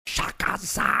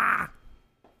Shakaza!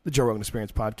 The Joe Rogan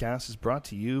Experience podcast is brought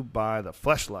to you by the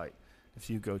Fleshlight. If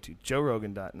you go to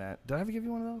joerogan.net. Did I ever give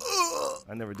you one of those?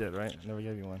 I never did, right? I never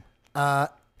gave you one.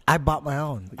 I bought my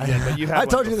own. Yeah, but you had I one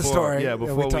told you the before. story. Yeah,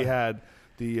 before we had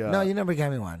the... no, you never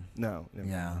gave me one. No.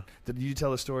 Yeah. Did you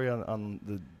tell the story on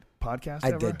the podcast I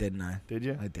ever? did, didn't I? Did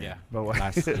you? I did. Yeah. But what?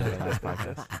 Last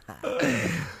podcast.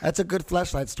 That's a good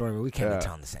Fleshlight story, but we can't be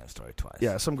telling the same story twice.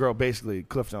 Yeah, some girl, basically,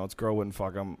 Cliff Notes, girl wouldn't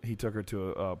fuck him. He took her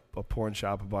to a porn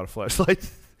shop and bought a flashlight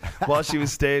while she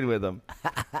was staying with him.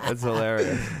 That's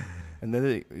hilarious. And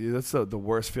then that's the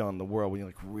worst feeling in the world when you're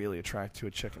like really attracted to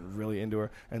a chick and really into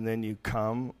her, and then you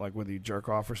come, like whether you jerk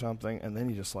off or something, and then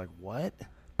you're just like, what?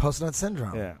 Post-nut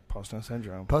syndrome. Yeah, post-nut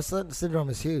syndrome. Post-nut syndrome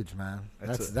is huge, man.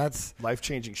 That's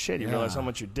life-changing shit. You realize how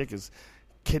much your dick is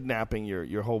kidnapping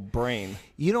your whole brain.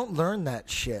 You don't learn that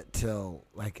shit till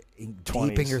like deep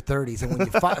 20s. in your 30s, and when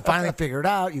you finally figure it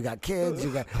out, you got kids,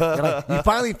 you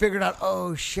finally figured out,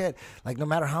 oh shit, like no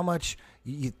matter how much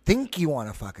you think you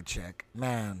want to fuck a chick,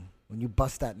 man, when you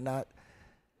bust that nut,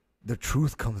 the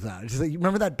truth comes out. It's just like, you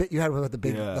remember that bit you had with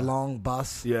the long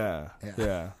bus? Yeah.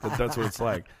 That's what it's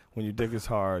like when your dick is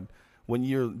hard. When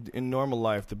you're in normal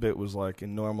life, the bit was like,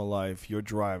 in normal life, you're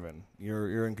driving.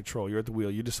 You're in control. You're at the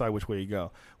wheel. You decide which way you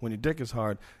go. When your dick is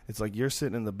hard, it's like you're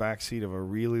sitting in the back seat of a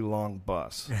really long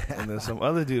bus, and there's some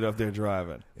other dude up there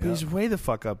driving. But he's way the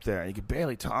fuck up there. You can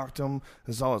barely talk to him.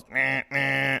 There's all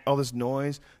this, all this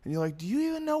noise. And you're like, do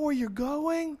you even know where you're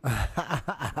going?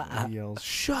 And he yells,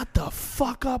 shut the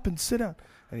fuck up and sit down.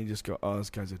 And you just go, oh, this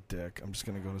guy's a dick. I'm just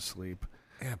going to go to sleep.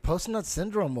 Yeah, post-nut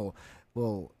syndrome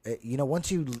will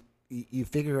once you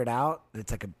figure it out,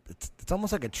 it's like it's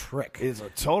almost like a trick. It's a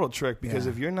total trick because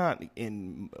if you're not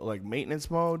in like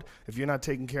maintenance mode, if you're not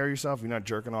taking care of yourself, you're not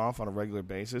jerking off on a regular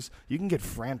basis, you can get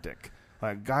frantic.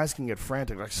 Like guys can get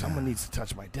frantic. Like someone needs to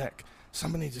touch my dick.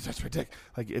 Someone needs to touch my dick.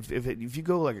 Like if you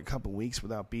go like a couple weeks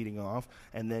without beating off,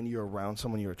 and then you're around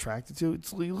someone you're attracted to,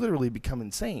 you literally become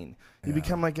insane. You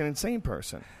become like an insane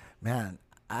person. Man,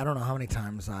 I don't know how many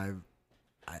times I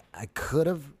could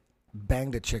have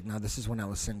banged a chick. Now, this is when I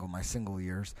was single, my single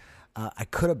years. I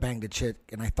could have banged a chick,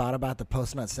 and I thought about the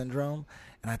post-nut syndrome,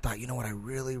 and I thought, you know what, I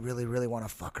really, really, really want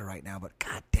to fuck her right now, but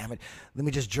god damn it, let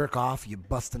me just jerk off. You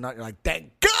bust a nut, you're like,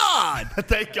 thank God!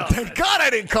 Thank God. Thank God I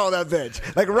didn't call that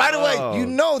bitch. Like right away, you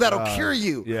know that'll cure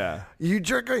you. Yeah.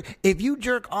 If you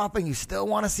jerk off and you still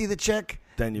want to see the chick,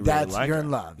 then you really like you're her.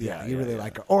 in love. Yeah, you really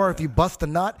like her. Or if you bust a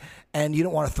nut and you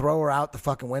don't want to throw her out the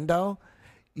fucking window,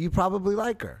 you probably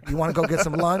like her. You want to go get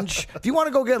some lunch? If you want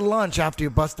to go get lunch after you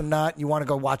bust a nut, you want to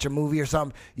go watch a movie or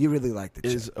something, you really like the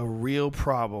chick. Is a real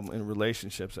problem in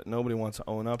relationships that nobody wants to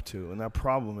own up to. And that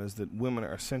problem is that women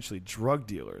are essentially drug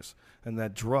dealers. And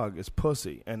that drug is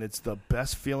pussy. And it's the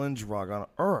best feeling drug on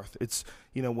earth. It's,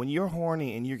 when you're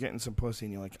horny and you're getting some pussy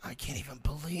and you're like, I can't even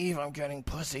believe I'm getting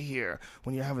pussy here.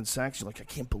 When you're having sex, you're like, I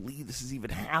can't believe this is even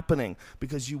happening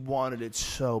because you wanted it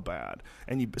so bad.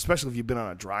 And especially if you've been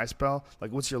on a dry spell.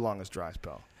 Like, what's your longest dry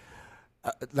spell?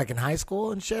 Like in high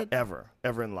school and shit? Ever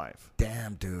in life.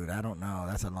 Damn, dude, I don't know.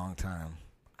 That's a long time.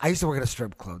 I used to work at a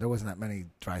strip club. There wasn't that many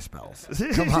dry spells.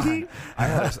 Come on. I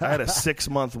had a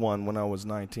 6-month one when I was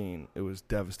 19. It was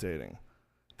devastating.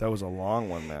 That was a long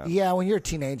one, man. Yeah, when you're a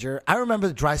teenager, I remember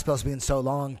the dry spells being so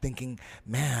long, thinking,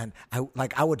 man, I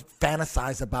would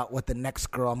fantasize about what the next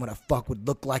girl I'm gonna fuck would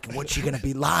look like and what's she gonna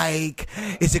be like.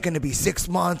 Is it gonna be 6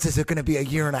 months? Is it gonna be a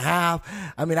year and a half?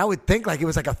 I mean, I would think like it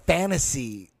was like a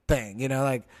fantasy thing,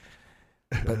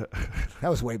 But that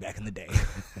was way back in the day.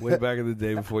 Way back in the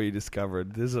day before you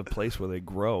discovered this is a place where they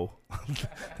grow.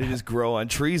 They just grow on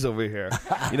trees over here.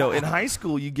 In high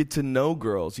school, you get to know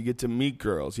girls. You get to meet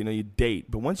girls. You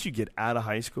date. But once you get out of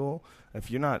high school,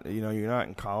 if you're not, you're not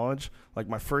in college. Like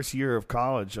my first year of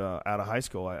college out of high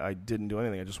school, I didn't do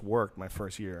anything. I just worked my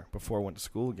first year before I went to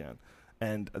school again.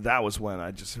 And that was when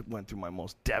I just went through my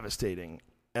most devastating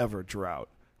ever drought.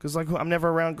 Because I'm never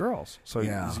around girls, so you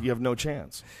have no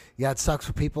chance. Yeah, it sucks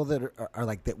for people that are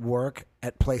like that work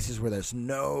at places where there's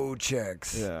no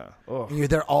chicks. Yeah, and you're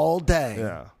there all day.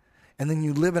 Yeah, and then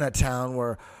you live in a town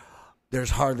where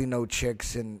there's hardly no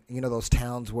chicks, and those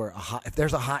towns where if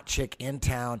there's a hot chick in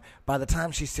town, by the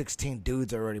time she's 16,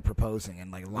 dudes are already proposing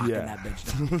and like locking that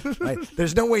bitch down. Like,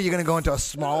 there's no way you're gonna go into a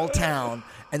small town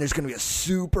and there's gonna be a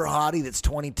super hottie that's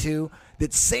 22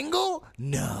 that's single.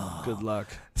 No. Good luck.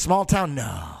 Small town,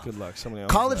 no. Good luck. Somebody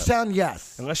else. College town,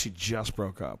 yes. Unless she just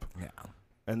broke up. Yeah.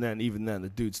 And then even then, the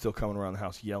dude's still coming around the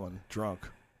house yelling, drunk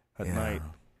at night.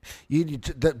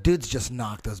 The dudes just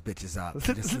knock those bitches up.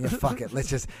 Just, fuck it.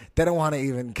 They don't want to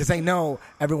even, because they know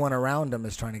everyone around them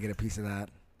is trying to get a piece of that.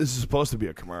 This is supposed to be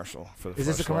a commercial for the. Is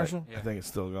this a commercial? I think it's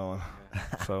still going.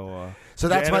 So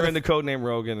that's why enter in the code name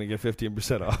Rogan and get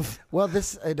 15% off. Well,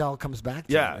 it all comes back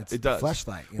to it. It does.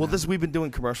 Fleshlight. Well, we've been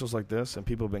doing commercials like this, and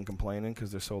people have been complaining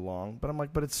because they're so long. But I'm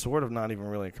like, but it's sort of not even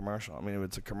really a commercial. I mean, if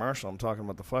it's a commercial, I'm talking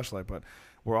about the Fleshlight, but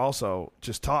we're also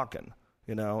just talking.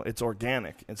 It's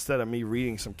organic instead of me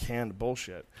reading some canned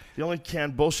bullshit. The only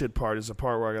canned bullshit part is the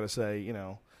part where I got to say,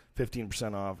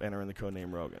 15% off, enter in the code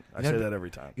name Rogan. I say that every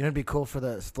time. It'd be cool for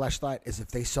the Fleshlight is if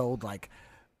they sold like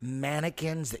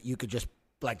mannequins that you could just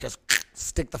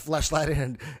stick the Fleshlight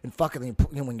in and fucking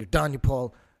when you're done you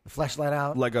pull the Fleshlight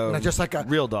out like just like a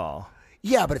real doll.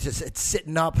 Yeah, but it's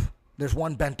sitting up. There's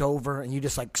one bent over, and you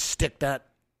just like stick that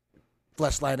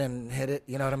Fleshlight in and hit it.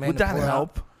 You know what I mean? Would that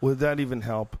help? Would that even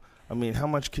help? I mean, how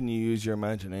much can you use your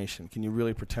imagination? Can you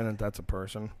really pretend that that's a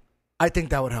person? I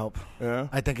think that would help. Yeah?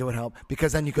 I think it would help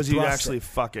because then you could you actually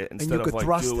fuck it instead of like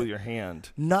do it with your hand.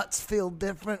 Nuts feel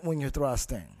different when you're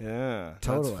thrusting. Yeah,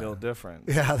 totally. Nuts feel different.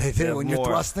 Yeah, they do. When you're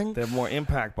thrusting, they have more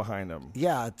impact behind them.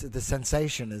 Yeah, the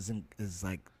sensation is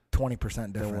like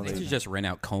 20% different. They should just rent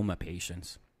out coma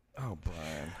patients. Oh,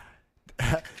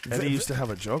 Brian. And he used to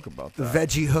have a joke about that.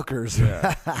 Veggie hookers.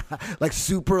 Yeah. Like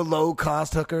super low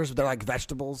cost hookers. They're like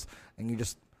vegetables. And you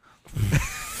just...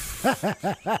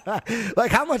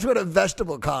 like how much would a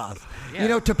vegetable cost?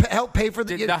 Yeah. To help pay for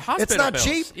the hospital it's not bills.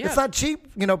 cheap. Yeah. It's not cheap,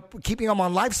 keeping them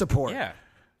on life support. Yeah.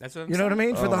 That's what I'm You know what I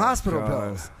mean? For the hospital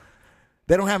bills.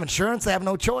 They don't have insurance. They have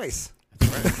no choice. Dude,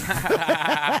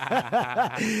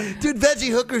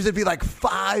 veggie hookers would be like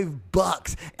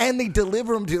 $5, and they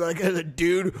deliver them to like a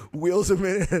dude wheels them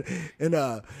in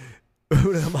a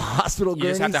hospital. You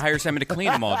just have to hire somebody to clean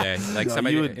them all day, like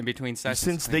somebody in between sessions.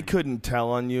 Since they couldn't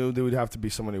tell on you, there would have to be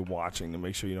somebody watching to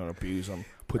make sure you don't abuse them.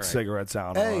 Put cigarettes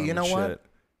out. Hey, you know what?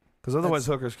 Because otherwise,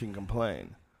 hookers can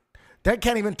complain. They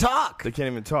can't even talk. They can't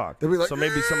even talk. They'll be like, so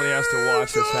maybe somebody has to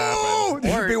watch this happen.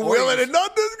 She'd be willing and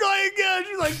not this guy again.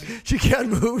 She's like, she can't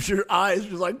move her eyes.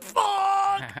 She's like,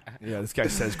 fuck. Yeah, this guy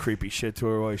says creepy shit to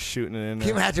her while he's shooting it in there. Can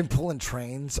you imagine pulling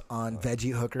trains on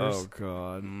veggie hookers? Oh,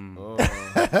 God. Oh.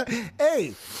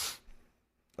 Hey.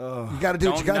 You got to do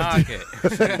what you got to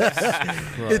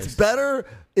do.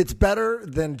 It's better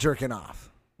than jerking off.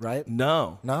 Right?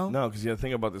 No, because you got to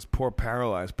think about this poor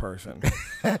paralyzed person.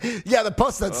 Yeah, the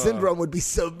post-nut syndrome would be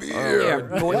severe.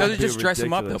 They'll just dress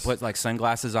them up. They'll put like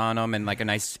sunglasses on them and like a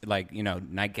nice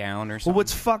nightgown or something. Well,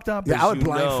 what's fucked up is I would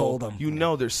blindfold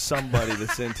them. There's somebody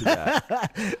that's into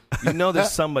that.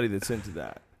 There's somebody that's into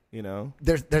that.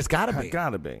 There's got to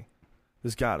be.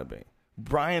 There's got to be.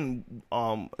 Brian,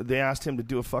 they asked him to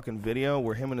do a fucking video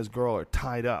where him and his girl are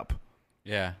tied up.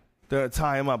 Yeah. They're going to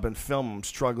tie him up and film him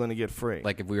struggling to get free.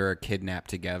 Like if we were kidnapped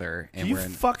together. And Can you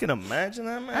fucking imagine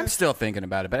that, man? I'm still thinking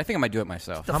about it, but I think I might do it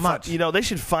myself. How much? They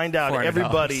should find out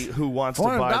everybody who wants to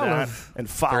buy that and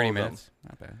follow 30 them. minutes.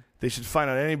 Not bad. They should find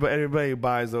out everybody who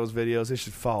buys those videos, they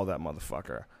should follow that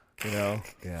motherfucker. Yeah.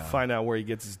 Find out where he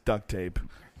gets his duct tape,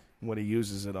 what he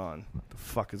uses it on. What the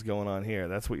fuck is going on here?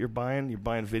 That's what you're buying? You're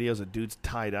buying videos of dudes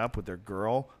tied up with their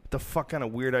girl? What the fuck kind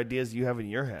of weird ideas do you have in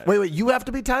your head? Wait, you have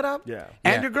to be tied up? Yeah.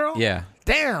 And your girl? Yeah.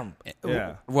 Damn.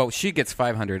 Yeah. Well, she gets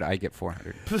 500, I get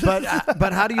 400.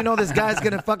 But how do you know this guy's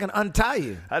going to fucking untie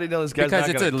you? How do you know this guy's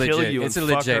not going to kill you? It's a and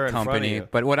fuck her legit in front of company. you?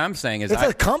 But what I'm saying is, it's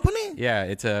a company? Yeah,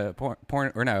 it's a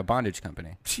a bondage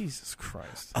company. Jesus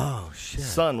Christ. Oh shit.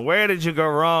 Son, where did you go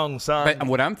wrong, son? But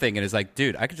what I'm thinking is like,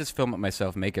 dude, I could just film it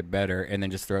myself, make it better, and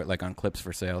then just throw it like on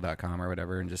clipsforsale.com or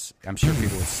whatever, and I'm sure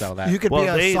people would sell that. You could be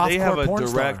a softcore they have a porn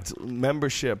direct star.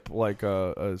 membership, like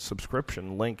a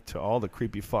subscription link to all the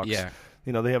creepy fucks. Yeah.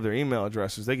 They have their email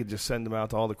addresses. They could just send them out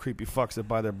to all the creepy fucks that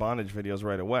buy their bondage videos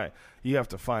right away. You have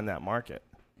to find that market.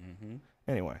 Mm-hmm.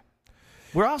 Anyway,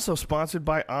 we're also sponsored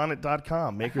by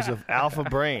Onnit.com, makers of Alpha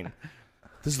Brain.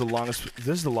 This is the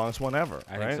longest one ever.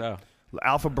 I right? think so.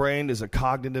 Alpha Brain is a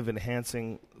cognitive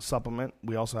enhancing supplement.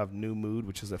 We also have New Mood,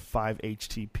 which is a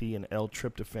 5-HTP and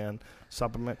L-tryptophan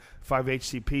supplement.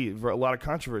 5-HTP, a lot of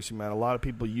controversy, man. A lot of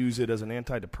people use it as an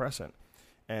antidepressant.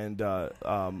 And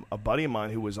a buddy of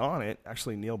mine who was on it,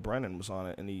 actually Neil Brennan was on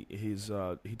it, and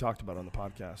he talked about it on the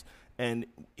podcast. And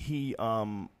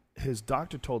his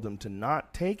doctor told him to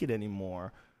not take it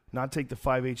anymore, not take the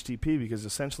 5-HTP, because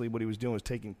essentially what he was doing was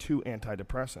taking 2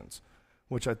 antidepressants,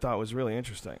 which I thought was really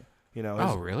interesting.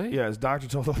 Oh, really? Yeah, his doctor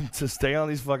told him to stay on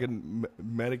these fucking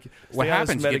What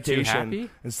happens? Get too medication happy?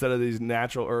 instead of these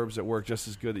natural herbs that work just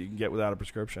as good that you can get without a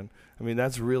prescription. I mean,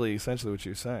 that's really essentially what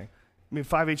you're saying. I mean,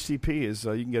 5-HTP is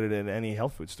you can get it in any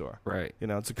health food store. Right. You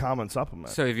know, it's a common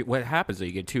supplement. So what happens? Though?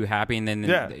 You get too happy, and then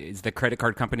is the credit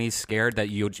card company scared that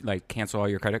you'll like cancel all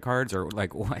your credit cards, or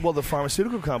like what? Well, the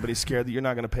pharmaceutical company's scared that you're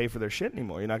not going to pay for their shit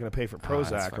anymore. You're not going to pay for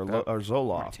Prozac or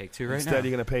Zoloft. Take two right Instead, now.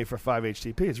 you're going to pay for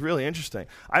 5-HTP. It's really interesting.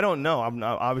 I don't know.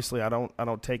 Obviously I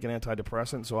don't take an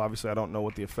antidepressant, so obviously I don't know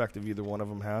what the effect of either one of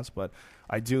them has. But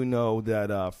I do know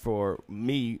that for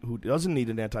me, who doesn't need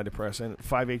an antidepressant,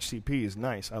 5-HTP is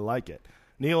nice. I like it.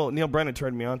 Neil Brennan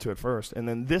turned me on to it first. And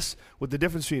then with the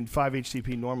difference between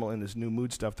 5-HTP normal and this new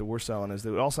mood stuff that we're selling is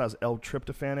that it also has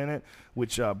L-tryptophan in it,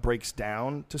 which breaks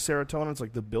down to serotonin. It's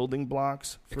like the building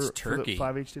blocks for the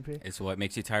 5-HTP. It's what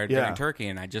makes you tired of getting turkey.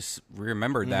 And I just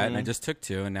remembered that, and I just took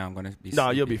 2, and now I'm going to be No,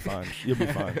 sleepy. you'll be fine. You'll be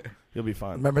fine. You'll be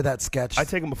fine. Remember that sketch? I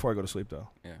take them before I go to sleep, though.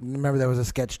 Yeah. Remember there was a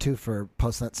sketch, too, for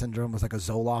post-nut syndrome. It was like a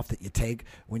Zoloft that you take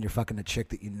when you're fucking a chick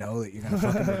that you know that you're going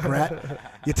to fucking regret.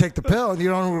 You take the pill, and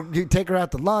you take her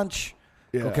out to lunch,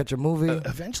 go catch a movie.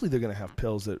 Eventually, they're going to have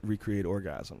pills that recreate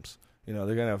orgasms. You know,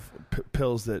 they're going to have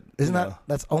pills that...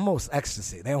 That's almost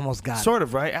ecstasy. They almost got sort it.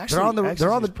 of, right? Actually,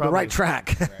 they're on the right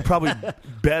track. Probably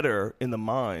better in the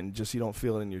mind, just you don't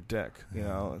feel it in your dick. You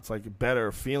know, it's like a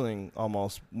better feeling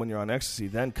almost when you're on ecstasy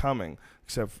than coming,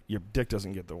 except your dick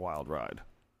doesn't get the wild ride.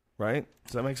 Right?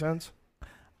 Does that make sense?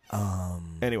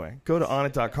 Anyway, go to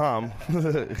onnit.com,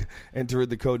 enter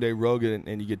the code day Rogan,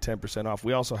 and you get 10% off.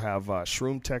 We also have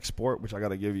Shroom Tech Sport, which I got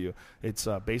to give you. It's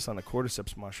based on the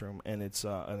cordyceps mushroom, and it's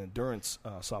an endurance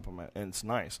supplement, and it's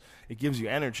nice. It gives you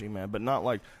energy, man, but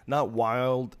not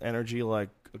wild energy like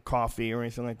coffee or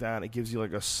anything like that. It gives you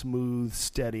like a smooth,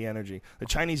 steady energy. The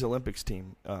Chinese Olympics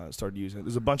team started using it.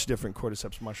 There's a bunch of different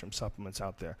cordyceps mushroom supplements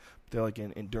out there. They're like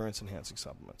endurance-enhancing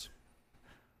supplements.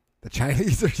 The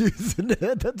Chinese are using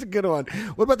it. That's a good one.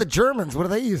 What about the Germans? What are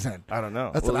they using? I don't know.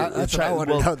 That's what I want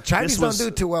to know. Chinese don't do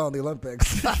too well in the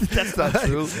Olympics. That's not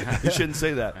true. You shouldn't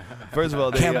say that. First of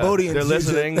all, Cambodians they're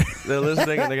listening. They're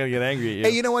listening, and they're gonna get angry at you.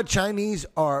 Hey, you know what? Chinese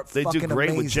are they fucking do great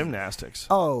amazing. with gymnastics.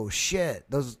 Oh shit!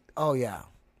 Oh yeah,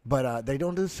 but they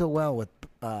don't do so well with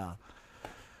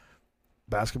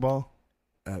basketball.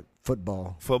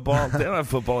 Football. They don't have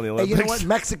football in the Olympics. Hey, you know what?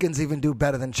 Mexicans even do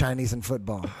better than Chinese in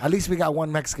football. At least we got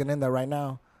one Mexican in there right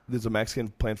now. There's a Mexican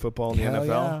playing football in the Hell NFL?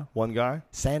 Yeah. One guy?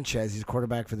 Sanchez. He's a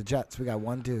quarterback for the Jets. We got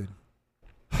one dude.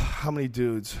 How many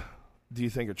dudes do you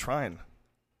think are trying?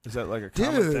 Is that like a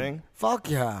common thing? Fuck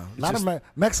yeah. A lot of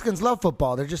Mexicans love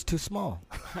football. They're just too small.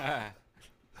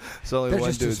 So only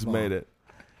one dude's made it.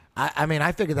 I mean,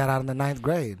 I figured that out in the 9th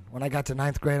grade. When I got to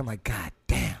 9th grade, I'm like, God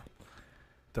damn.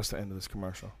 That's the end of this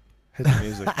commercial. Hit the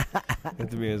music. Hit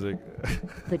the music.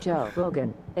 The Joe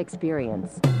Rogan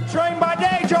Experience. Train by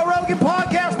day, Joe Rogan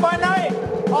podcast by night,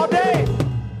 all day.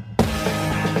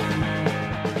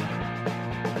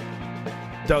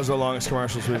 That was the longest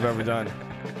commercials we've ever done.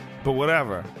 But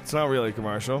whatever. It's not really a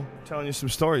commercial. I'm telling you some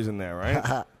stories in there,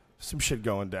 right? Some shit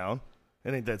going down.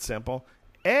 It ain't that simple.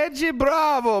 Eddie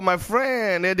Bravo, my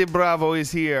friend. Eddie Bravo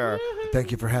is here.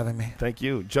 Thank you for having me. Thank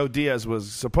you. Joe Diaz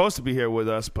was supposed to be here with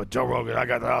us, but Joe Rogan, I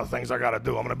got other things I got to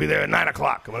do. I'm going to be there at 9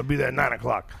 o'clock.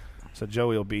 So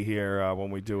Joey will be here when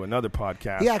we do another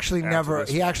podcast. He actually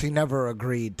never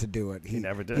agreed to do it. He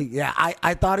never did?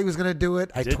 I thought he was going to do it.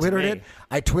 I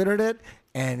Twittered it,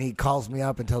 and he calls me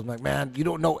up and tells me, like, man, you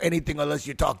don't know anything unless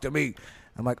you talk to me.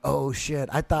 I'm like, oh, shit.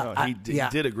 I thought... No, he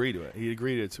did agree to it. He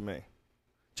agreed it to me.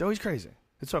 Joey's crazy.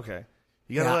 It's okay.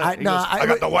 You gotta I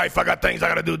got the wife. I got things I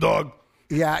got to do, dog.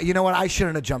 Yeah, you know what? I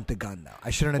shouldn't have jumped the gun, though.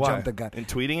 I shouldn't have jumped the gun. In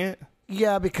tweeting it?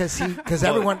 Yeah, because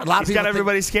everyone, a lot of people. He's got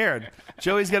everybody scared.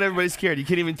 Joey's got everybody scared. You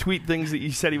can't even tweet things that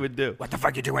you said he would do. What the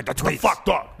fuck you doing to tweet?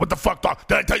 What the fuck, dog?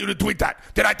 Did I tell you to tweet that?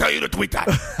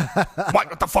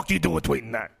 What the fuck are you doing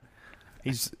tweeting that?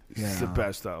 He's the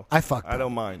best, though. I fucked up. I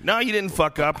don't mind. No, you didn't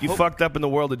fuck up. You fucked up in the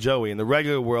world of Joey. In the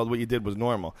regular world, what you did was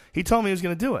normal. He told me he was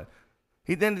going to do it.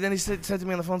 Then he said to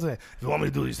me on the phone today, if you want me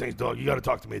to do these things, dog, you got to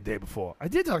talk to me a day before. I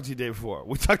did talk to you the day before.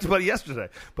 We talked about it yesterday.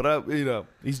 But,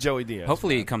 he's Joey Diaz.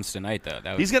 Hopefully he comes tonight,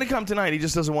 though. He's going to come tonight. He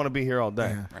just doesn't want to be here all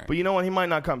day. Yeah. Right. But you know what? He might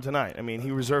not come tonight. I mean,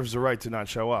 he reserves the right to not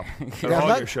show up at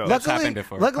all your shows. That's happened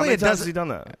before. How Luckily, many times has he done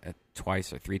that?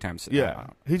 Twice or 3 times. Yeah.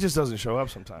 He just doesn't show up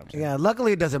sometimes. Yeah,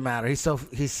 luckily it doesn't matter. He's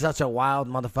such a wild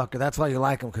motherfucker. That's why you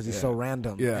like him, because he's so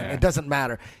random. Yeah. It doesn't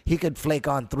matter. He could flake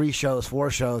on 3 shows, 4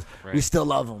 shows. Right. We still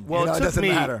love him. Well, it doesn't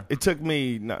matter. It took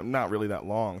me not really that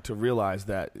long to realize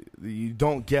that you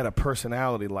don't get a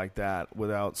personality like that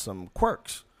without some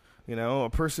quirks. You know, a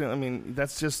person, I mean,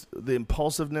 that's just the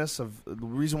impulsiveness of the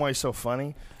reason why he's so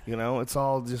funny. You know, it's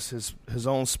all just his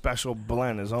own special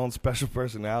blend, his own special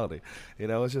personality. You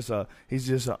know, he's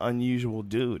just an unusual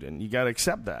dude, and you got to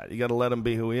accept that. You got to let him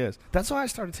be who he is. That's why I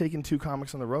started taking 2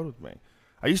 comics on the road with me.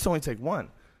 I used to only take 1.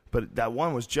 But that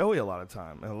one was Joey a lot of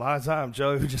time. And a lot of time,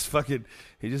 Joey would just would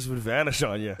vanish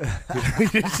on you.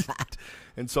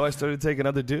 And so I started taking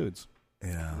other dudes.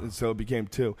 Yeah. And so it became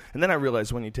 2. And then I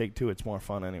realized when you take 2, it's more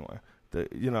fun anyway.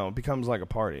 It becomes like a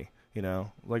party, you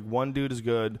know? Like 1 dude is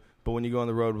good, but when you go on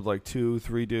the road with like 2,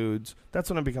 3 dudes, that's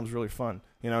when it becomes really fun.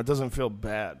 You know, it doesn't feel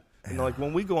bad. You know, like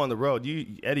when we go on the road,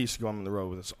 Eddie used to go on the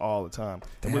road with us all the time.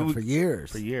 Damn, for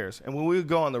years. For years. And when we would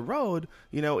go on the road,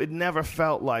 you know, it never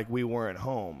felt like we weren't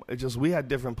home. It just, we had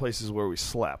different places where we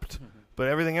slept. But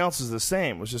everything else is the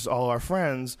same. It was just all our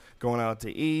friends going out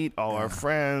to eat, all our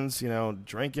friends, you know,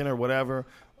 drinking or whatever,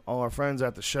 all our friends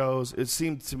at the shows. It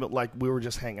seemed to me like we were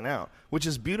just hanging out, which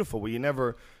is beautiful. Where you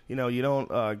never, you know, you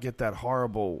don't get that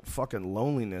horrible fucking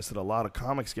loneliness that a lot of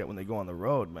comics get when they go on the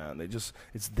road, man.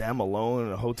 It's them alone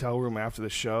in a hotel room after the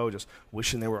show, just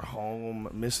wishing they were home,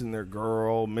 missing their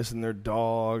girl, missing their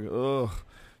dog. Ugh.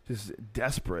 Just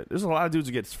desperate. There's a lot of dudes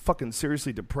who get fucking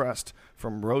seriously depressed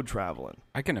from road traveling.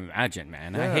 I can imagine,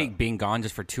 man. Yeah. I hate being gone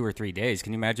just for 2 or 3 days.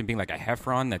 Can you imagine being like a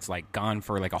Heffron that's like gone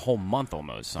for like a whole month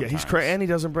almost? Sometimes? Yeah, he's crazy, and he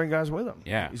doesn't bring guys with him.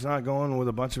 Yeah, he's not going with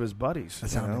a bunch of his buddies. That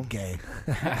sounded gay.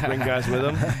 Bring guys with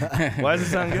him. Why does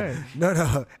it sound gay?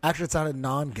 No. Actually, it sounded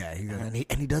non-gay.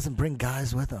 And he doesn't bring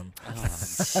guys with him. Oh,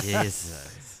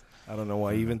 Jesus. I don't know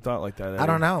why you even thought like that. Eddie. I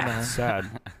don't know, man.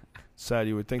 Sad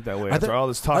you would think that way after all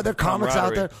this talk. Are there comics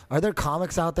out there? Are there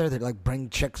comics out there that like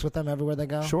bring chicks with them everywhere they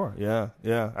go? Sure, yeah,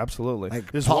 absolutely.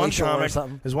 Like there's Pauly one Shore or comic.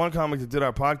 something? There's one comic that did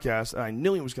our podcast, and I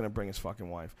knew he was going to bring his fucking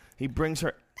wife. He brings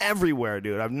her everywhere,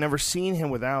 dude. I've never seen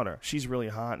him without her. She's really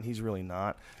hot, and he's really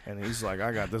not. And he's like,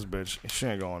 I got this bitch. She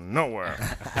ain't going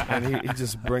nowhere. And he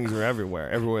just brings her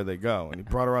everywhere they go. And he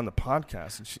brought her on the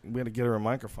podcast, and we had to get her a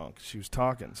microphone because she was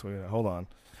talking. So we had to, hold on.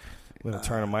 We're going to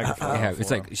turn a microphone Yeah, off it's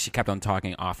for like her. she kept on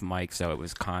talking off mic, so it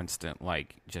was constant,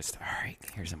 like, just, all right,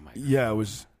 here's a mic. Yeah, it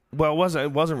was. Well,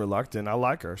 it wasn't reluctant. I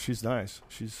like her. She's nice.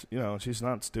 She's she's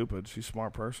not stupid. She's a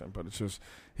smart person. But it's just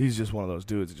he's just one of those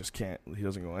dudes that just can't. He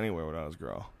doesn't go anywhere without his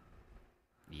girl.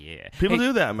 Yeah, People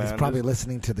do that, man. He's probably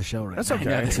listening to the show right That's now. okay.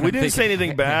 Yeah, that's what We I'm didn't say thinking.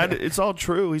 anything bad. It's all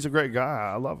true. He's a great guy.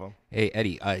 I love him. Hey,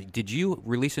 Eddie, did you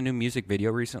release a new music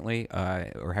video recently,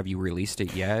 or have you released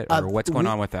it yet, or what's going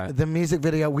on with that? The music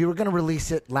video, we were going to release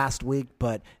it last week,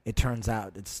 but it turns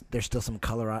out there's still some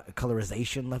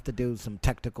colorization left to do, some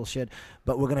technical shit.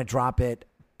 But we're going to drop it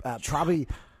probably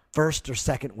first or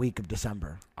second week of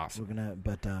December. Awesome. We're gonna,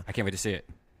 but I can't wait to see it.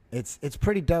 it's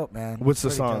pretty dope, man. What's the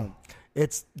It's pretty song? dope.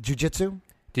 It's Jiu-Jitsu.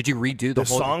 Did you redo The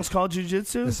whole song's called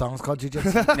Jiu-Jitsu? The song's called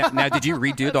Jiu-Jitsu. now, did you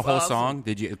redo the whole song?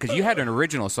 Did you? Because you had an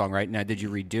original song, right? Now, did you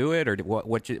redo it, or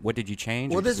what did you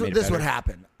change? Well, or just this made it would better?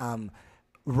 happen.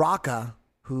 Raka,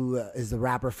 who is the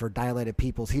rapper for Dilated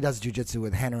Peoples, he does jiu-jitsu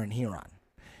with Henner and Huron.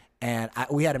 And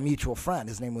we had a mutual friend.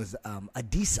 His name was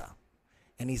Adisa.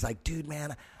 And he's like, dude,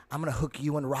 man, I'm going to hook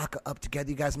you and Raka up together.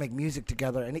 You guys make music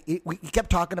together. And he kept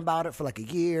talking about it for like a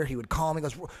year. He would call me. He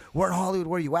goes, we're in Hollywood.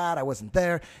 Where you at? I wasn't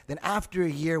there. Then after a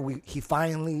year, we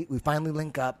finally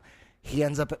link up. He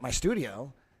ends up at my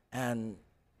studio. And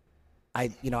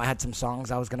I had some songs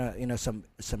I was going to,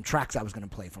 some tracks I was going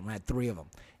to play from. I had 3 of them.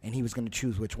 And he was going to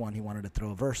choose which one he wanted to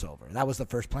throw a verse over. That was the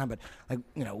first plan. But,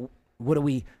 what do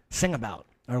we sing about?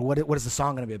 Or what is the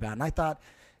song going to be about? And I thought,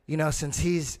 since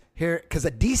he's here, because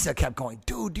Adisa kept going,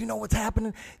 dude, do you know what's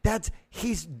happening?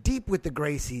 He's deep with the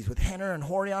Gracies, with Henner and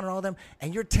Horion and all them,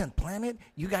 and you're 10th Planet,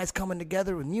 you guys coming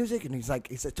together with music, and he said,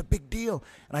 it's a big deal.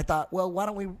 And I thought, well,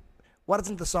 why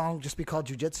doesn't the song just be called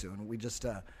Jiu-Jitsu? And we just,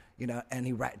 and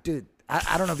he, dude,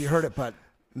 I don't know if you heard it, but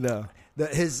No.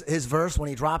 His verse, when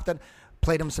he dropped it,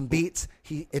 played him some beats.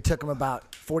 It took him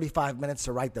about 45 minutes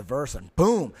to write the verse, and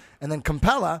boom. And then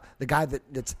Campella, the guy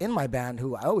that's in my band,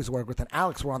 who I always work with, and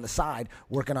Alex were on the side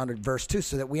working on verse 2,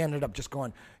 so that we ended up just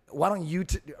going, why don't you,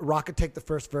 Rocket, take the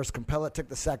first verse, Campella took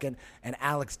the second, and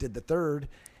Alex did the third.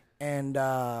 And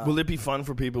Will it be fun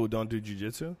for people who don't do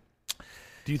jiu-jitsu?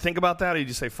 Do you think about that, or you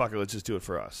just say, fuck it, let's just do it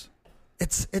for us?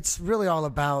 It's really all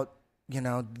about,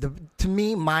 to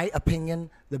me, my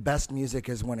opinion, the best music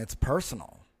is when it's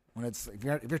personal. When it's if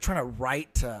you're trying to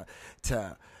write to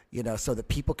so that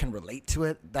people can relate to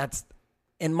it, that's,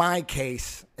 in my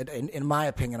case, in my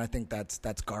opinion, I think that's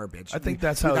garbage. I think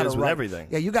that's how it is with write. everything.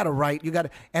 Yeah, you got to write.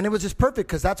 And it was just perfect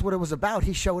because that's what it was about.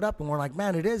 He showed up, and we're like,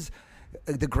 man, it is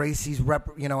the Gracies,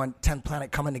 and 10th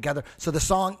Planet coming together. So the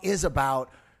song is about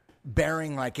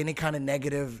bearing like any kind of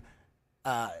negative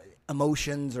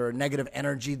emotions or negative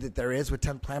energy that there is with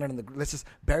 10th Planet. And let's just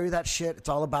bury that shit. It's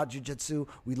all about jiu-jitsu.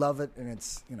 We love it, and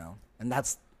it's, you know, and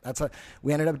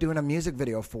we ended up doing a music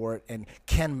video for it, and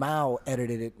Ken Mao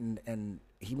edited it, and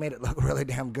he made it look really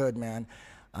damn good, man.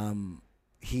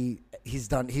 He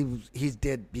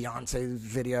did Beyonce's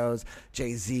videos,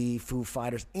 Jay-Z, Foo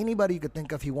Fighters, anybody you could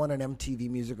think of. He won an MTV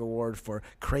Music Award for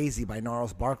Crazy by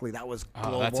Gnarls Barkley. That was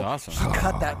global. Oh, that's awesome. He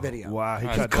cut that video. Wow, he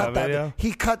cut that video?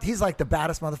 He's like the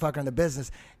baddest motherfucker in the business,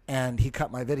 and he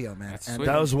cut my video, man. That's And sweet.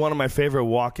 That was one of my favorite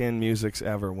walk-in musics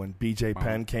ever. When BJ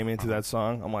Penn came into that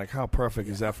song, I'm like, how perfect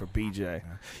is that for BJ?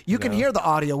 You can hear the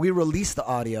audio. We released the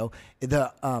audio.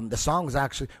 The song was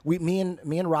actually me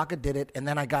and Rocket did it, and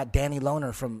then I got Danny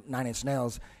Lohner from Nine Inch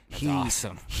Nails.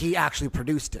 Awesome. He actually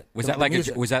produced it. Was that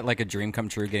like a dream come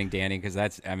true getting Danny?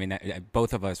 Because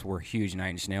both of us were huge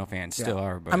Nine Inch Nails fans, still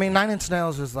are. But I mean, Nine Inch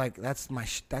Nails was like that's my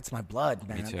blood,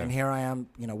 man. Me too. And here I am,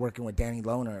 you know, working with Danny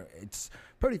Lohner. It's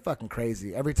pretty fucking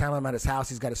crazy. Every time I'm at his house,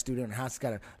 he's got a studio in the house. He's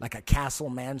got a castle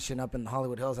mansion up in the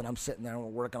Hollywood Hills, and I'm sitting there and we're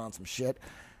working on some shit.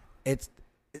 It's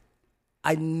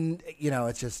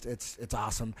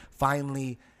awesome.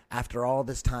 Finally, after all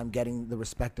this time, getting the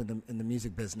respect in the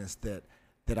music business that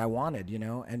I wanted, you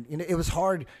know, and you know, it was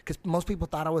hard because most people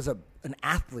thought I was an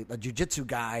athlete, a jiu-jitsu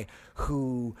guy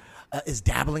who is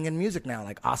dabbling in music now,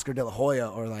 like Oscar De La Hoya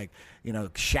or like, you know,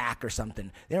 Shaq or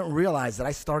something. They don't realize that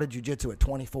I started jiu-jitsu at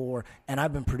 24 and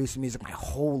I've been producing music my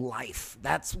whole life.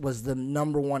 That was the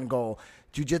number one goal.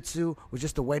 Jiu-jitsu was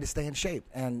just a way to stay in shape,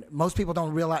 and most people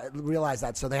don't realize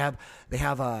that. So they have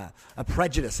a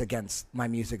prejudice against my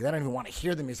music. They don't even want to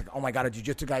hear the music. Oh my God, a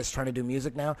jiu-jitsu guy's trying to do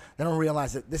music now. They don't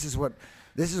realize that this is what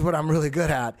I'm really good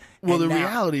at. Well, And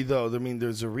reality, though, I mean,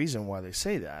 there's a reason why they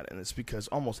say that, and it's because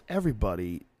almost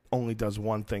everybody only does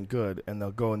one thing good, and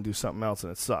they'll go and do something else,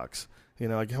 and it sucks. You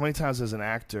know, like how many times has an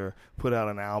actor put out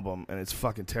an album and it's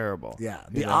fucking terrible? Yeah,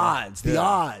 the odds.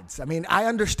 I mean, I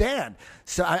understand.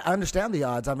 So I understand the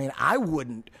odds. I mean, I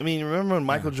wouldn't. I mean, remember when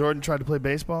Michael Jordan tried to play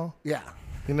baseball? Yeah.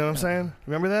 You know what I'm saying?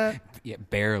 Remember that? Yeah,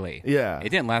 barely. Yeah. It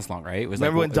didn't last long, right? It was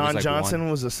Remember like, when Don it was like Johnson one.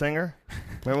 was a singer?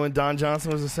 Remember when Don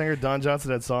Johnson was a singer? Don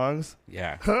Johnson had songs?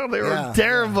 Yeah. They were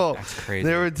terrible. That's crazy.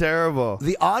 They were terrible.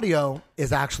 The audio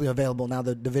is actually available now.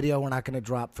 The video we're not going to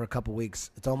drop for a couple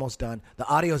weeks. It's almost done. The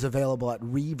audio is available at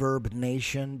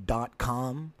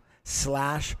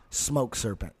reverbnation.com/Smoke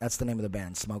Serpent. That's the name of the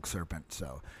band, Smoke Serpent.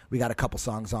 So we got a couple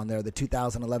songs on there. The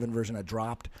 2011 version that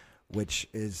dropped, which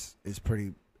is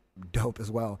pretty dope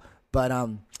as well. But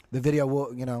the video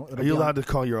will, you know. Are you allowed to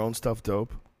call your own stuff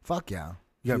dope? Fuck yeah.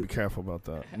 You gotta be careful about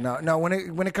that. No. When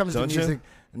it comes Don't to you? music,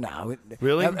 no.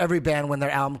 Really? Every band, when their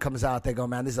album comes out, they go,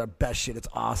 "Man, this is our best shit. It's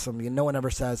awesome." No one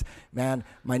ever says, "Man,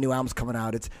 my new album's coming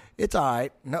out. It's all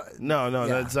right." No. Yeah.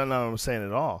 That's not what I'm saying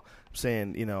at all. I'm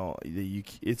saying, you know,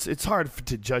 it's hard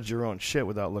to judge your own shit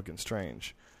without looking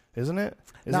strange, isn't it?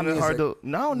 Isn't it hard to?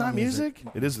 No, not music.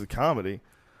 It is the comedy.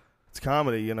 It's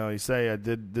comedy, you know. You say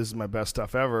this is my best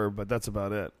stuff ever, but that's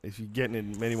about it. If you get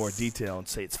into any more detail and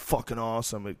say it's fucking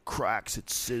awesome, it cracks, it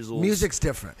sizzles. Music's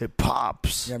different. It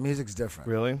pops. Yeah, music's different.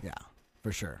 Really? Yeah,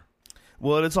 for sure.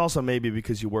 Well, it's also maybe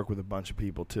because you work with a bunch of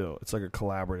people too. It's like a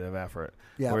collaborative effort.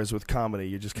 Yeah. Whereas with comedy,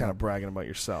 you're just kind of bragging about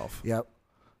yourself. Yep.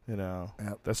 You know.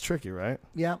 Yep. That's tricky, right?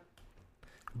 Yeah.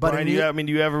 But Brian, do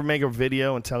you ever make a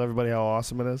video and tell everybody how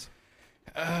awesome it is?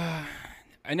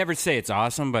 I never say it's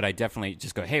awesome, but I definitely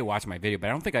just go, hey, watch my video. But I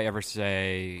don't think I ever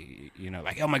say, you know,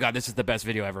 like, oh, my God, this is the best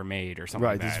video ever made or something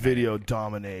Right, like that. this video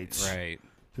dominates. Right.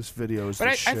 This video is But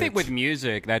the I shit. think with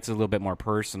music, that's a little bit more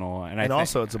personal. And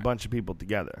also, it's a bunch of people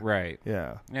together. Right.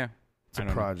 Yeah. Yeah. It's a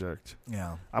project.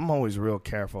 Yeah. I'm always real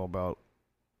careful about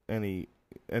any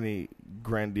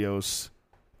grandiose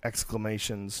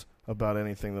exclamations about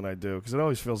anything that I do, because it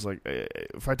always feels like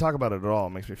if I talk about it at all,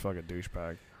 it makes me feel like a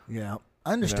douchebag. Yeah.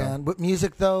 I understand. With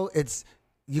music, though,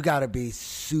 you got to be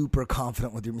super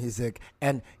confident with your music.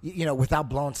 And, you know, without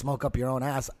blowing smoke up your own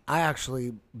ass, I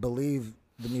actually believe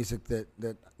the music that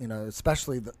you know,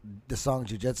 especially the song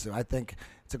Jiu-Jitsu. I think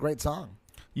it's a great song.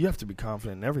 You have to be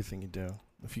confident in everything you do.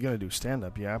 If you're going to do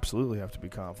stand-up, you absolutely have to be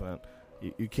confident.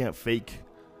 You can't fake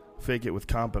it with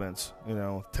competence, you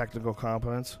know, technical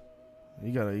competence.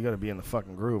 You gotta be in the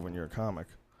fucking groove when you're a comic.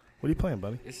 What are you playing,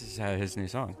 buddy? This is his new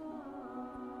song.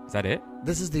 Is that it?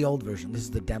 This is the old version. This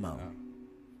is the demo.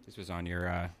 This was on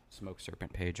your Smoke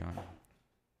Serpent page on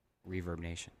Reverb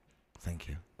Nation. Thank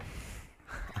you.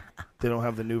 They don't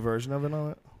have the new version of it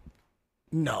on it?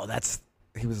 No,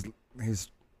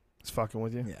 he's It's fucking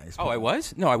with you? yeah. Oh, I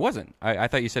was? No, I wasn't. I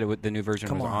thought you said the new version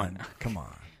Come was on. Come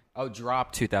on. Oh,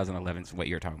 Drop 2011 is what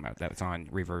you're talking about. That's on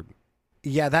Reverb.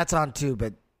 Yeah, that's on too,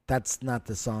 but That's not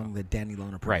the song that Danny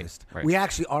Lohner produced. Right. We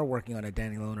actually are working on a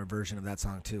Danny Lohner version of that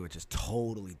song too, which is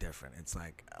totally different. It's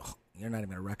like you're not even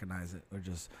gonna recognize it.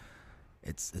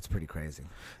 It's pretty crazy.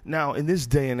 Now, in this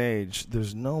day and age,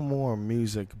 there's no more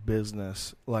music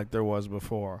business like there was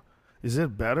before. Is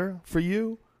it better for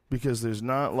you? Because there's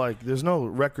no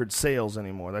record sales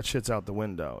anymore. That shit's out the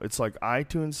window. It's like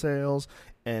iTunes sales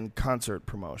and concert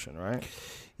promotion, right?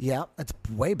 Yeah, it's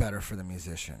way better for the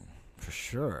musician, for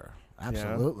sure.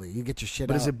 Absolutely. Yeah. You get your shit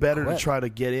But out is it better quick. to try to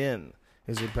get in?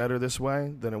 Is it better this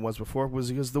way than it was before?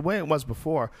 Because the way it was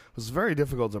before was very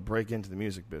difficult to break into the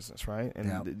music business, right? And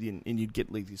and you'd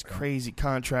get like these crazy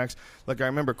contracts. Like I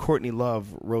remember Courtney Love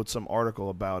wrote some article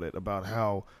about it, about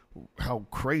how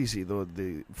crazy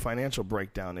the financial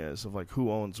breakdown is of like who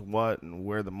owns what and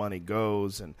where the money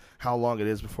goes and how long it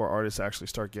is before artists actually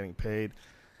start getting paid.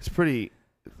 It's pretty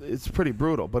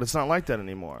brutal, but it's not like that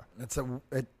anymore.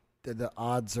 The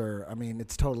odds are, I mean,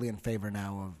 it's totally in favor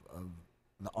now of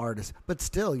the artist. But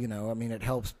still, I mean, it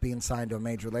helps being signed to a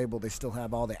major label. They still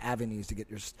have all the avenues to get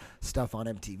your stuff on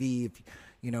MTV,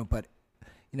 but,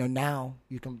 now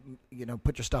you can,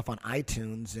 put your stuff on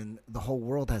iTunes and the whole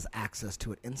world has access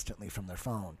to it instantly from their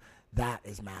phone. That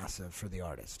is massive for the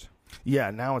artist.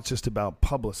 Yeah, now it's just about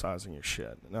publicizing your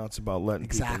shit. Now it's about letting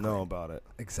people know about it.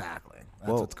 Exactly.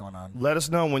 That's what's going on. Let us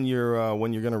know when you're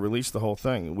going to release the whole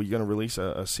thing. Were you going to release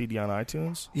a CD on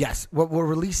iTunes? Yes. We're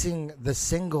releasing the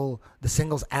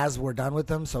singles as we're done with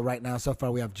them. So right now, so far,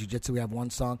 we have Jiu-Jitsu. We have one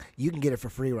song. You can get it for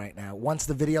free right now. Once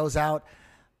the video's out,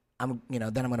 then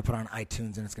I'm going to put it on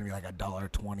iTunes, and it's going to be like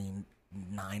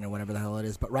 $1.29 or whatever the hell it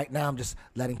is. But right now, I'm just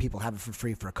letting people have it for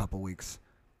free for a couple weeks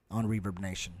on Reverb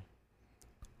Nation.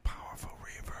 Powerful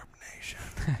Reverb Nation.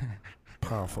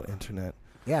 Powerful internet.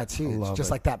 Yeah, it's huge. Just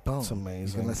like that. Boom. It's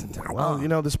amazing. You can listen to it.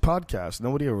 Well, this podcast,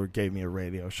 nobody ever gave me a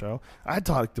radio show. I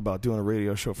talked about doing a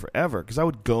radio show forever because I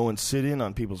would go and sit in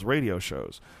on people's radio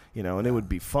shows, and it would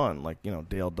be fun, like,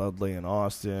 Dale Dudley in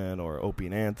Austin or Opie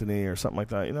and Anthony or something like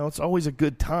that. It's always a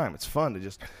good time. It's fun to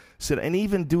just sit, and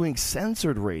even doing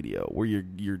censored radio where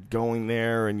you're going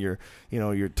there and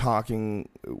you're talking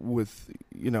with,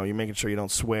 you're making sure you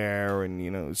don't swear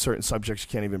and, certain subjects you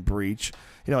can't even breach.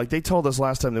 Like they told us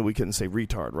last time that we couldn't say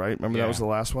retard, right? Remember that was the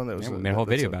last one? We made a whole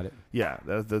video about it. Yeah,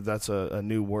 that's a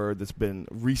new word that's been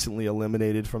recently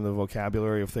eliminated from the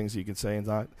vocabulary of things that you can say and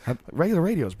not. Regular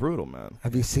radio is brutal, man.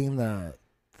 Have you seen the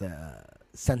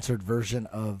censored version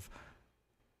of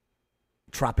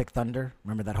Tropic Thunder?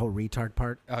 Remember that whole retard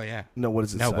part? Oh, yeah. No, what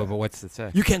does it say? No, but what's it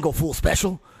say? You can't go full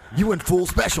special. You went full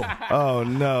special. Oh,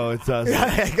 no, it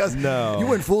doesn't. He goes, no. You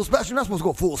went full special. You're not supposed to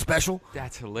go full special.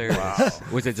 That's hilarious. Wow.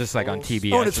 Was it just like on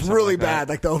TBS? Oh, and it's really bad.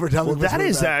 Like the overdub. Well, that really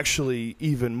is bad. actually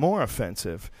even more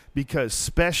offensive because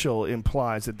special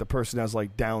implies that the person has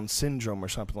like Down syndrome or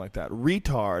something like that.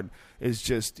 Retard is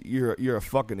just you're a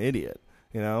fucking idiot.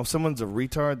 If someone's a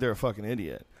retard, they're a fucking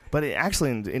idiot. But it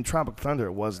actually, in Tropic Thunder,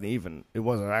 it wasn't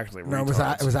actually retard. No,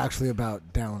 it was actually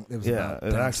about Down. It was about it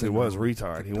Down actually syndrome. was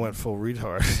retard. He went full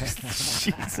retard.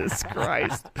 Jesus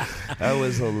Christ. That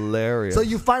was hilarious. So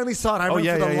you finally saw it. I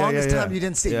remember for the longest time you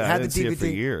didn't see it. Yeah, You had I didn't the DVD. see it for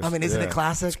years. I mean, isn't it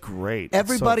classic? It's great.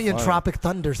 Everybody it's so in fun. Tropic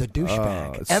Thunder's a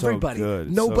douchebag. It's Everybody. so good.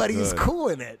 It's Nobody so is good. cool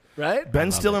in it, right?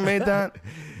 Ben Stiller made that.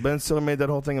 Ben Stiller made that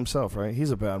whole thing himself, right?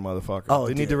 He's a bad motherfucker. Oh,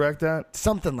 Didn't he direct that?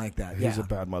 Something like that. He's yeah. a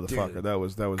bad motherfucker. Dude. That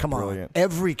was Come brilliant. on.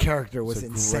 Every character was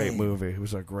It was a insane. great movie. It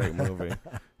was a great movie.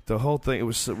 The whole thing, it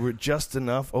was just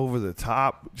enough over the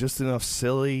top, just enough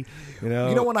silly, You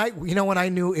know when I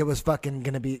knew it was fucking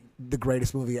gonna be the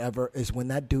greatest movie ever is when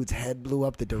that dude's head blew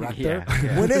up. The director,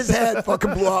 Yeah. When his head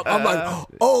fucking blew up, I'm like,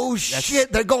 oh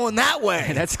shit, they're going that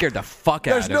way. That scared the fuck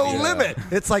out of me. There's no limit.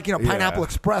 It's like Pineapple Yeah.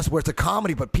 Express, where it's a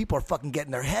comedy, but people are fucking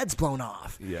getting their heads blown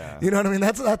off. Yeah. You know what I mean?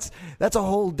 That's a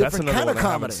whole That's different another kind one of I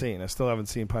haven't comedy. seen. I still haven't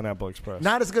seen Pineapple Express.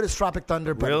 Not as good as Tropic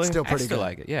Thunder, but Really? it's still I pretty still good.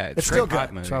 like it. Yeah, It's a still great hot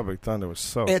good. movie. Tropic Thunder was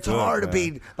so It's good, hard to man.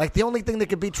 beat. Like the only thing that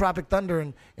could beat Tropic Thunder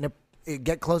and it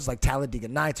get close is like Talladega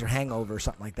Nights or Hangover or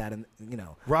something like that. And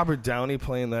Robert Downey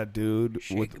playing that dude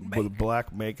with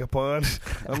black makeup on.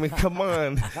 I mean, come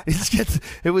on.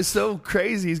 It was so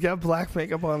crazy. He's got black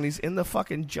makeup on. He's in the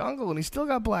fucking jungle and he's still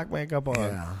got black makeup on.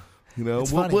 Yeah.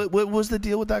 What was the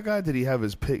deal with that guy? Did he have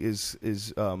his pigment just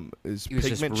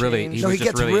really- changed? he No, was he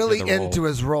just gets really really into the role. into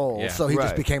his role, Yeah. so he just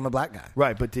Right. became a black guy.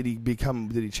 Right, but did he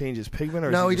change his pigment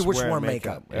or No, is he he just just wore wearing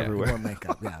makeup. Yeah, everywhere? He wore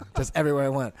makeup, yeah. Just everywhere I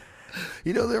went.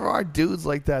 There are dudes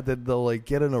like that they'll like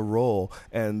get in a role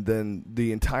and then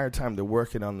the entire time they're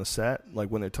working on the set, like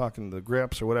when they're talking to the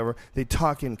grips or whatever, they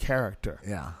talk in character.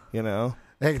 Yeah.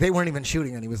 They weren't even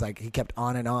shooting, and he kept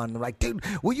on and on. They're like, dude,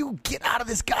 will you get out of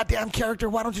this goddamn character?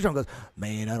 Why don't you? He goes,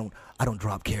 man, I don't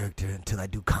drop character until I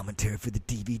do commentary for the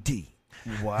DVD.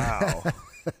 Wow.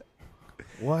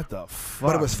 What the fuck?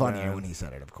 But it was funnier man. when he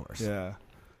said it, of course. Yeah.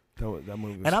 That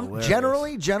movie was And I'm hilarious.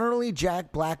 generally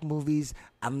Jack Black movies.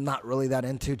 I'm not really that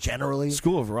into generally.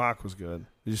 School of Rock was good.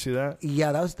 Did you see that?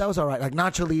 Yeah, that was all right. Like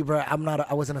Nacho Libre,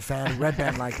 I wasn't a fan.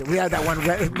 Redban liked it. We had that one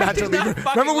Nacho Libre.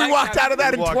 Remember we walked out of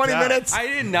that in We walked 20 out. minutes? I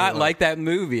did not like that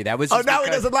movie. That was Oh, just now he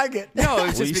because- doesn't like it. No, it's Well,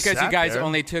 just you because you sat guys there.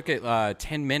 only took it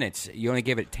 10 minutes. You only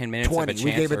gave it 10 minutes 20. of a chance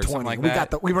We gave it or 20. something like we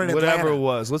that. we were in Whatever Atlanta. it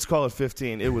was. Let's call it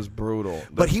 15. It was brutal.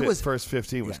 But The he was- first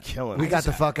 15 was killing. We it. got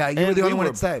the fuck out. You were And the only we one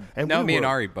were- that said. No, we me and were-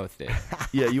 Ari both did.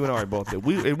 Yeah, you and Ari both did.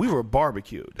 We were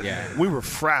barbecued. Yeah. We were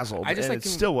frazzled. I just and like it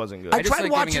him- still wasn't good. I just tried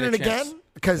like watching giving it it a chance. again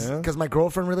because my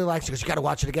girlfriend really likes it because you got to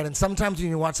watch it again. And sometimes when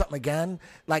you watch something again,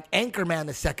 like Anchorman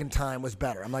the second time was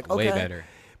better. I'm like, okay. Way better.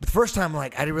 But the first time,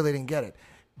 like, I really didn't get it.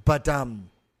 But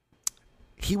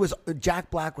Jack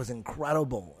Black was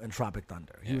incredible in Tropic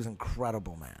Thunder. He was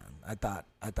incredible, man. I thought,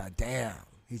 damn,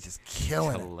 he's just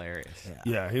killing it. Hilarious.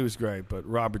 Yeah, he was great, but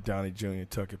Robert Downey Jr.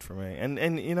 took it for me.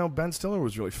 And you know, Ben Stiller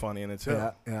was really funny in it too.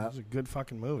 Yeah. It was a good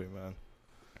fucking movie, man.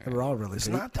 They were all really There's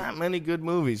good. not that many good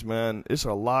movies, man. It's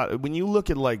a lot. When you look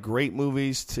at like great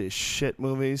movies to shit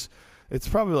movies, it's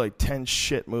probably like 10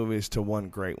 shit movies to one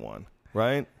great one,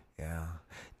 right? Yeah.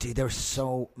 Dude, there's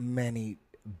so many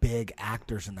big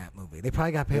actors in that movie. They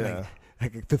probably got paid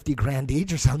like 50 grand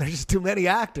each or something. There's just too many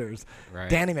actors.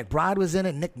 Right. Danny McBride was in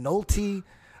it. Nick Nolte.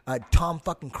 Tom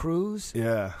fucking Cruise.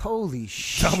 Yeah. Holy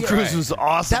shit. Tom Cruise was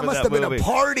awesome. That in must have been a movie.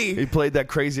 party. He played that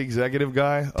crazy executive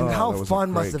guy. Dude, Oh, how that was a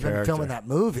fun must great have been character. filming that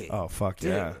movie. Oh, fuck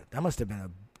Dude, yeah. that must have been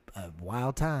a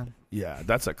wild time. Yeah,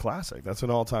 that's a classic. That's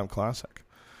an all-time classic.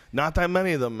 Not that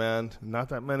many of them, man. Not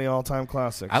that many all-time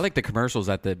classics. I like the commercials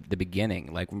at the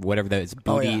beginning, like whatever that is,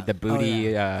 booty, yeah. the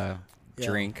booty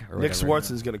drink or Nick whatever.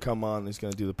 Swartzen is going to come on. He's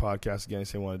going to do the podcast again. He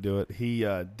said he want to do it. He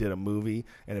did a movie,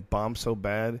 and it bombed so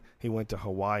bad, he went to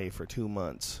Hawaii for 2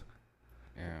 months.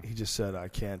 Yeah. He just said, I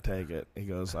can't take it. He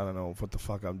goes, I don't know what the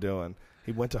fuck I'm doing.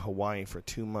 He went to Hawaii for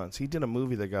 2 months. He did a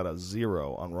movie that got a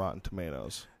 0 on Rotten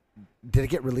Tomatoes. Did it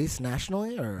get released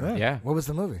nationally? Or Yeah. What was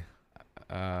the movie?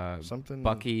 Something.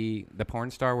 Bucky, the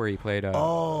porn star, where he played.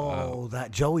 That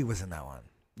Joey was in that one.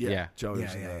 Yeah. Joey was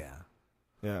Yeah, in yeah, that.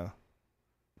 yeah. Yeah.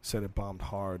 Said it bombed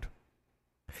hard.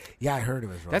 Yeah, I heard it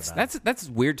was really bad. That's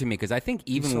weird to me because I think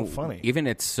so funny. even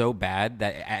it's so bad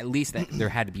that at least there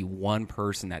had to be one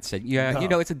person that said, yeah, you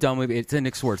know, it's a dumb movie. It's a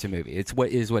Nick Swartzen movie. It's what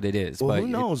it is. Well, but who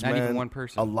knows, not man? even one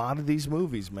person. A lot of these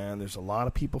movies, man, there's a lot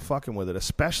of people fucking with it,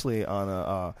 especially on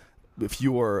a. If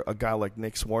you were a guy like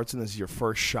Nick Swartzen, this is your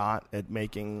first shot at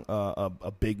making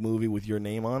a big movie with your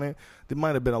name on it. There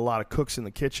might have been a lot of cooks in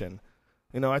the kitchen.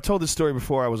 You know, I told this story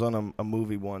before. I was on a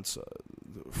movie once,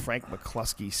 Frank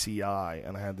McCluskey CI,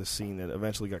 and I had this scene that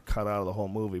eventually got cut out of the whole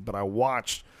movie. But I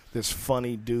watched this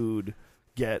funny dude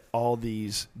get all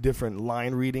these different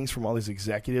line readings from all these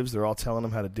executives. They're all telling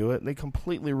him how to do it, and they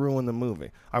completely ruined the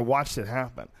movie. I watched it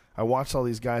happen. I watched all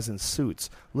these guys in suits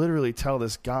literally tell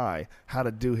this guy how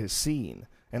to do his scene.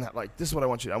 And like, this is what I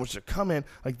want you to do. I want you to come in.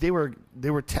 Like they were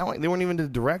telling, they weren't even the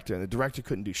director, and the director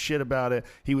couldn't do shit about it.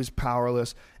 He was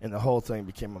powerless, and the whole thing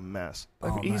became a mess.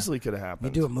 Like, Oh, man. easily could have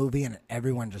happened. You do a movie and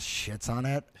everyone just shits on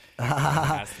it.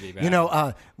 has to be bad. You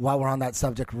know, while we're on that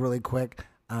subject, really quick,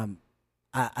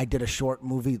 I did a short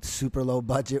movie, super low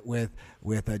budget, with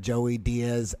Joey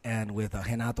Diaz and with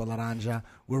Renato Laranja.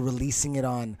 We're releasing it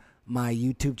on my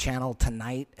YouTube channel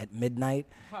tonight at midnight.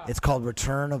 It's called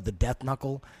Return of the Death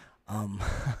Knuckle.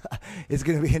 It's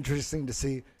going to be interesting to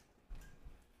see.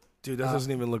 Dude, that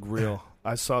doesn't even look real.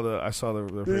 I saw the Is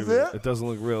preview. it? It doesn't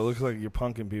look real. It looks like you're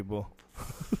punking people.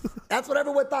 That's what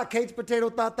everyone thought. Kate's Potato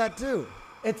thought that too.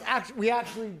 It's actually, we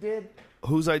actually did.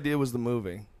 Whose idea was the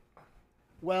movie?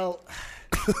 Well,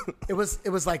 it was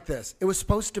like this. It was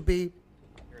supposed to be.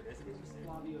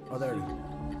 Oh, there it is.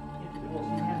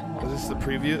 Is this the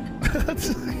preview?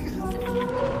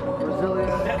 Brazilian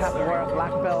capoeira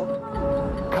black belt,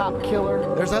 cop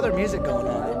killer. There's other music going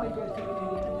on.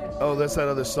 Oh, that's that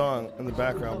other song in the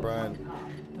background, Brian.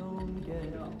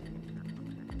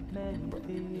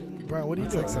 Brian, what are you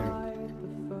doing?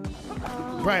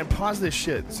 Brian, pause this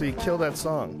shit so you kill that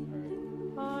song.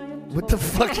 What the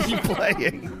fuck are you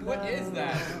playing? What is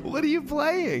that? What are you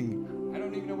playing? I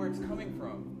don't even know where it's coming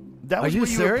from. That Are was you what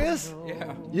were- serious?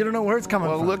 Yeah. You don't know where it's coming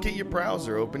Well, from. look at your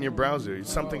browser. Open your browser.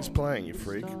 Something's playing, you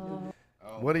freak.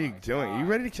 What are you doing? Are you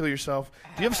ready to kill yourself?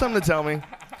 Do you have something to tell me?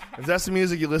 If that's the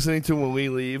music you're listening to when we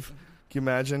leave, can you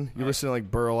imagine? You're listening to like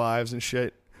Burl Ives and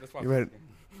shit. You ready?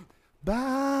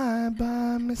 Bye,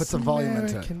 bye, Miss Put some volume into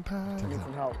it. American Pie.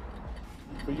 Some help.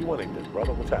 Who you want England,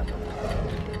 brother? What's happening?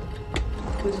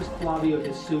 This is Flavio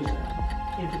de Souza,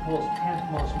 Interpol's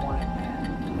 10th most wanted man.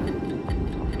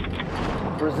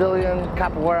 Brazilian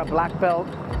capoeira black belt,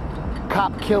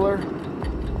 cop killer.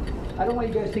 I don't want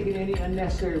you guys taking any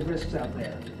unnecessary risks out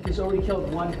there. He's already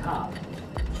killed one cop,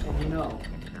 and you know.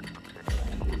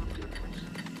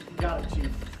 Got it,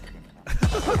 Chief.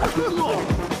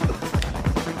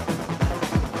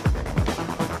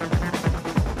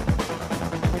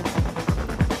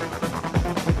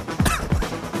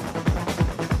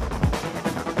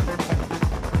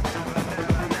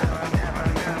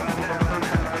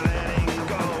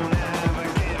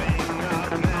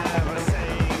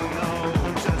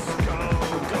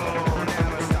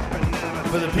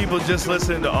 For the people just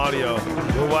listening to audio,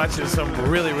 we're watching some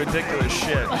really ridiculous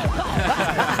shit. All you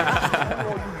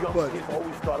young kids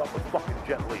always start off with fucking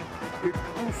Jet Li. It's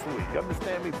Bruce Lee. You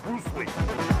understand me? Bruce Lee.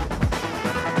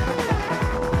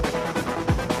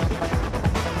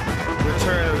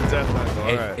 Return of the Death Knuckle.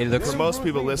 All right. It looks- For most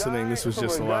people listening, this was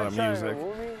just a lot of music.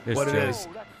 It's What it true. is,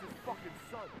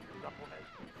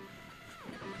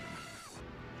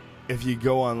 if you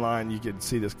go online, you can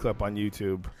see this clip on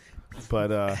YouTube. But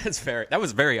That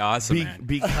was very awesome, man.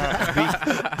 be kind like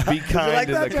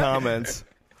in that, the Jeff? comments.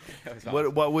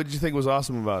 What would you think was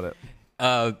awesome about it?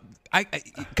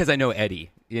 Because I know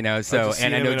Eddie, so just and I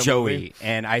seeing him know in a Joey, movie?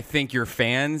 and I think your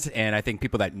fans and I think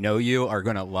people that know you are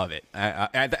gonna love it.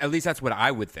 At least that's what I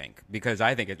would think, because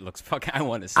I think it looks fucking. I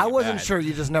want to see. I wasn't that. sure.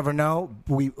 You just never know.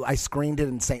 I screened it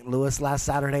in St. Louis last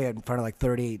Saturday in front of like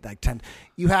 38, like 10.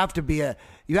 You have to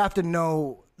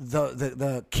know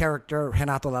the character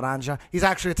Renato Laranja. It's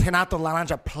Renato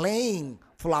Laranja playing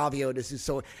Flavio De Sousa.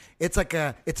 So it's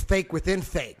it's fake within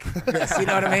fake. Yes, you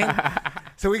know what I mean?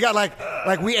 So we got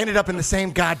like we ended up in the same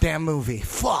goddamn movie.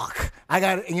 Fuck.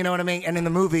 You know what I mean? And in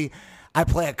the movie, I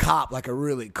play a cop, like a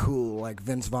really cool, like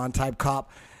Vince Vaughn type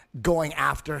cop, going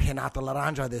after Renato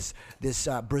Laranja, this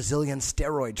Brazilian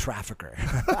steroid trafficker.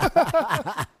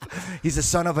 He's the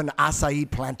son of an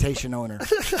acai plantation owner.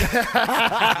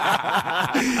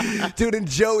 Dude, and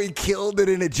Joey killed it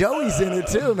in it. Joey's in it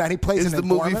too, man. He plays Is an the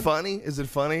movie informant. funny? Is it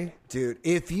funny? Dude,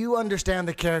 if you understand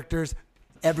the characters,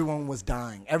 everyone was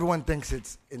dying. Everyone thinks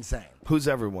it's insane. Who's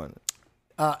everyone?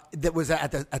 That was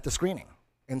at the screening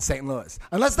in St. Louis.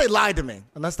 Unless they lied to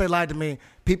me.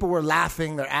 People were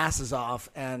laughing their asses off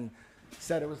and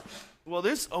said it was. Well,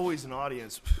 there's always an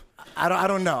audience. I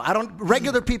don't know.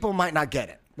 Regular people might not get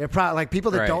it. They're probably like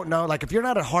people that Right. don't know. Like if you're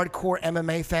not a hardcore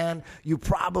MMA fan, you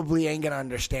probably ain't gonna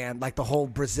understand like the whole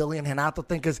Brazilian Renato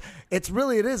thing, because it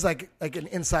is like an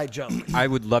inside joke. I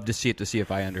would love to see it to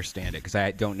I understand it, because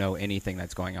I don't know anything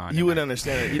that's going on. You would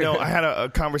understand it. I had a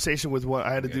conversation with one.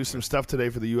 I had to do some stuff today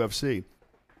for the UFC.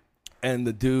 And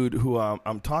the dude who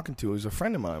I'm talking to is a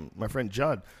friend of mine, my friend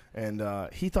Judd, and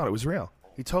he thought it was real.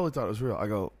 He totally thought it was real. I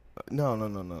go,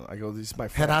 no. I go, this is my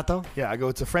friend. Renato? Yeah, I go,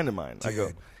 it's a friend of mine. Dude. I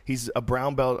go, he's a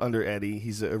brown belt under Eddie.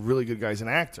 He's a really good guy. He's an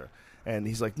actor. And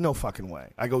he's like, no fucking way.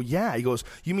 I go, yeah. He goes,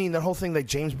 you mean that whole thing like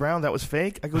James Brown, that was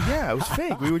fake? I go, yeah, it was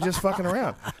fake. We were just fucking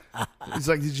around. He's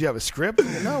like, did you have a script? I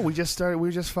go, no, we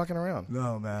were just fucking around.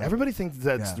 No, man. Everybody thinks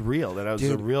that's real, that I was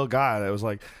a real guy that was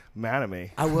like mad at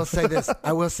me. I will say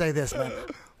this, man.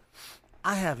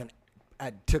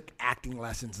 I took acting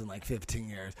lessons in like 15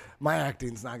 years. My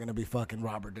acting's not going to be fucking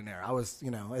Robert De Niro. I was,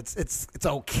 it's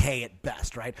okay at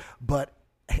best, right? But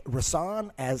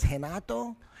Rasan as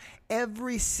Renato,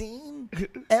 every scene,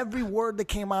 every word that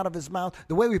came out of his mouth,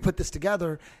 the way we put this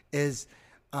together is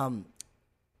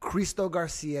Cristo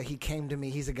Garcia, he came to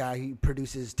me. He's a guy, he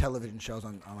produces television shows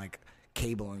on like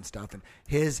cable and stuff, and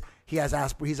he's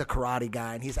a karate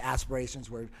guy, and he has aspirations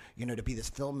where to be this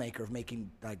filmmaker of making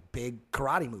like big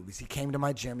karate movies. He came to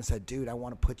my gym and said, dude, I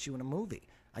want to put you in a movie.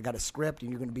 I got a script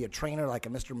and you're going to be a trainer like a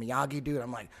Mr. Miyagi dude.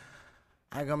 I'm like,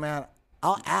 I go, man,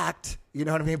 I'll act, you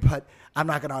know what I mean, but I'm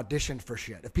not going to audition for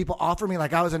shit. If people offer me,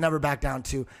 like I was a Never Back Down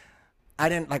 2, I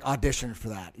didn't like audition for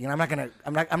that.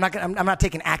 I'm not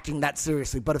taking acting that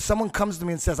seriously. But if someone comes to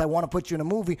me and says, I want to put you in a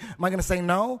movie, am I going to say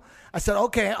no? I said,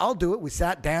 okay, I'll do it. We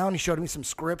sat down. He showed me some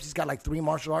scripts. He's got like 3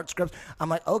 martial arts scripts. I'm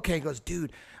like, okay. He goes,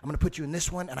 dude, I'm going to put you in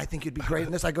this one, and I think you'd be great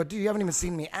in this. I go, dude, you haven't even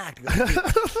seen me act. He goes,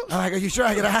 I'm like, are you sure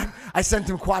I could act? I sent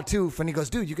him Quatoof, and he goes,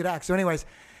 dude, you could act. So anyways,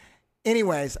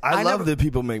 I love that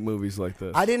people make movies like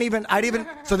this.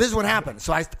 So this is what happened.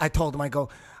 So I told him, I go,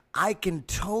 I can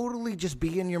totally just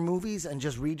be in your movies and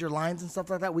just read your lines and stuff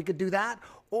like that. We could do that.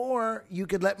 Or you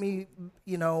could let me,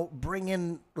 bring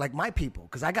in like my people,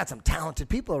 because I got some talented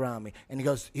people around me. And he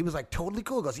was like totally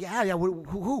cool. He goes, yeah,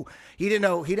 who? He didn't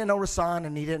know Rasan,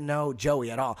 and he didn't know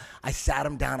Joey at all. I sat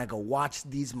him down. I go, watch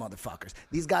these motherfuckers.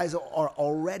 These guys are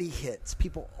already hits.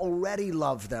 People already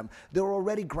love them. They're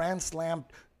already Grand Slam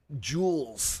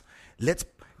jewels.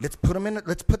 let's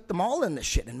put them all in this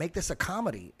shit and make this a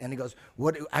comedy. And he goes,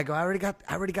 what? I go, I already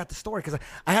got the story, because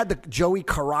I had the Joey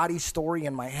Karate story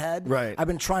in my head. Right. I've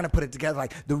been trying to put it together,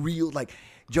 like the real, like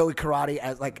Joey Karate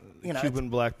as like, you know, Cuban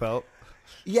black belt.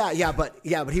 Yeah, but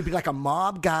he'd be like a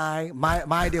mob guy. My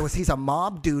idea was he's a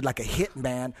mob dude, like a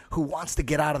hitman who wants to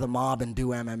get out of the mob and do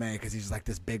MMA because he's like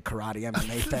this big karate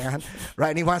MMA fan, right?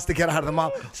 And he wants to get out of the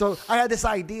mob. So I had this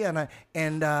idea,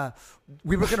 and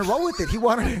we were gonna roll with it. He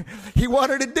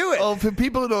wanted to do it. Oh, for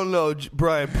people who don't know,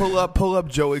 Brian, pull up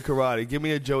Joey Karate. Give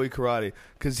me a Joey Karate,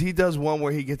 because he does one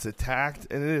where he gets attacked,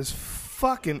 and it is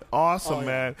fucking awesome,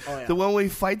 man. Oh, yeah. The one where he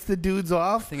fights the dudes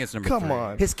off. I think it's number Come 3.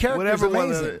 on. His character's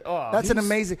amazing. That's an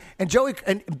amazing. And Joey,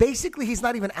 and basically he's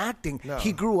not even acting. No.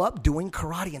 He grew up doing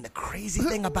karate. And the crazy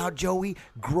thing about Joey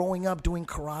growing up doing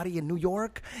karate in New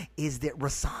York is that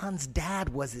Rasan's dad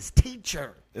was his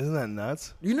teacher. Isn't that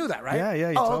nuts? You knew that, right?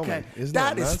 Yeah, you told me. Isn't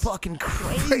that is nuts? fucking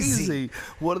crazy.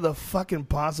 What are the fucking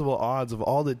possible odds of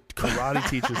all the karate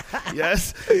teachers?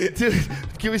 Yes? Dude,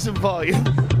 give me some volume.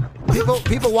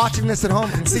 People watching this at home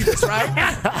can see this, right?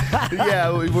 Yeah,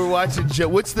 we're watching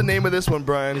what's the name of this one,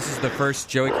 Brian? This is the first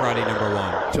Joey Karate number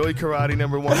 1. Joey Karate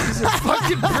number 1. These are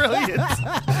fucking brilliant.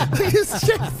 This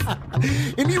shit.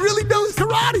 And he really knows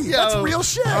karate. That's real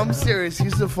shit. I'm serious.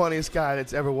 He's the funniest guy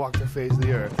that's ever walked the face of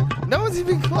the earth. No one's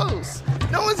even close.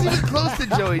 No one's even close to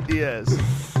Joey Diaz.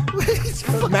 He's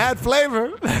mad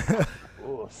flavor. He's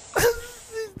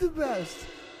the best.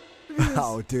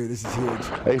 Oh, dude, this is huge.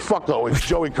 Hey, fucko, it's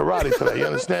Joey Karate today, you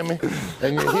understand me?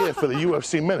 And you're here for the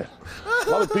UFC Minute. A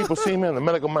lot of people see me in the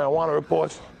medical marijuana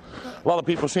reports. A lot of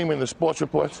people see me in the sports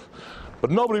reports. But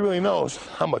nobody really knows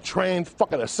I'm a trained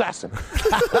fucking assassin.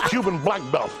 Cuban black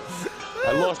belt.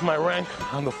 I lost my rank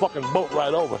on the fucking boat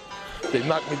ride over. They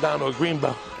knocked me down to a green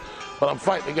belt. But I'm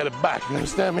fighting to get it back, you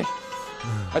understand me?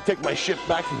 I take my shit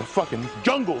back from the fucking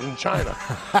jungles in China,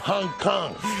 Hong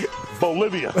Kong,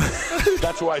 Bolivia.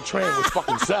 That's where I train with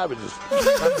fucking savages.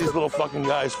 Not these little fucking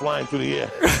guys flying through the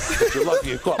air. But you're lucky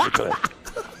you caught me today.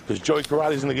 Because Joey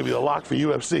Karate's gonna give you the lock for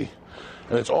UFC.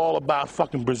 And it's all about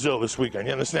fucking Brazil this weekend,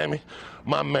 you understand me?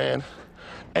 My man,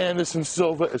 Anderson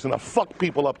Silva, is gonna fuck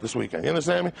people up this weekend, you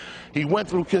understand me? He went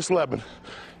through Kisleban.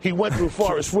 He went through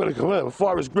Forrest Whitaker,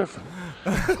 Forrest Griffin.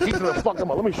 He's gonna fuck him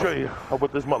up. Let me show you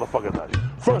what this motherfucker does.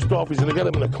 First off, he's gonna get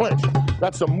him in a clinch.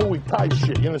 That's some Muay Thai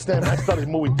shit, you understand? I studied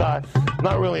Muay Thai,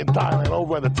 not really in Thailand,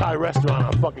 over at the Thai restaurant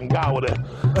on fucking Gower there.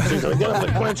 So he's gonna get him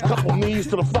in a clinch, couple knees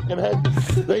to the fucking head.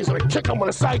 Then he's gonna kick him with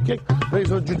a side kick. Then he's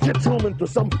gonna jiu-jitsu him into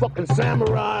some fucking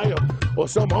samurai or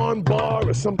some arm bar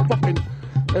or some fucking,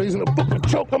 and he's gonna fucking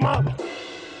choke him out.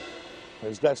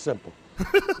 It's that simple.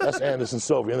 That's Anderson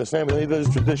Silva, you understand me? He does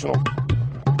traditional.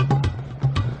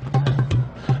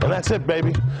 And that's it,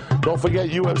 baby. Don't forget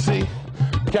UFC.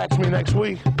 Catch me next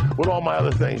week with all my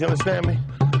other things, you understand me?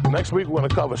 Next week, we're going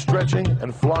to cover stretching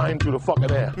and flying through the fucking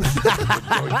air.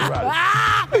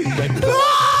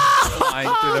 Flying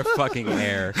through the fucking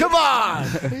air. Come on!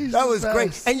 That was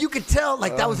great. And you could tell,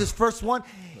 like, that was his first one.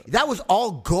 That was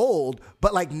all gold,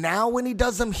 but like now when he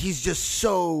does them, he's just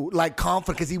so like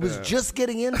confident because he was just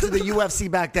getting into the UFC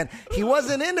back then. He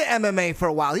wasn't into MMA for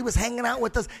a while. He was hanging out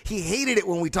with us. He hated it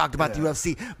when we talked about the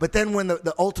UFC. But then when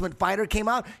the Ultimate Fighter came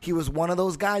out, he was one of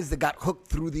those guys that got hooked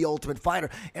through the Ultimate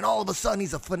Fighter. And all of a sudden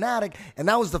he's a fanatic. And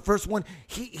that was the first one.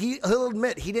 He'll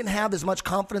admit he didn't have as much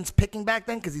confidence picking back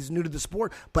then because he's new to the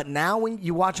sport. But now when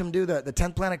you watch him do the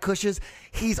 10th Planet Cushes,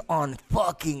 he's on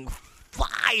fucking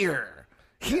fire.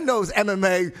 He knows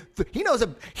MMA.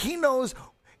 He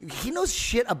knows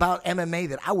shit about MMA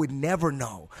that I would never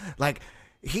know. Like,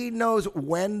 he knows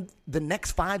when the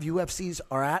next 5 UFCs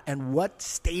are at and what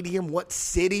stadium, what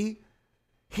city.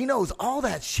 He knows all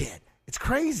that shit. It's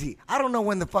crazy. I don't know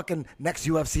when the fucking next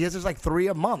UFC is. There's like 3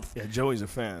 a month. Yeah, Joey's a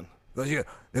fan. Goes, yeah,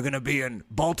 they're going to be in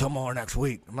Baltimore next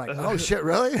week. I'm like, oh, shit,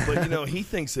 really? But, he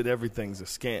thinks that everything's a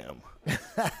scam.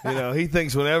 He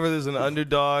thinks whenever there's an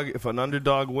underdog, if an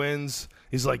underdog wins,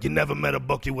 he's like, you never met a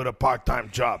bookie with a part-time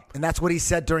job. And that's what he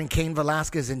said during Cain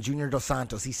Velasquez and Junior Dos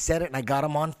Santos. He said it, and I got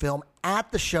him on film at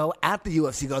the show, at the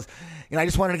UFC. He goes, I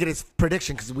just wanted to get his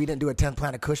prediction because we didn't do a 10th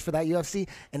Planet Kush for that UFC.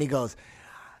 And he goes,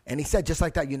 and he said, just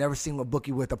like that, you never seen a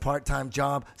bookie with a part-time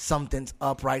job. Something's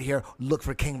up right here. Look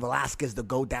for Cain Velasquez to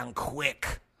go down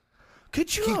quick.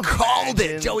 Could you He imagine, called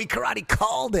it. Joey Karate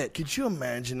called it. Could you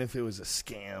imagine if it was a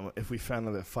scam, if we found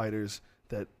out that fighters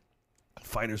that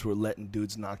fighters were letting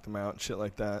dudes knock them out and shit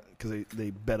like that because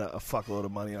they bet a fuckload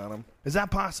of money on them. Is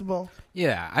that possible?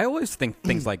 Yeah, I always think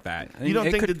things like that. I mean, You don't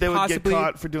think that they would get possibly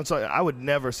caught for doing something? I would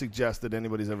never suggest that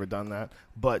anybody's ever done that.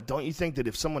 But don't you think that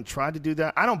if someone tried to do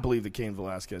that, I don't believe that Cain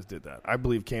Velasquez did that. I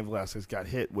believe Cain Velasquez got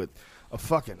hit with a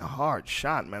fucking hard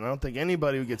shot, man. I don't think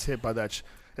anybody who gets hit by that.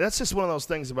 That's just one of those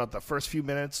things about the first few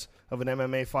minutes of an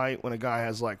MMA fight when a guy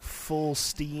has like full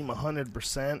steam,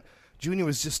 100%. Junior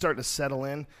was just starting to settle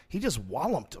in. He just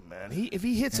walloped him, man. If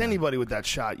he hits anybody with that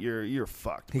shot, you're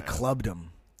fucked. He man. clubbed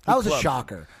him. That was a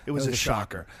shocker. It was a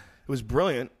shocker. It was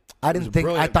brilliant. I thought it would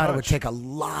punch. take a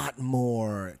lot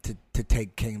more to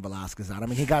take Cain Velasquez out. I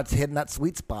mean, he got hit in that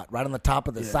sweet spot right on the top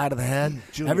of the side of the head.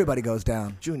 Junior, Everybody goes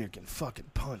down. Junior can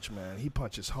fucking punch, man. He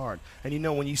punches hard. And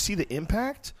when you see the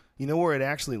impact, you know where it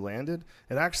actually landed?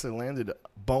 It actually landed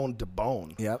bone to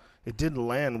bone. Yep. It didn't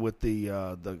land with the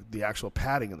actual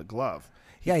padding of the glove.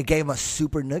 Yeah, he gave him a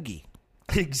super noogie.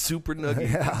 Super nugget.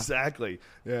 Yeah. Exactly.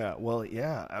 Yeah. Well,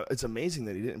 yeah. It's amazing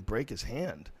that he didn't break his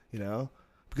hand,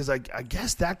 because I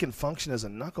guess that can function as a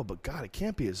knuckle, but God, it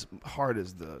can't be as hard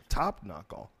as the top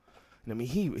knuckle. And I mean,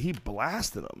 he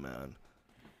blasted him, man.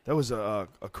 That was a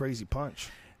crazy punch.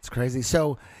 It's crazy.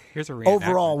 So, Here's a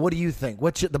overall, what do you think?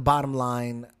 What's the bottom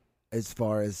line as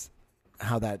far as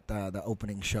how that the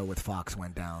opening show with Fox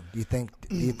went down? Do you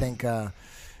think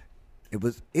it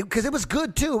was because it was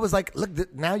good too? It was like,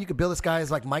 look, now you could bill this guy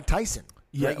as like Mike Tyson.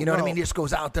 Yeah, right? You know what I mean? He just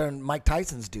goes out there and Mike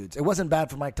Tyson's dudes. It wasn't bad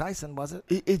for Mike Tyson, was it?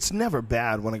 It's never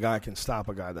bad when a guy can stop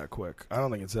a guy that quick. I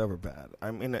don't think it's ever bad.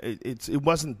 I mean, it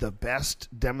wasn't the best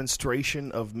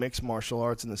demonstration of mixed martial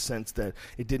arts in the sense that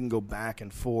it didn't go back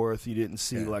and forth. You didn't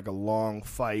see like a long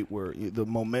fight where the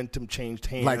momentum changed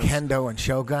hands. Like Hendo and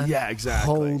Shogun? Yeah,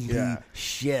 exactly. Holy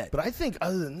shit. But I think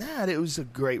other than that, it was a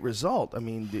great result. I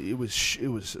mean, it was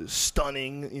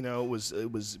stunning. It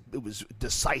was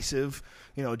decisive.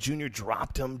 Junior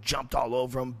dropped him, jumped all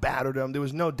over him, battered him. There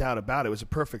was no doubt about it. It was a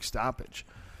perfect stoppage.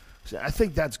 So I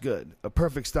think that's good. A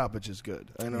perfect stoppage is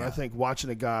good. I think watching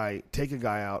a guy take a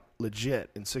guy out legit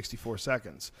in 64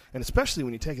 seconds, and especially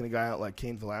when you're taking a guy out like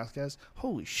Cain Velasquez,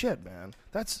 holy shit, man.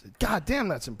 That's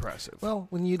impressive. Well,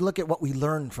 when you look at what we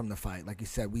learned from the fight, like you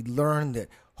said, we learned that,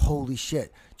 holy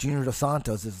shit, Junior Dos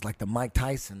Santos is like the Mike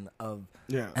Tyson of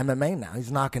MMA now.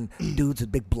 He's knocking dudes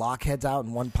with big blockheads out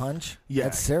in one punch. Yeah,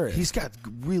 that's serious. He's got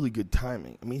really good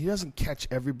timing. I mean, he doesn't catch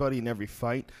everybody in every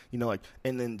fight.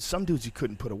 And then some dudes he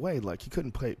couldn't put away. Like he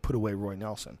couldn't put away Roy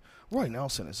Nelson. Roy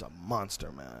Nelson is a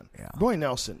monster, man. Yeah. Roy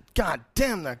Nelson, god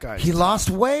damn that guy. He lost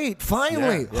weight,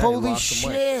 finally. Yeah, holy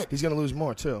shit. He's going to lose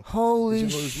more, too. Holy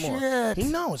He's gonna lose more. shit. He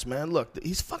knows, man. Look,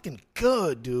 he's fucking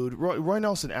good, dude. Roy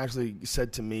Nelson actually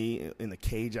said to me in the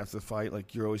cage after the fight,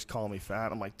 like, you're always calling me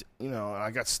fat. I'm like, I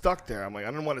got stuck there. I'm like,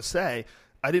 I didn't want to say.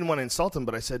 I didn't want to insult him,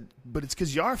 but I said, but it's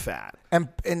because you're fat.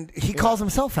 And he calls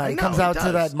himself fat. He comes out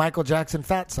to that Michael Jackson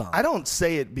fat song. I don't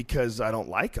say it because I don't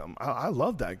like him. I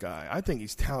love that guy. I think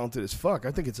he's talented as fuck.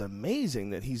 I think it's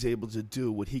amazing that he's able to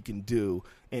do what he can do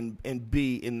and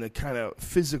be in the kind of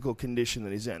physical condition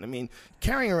that he's in. I mean,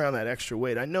 carrying around that extra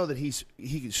weight, I know that he's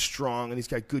strong and he's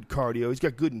got good cardio. He's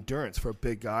got good endurance for a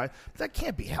big guy. But that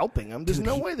can't be helping him. There's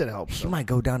no way that helps him. He might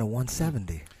go down to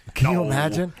 170. Can you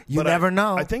imagine? You never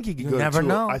know. I think he could go never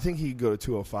know. I think he could go to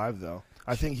 205, though.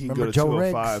 I think he could Remember go to Joe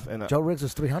 205. Riggs? Joe Riggs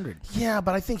was 300. Yeah,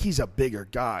 but I think he's a bigger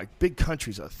guy. Big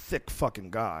Country's a thick fucking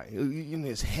guy.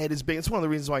 His head is big. It's one of the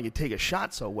reasons why he can take a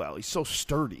shot so well. He's so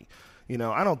sturdy.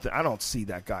 I don't see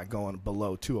that guy going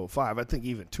below 205. I think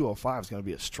even 205 is going to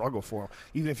be a struggle for him,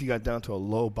 even if you got down to a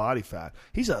low body fat.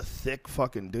 He's a thick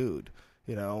fucking dude,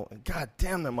 And God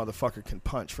damn, that motherfucker can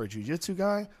punch for a jiu-jitsu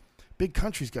guy. Big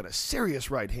Country's got a serious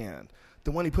right hand.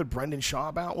 The one he put Brendan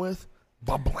Schaub out with,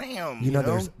 ba-blam!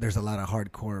 There's a lot of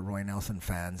hardcore Roy Nelson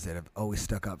fans that have always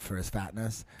stuck up for his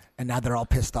fatness, and now they're all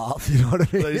pissed off. You know what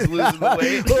I mean? He's losing the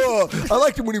weight. I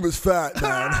liked him when he was fat,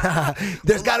 man.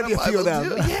 There's got to be a few of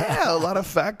them. Yeah, a lot of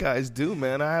fat guys do,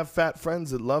 man. I have fat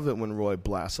friends that love it when Roy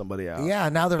blasts somebody out. Yeah,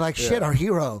 now they're like, shit, our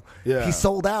hero. Yeah. He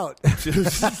sold out.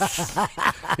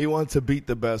 He wants to beat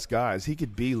the best guys. He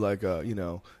could be like a,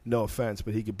 no offense,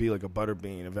 but he could be like a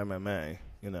Butterbean of MMA,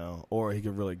 or he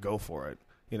could really go for it.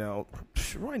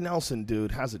 Roy Nelson,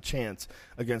 dude, has a chance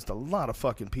against a lot of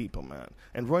fucking people, man.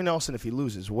 And Roy Nelson, if he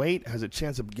loses weight, has a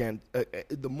chance again.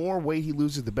 The more weight he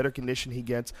loses, the better condition he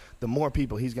gets, the more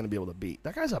people he's going to be able to beat.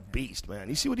 That guy's a beast, man.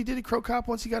 You see what he did at Crow Cop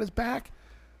once he got his back?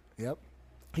 Yep.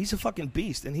 He's a fucking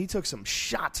beast, and he took some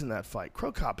shots in that fight.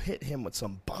 Crow Cop hit him with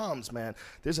some bombs, man.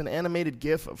 There's an animated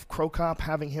gif of Crow Cop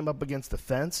having him up against the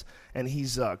fence, and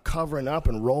he's covering up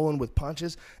and rolling with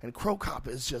punches, and Crow Cop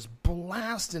is just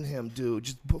blasting him, dude,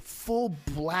 just full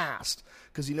blast,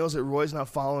 because he knows that Roy's not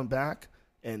following back,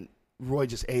 and Roy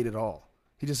just ate it all.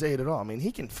 He just ate it all. I mean,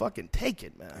 he can fucking take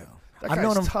it, man. That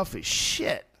guy's tough as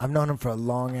shit. I've known him for a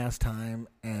long-ass time,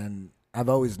 and I've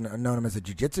always known him as a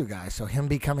jiu-jitsu guy, so him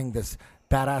becoming this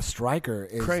badass striker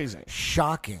is crazy,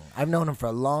 shocking. I've known him for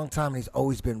a long time, and he's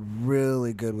always been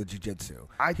really good with jiu-jitsu.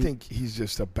 I think he's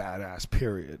just a badass,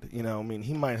 period. You know, I mean,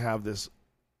 he might have this,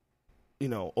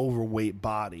 overweight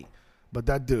body, but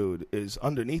that dude is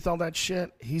underneath all that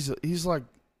shit. He's like,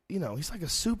 he's like a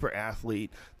super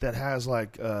athlete that has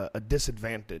like a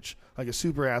disadvantage, like a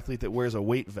super athlete that wears a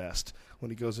weight vest when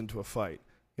he goes into a fight.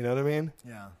 You know what I mean?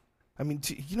 Yeah. I mean,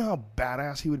 you know how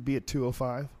badass he would be at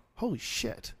 205? Holy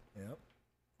shit. Yep.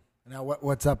 Now,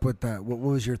 what's up with that? What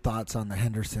was your thoughts on the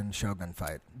Henderson-Shogun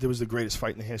fight? It was the greatest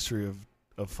fight in the history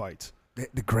of fights.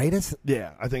 The greatest?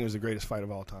 Yeah, I think it was the greatest fight of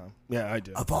all time. Yeah, I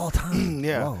do. Of all time?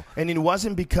 Yeah. Whoa. And it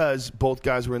wasn't because both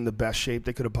guys were in the best shape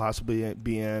they could have possibly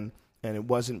be in, and it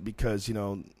wasn't because,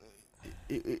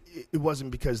 it wasn't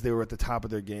because they were at the top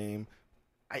of their game.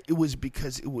 It was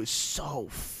because it was so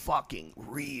fucking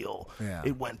real. Yeah.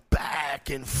 It went back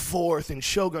and forth, and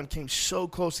Shogun came so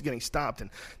close to getting stopped. And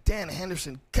Dan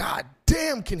Henderson, god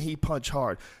damn, can he punch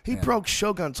hard. He broke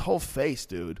Shogun's whole face,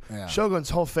 dude. Yeah. Shogun's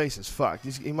whole face is fucked.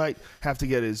 He might have to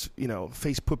get his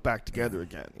face put back together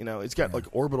again. It's got like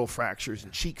orbital fractures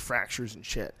and cheek fractures and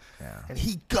shit. Yeah. And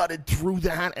he gutted through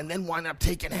that and then wound up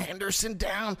taking Henderson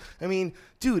down. I mean,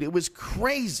 dude, it was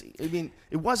crazy. I mean,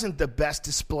 it wasn't the best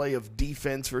display of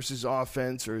defense versus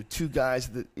offense, or two guys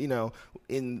that,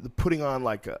 putting on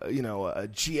like a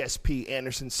GSP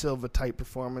Anderson Silva type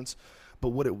performance. But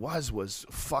what it was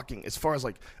fucking, as far as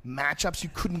like matchups, you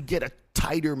couldn't get a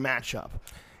tighter matchup.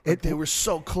 They were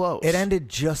so close. It ended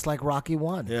just like Rocky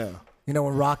 1. Yeah. When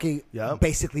Rocky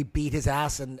basically beat his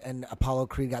ass and Apollo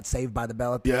Creed got saved by the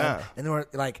bell at the end. And they were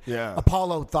like,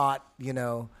 Apollo thought,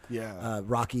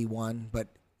 Rocky won, but,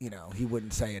 he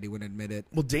wouldn't say it. He wouldn't admit it.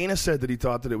 Well, Dana said that he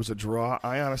thought that it was a draw.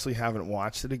 I honestly haven't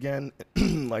watched it again.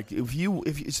 Like,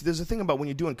 if there's a thing about when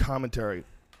you're doing commentary,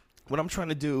 what I'm trying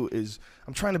to do is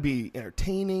I'm trying to be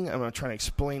entertaining. I'm not trying to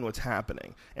explain what's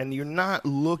happening. And you're not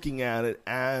looking at it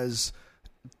as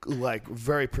like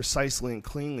very precisely and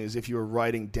cleanly as if you were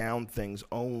writing down things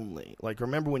only. Like,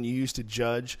 remember when you used to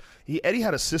judge? Eddie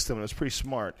had a system, and it was pretty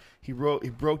smart. He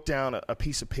broke down a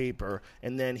piece of paper,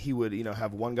 and then he would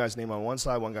have one guy's name on one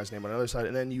side, one guy's name on the other side,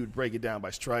 and then you would break it down by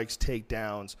strikes,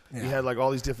 takedowns. You had like all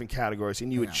these different categories,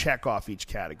 and you would check off each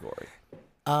category.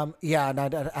 And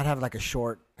I'd have like a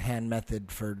shorthand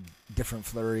method for different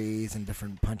flurries and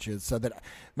different punches, so that,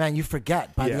 man, you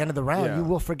forget. By the end of the round, you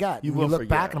will forget. You look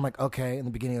back, and I'm like, okay, in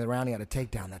the beginning of the round, he had a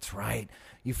takedown. That's right.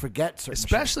 You forget certain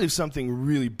especially if something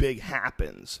really big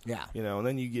happens. Yeah. And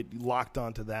then you get locked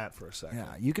onto that for a second.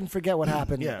 Yeah, you can forget what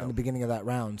happened in the beginning of that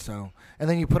round. So, and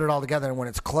then you put it all together, and when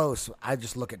it's close, I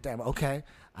just look at, damn, okay,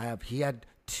 he had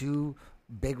two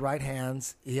big right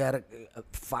hands. He had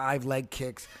 5 leg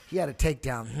kicks. He had a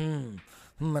takedown.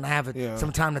 And I have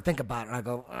some time to think about it. And I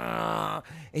go,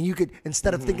 and you could,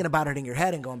 instead of thinking about it in your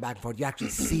head and going back and forth, you actually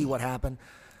see what happened.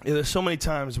 Yeah, there's so many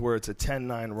times where it's a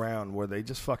 10-9 round where they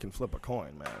just fucking flip a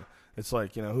coin, man. It's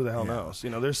like, who the hell knows?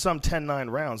 There's some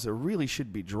 10-9 rounds that really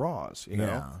should be draws, you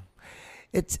know?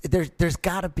 There's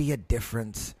got to be a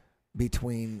difference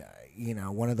between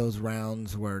one of those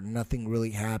rounds where nothing really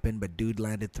happened, but dude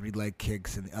landed 3 leg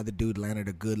kicks and the other dude landed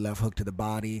a good left hook to the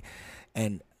body,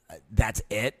 and that's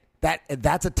it.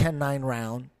 That's a 10-9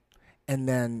 round, and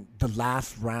then the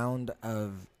last round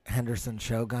of Henderson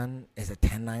Shogun is a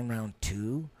 10-9 round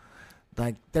too.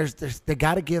 Like, they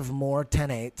got to give more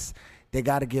 10-8s. They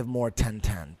got to give more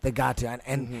 10-10. They got to,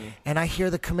 and I hear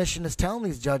the commission is telling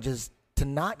these judges to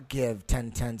not give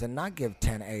 10-10s and not give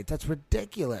 10-8s. That's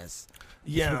ridiculous.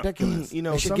 Yeah, it's ridiculous.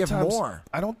 They should give more.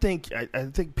 I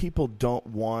think people don't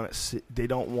want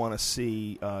to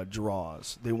see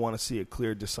draws. They want to see a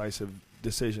clear, decisive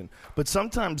decision. But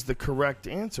sometimes the correct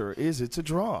answer is it's a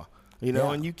draw.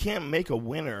 And you can't make a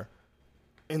winner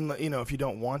if you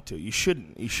don't want to. You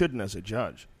shouldn't. You shouldn't as a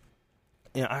judge.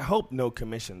 I hope no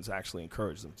commissions actually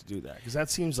encourage them to do that, because that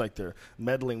seems like they're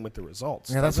meddling with the results.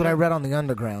 Yeah, that's what I read on the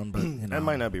underground, but that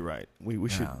might not be right. We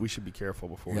should be careful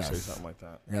before we say something like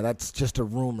that. Yeah, that's just a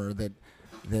rumor that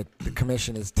the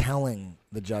commission is telling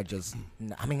the judges.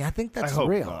 I mean, I think that's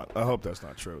real. I hope that's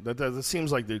not true. That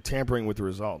seems like they're tampering with the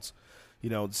results.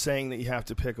 saying that you have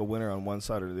to pick a winner on one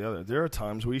side or the other. There are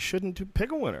times where you shouldn't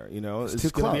pick a winner. It's too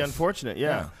going to be close. unfortunate.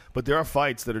 Yeah. But there are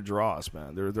fights that are draws,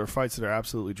 man. There are fights that are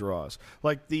absolutely draws.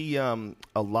 Like the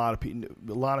a lot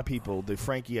of people, the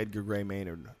Frankie Edgar Gray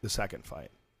Maynard, the second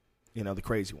fight, the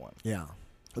crazy one. Yeah.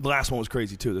 The last one was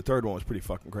crazy too. The third one was pretty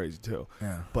fucking crazy too.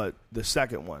 Yeah. But the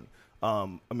second one,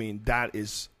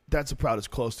 that's about as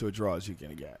close to a draw as you're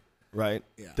going to get, right?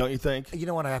 Yeah. Don't you think? You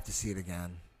know what? I have to see it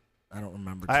again. I don't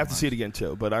remember. I have to see it again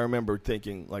too, but I remember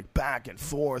thinking like back and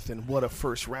forth, and what a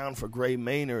first round for Gray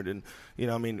Maynard, and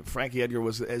Frankie Edgar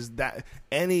was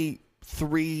any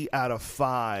 3 out of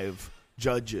 5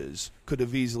 judges could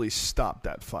have easily stopped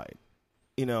that fight.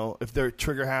 If they're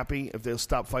trigger happy, if they'll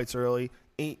stop fights early.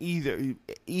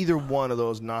 Either one of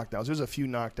those knockdowns. There's a few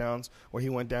knockdowns where he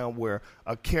went down where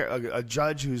a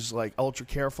judge who's like ultra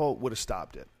careful would have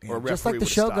stopped it, or a just like the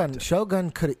Shogun.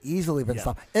 Shogun could have easily been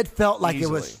stopped. It felt like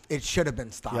it should have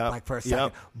been stopped, like for a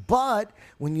second. But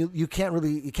when you can't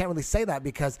really say that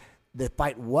because the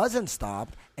fight wasn't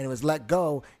stopped and it was let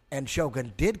go, and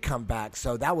Shogun did come back.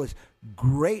 So that was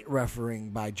great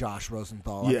refereeing by Josh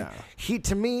Rosenthal. Yeah,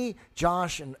 to me,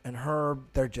 Josh and Herb,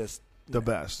 they're just. The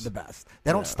best.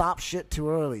 They don't stop shit too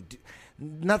early.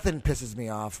 Nothing pisses me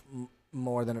off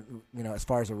more than, as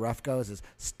far as a ref goes, is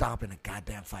stopping a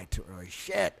goddamn fight too early.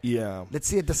 Shit. Yeah. Let's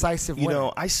see a decisive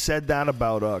win. I said that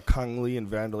about Kung Lee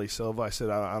and Vanderlei Silva. I said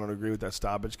I don't agree with that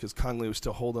stoppage because Kung Lee was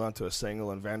still holding on to a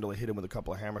single and Vanderlei hit him with a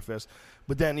couple of hammer fists.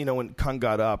 But then, when Kung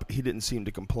got up, he didn't seem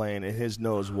to complain, and his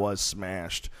nose was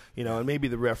smashed. And maybe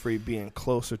the referee being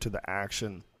closer to the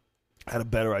action had a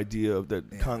better idea of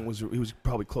that. Kung was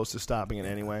probably close to stopping it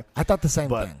anyway. I thought the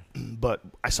same thing. But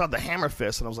I saw the hammer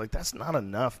fist and I was like, that's not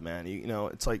enough, man.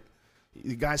 It's like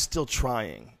the guy's still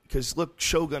trying because look,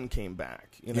 Shogun came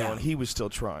back, and he was still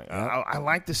trying. I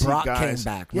like to see Brock guys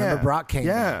came back. Remember Brock came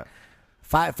back.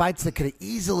 Fights that could have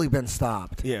easily been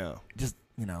stopped. Yeah, just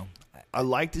I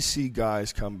like to see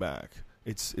guys come back.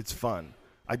 It's fun.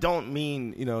 I don't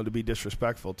mean to be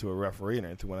disrespectful to a referee or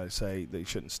anything when I say they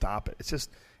shouldn't stop it.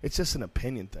 It's just an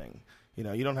opinion thing.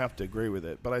 You don't have to agree with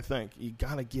it. But I think you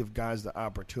got to give guys the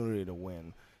opportunity to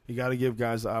win. You got to give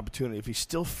guys the opportunity. If he's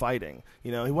still fighting,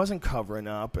 he wasn't covering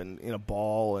up and in a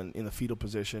ball and in the fetal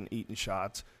position eating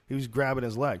shots. He was grabbing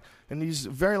his leg. And he's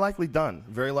very likely done.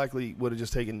 Very likely would have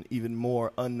just taken even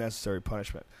more unnecessary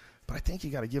punishment. But I think you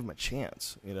got to give him a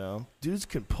chance, Dudes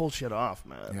can pull shit off,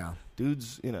 man. Yeah.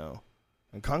 Dudes,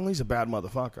 And Kung Lee's a bad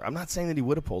motherfucker. I'm not saying that he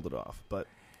would have pulled it off, but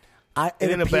it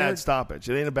ain't a bad stoppage.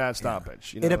 It ain't a bad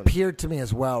stoppage. It appeared to me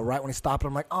as well, right when he stopped.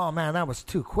 I'm like, oh man, that was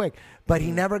too quick. But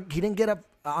he didn't get up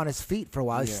on his feet for a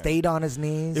while. He stayed on his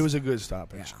knees. It was a good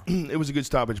stoppage. Yeah. It was a good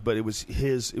stoppage, but it was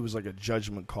like a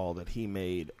judgment call that he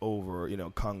made over,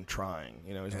 Kung trying.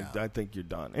 He's like, I think you're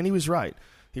done, and he was right.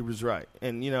 He was right,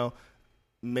 and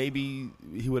maybe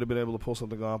he would have been able to pull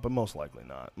something off, but most likely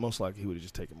not. Most likely he would have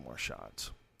just taken more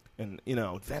shots. And,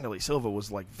 Vanderlei Silva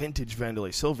was like vintage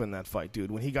Vanderlei Silva in that fight,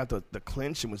 dude. When he got the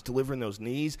clinch and was delivering those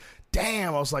knees,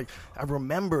 damn, I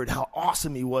remembered how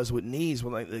awesome he was with knees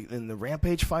when in the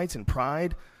Rampage fights and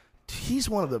Pride. He's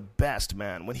one of the best,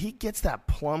 man. When he gets that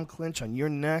plum clinch on your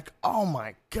neck, oh,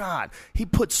 my God. He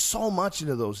puts so much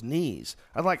into those knees.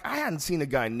 I hadn't seen a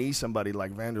guy knee somebody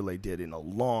like Vanderlei did in a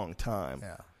long time.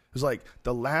 Yeah. It was like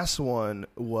the last one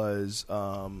was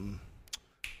who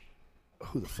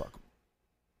the fuck?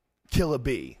 Killer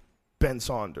B, Ben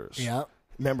Saunders. Yeah.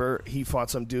 Remember, he fought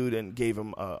some dude and gave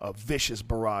him a vicious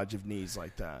barrage of knees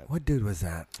like that. What dude was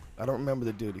that? I don't remember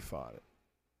the dude he fought.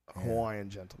 A Hawaiian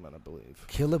gentleman, I believe.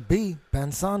 Killer B,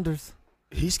 Ben Saunders.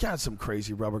 He's got some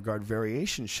crazy rubber guard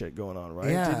variation shit going on,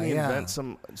 right? Yeah, Didn't he invent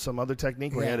some other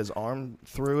technique where he had his arm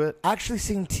through it? I actually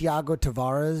seen Thiago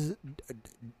Tavares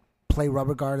play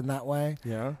rubber guard in that way.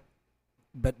 Yeah.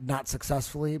 But not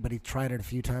successfully, but he tried it a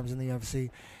few times in the UFC.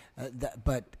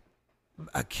 But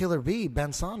a Killer B,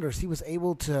 Ben Saunders, he was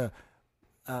able to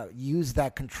use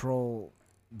that control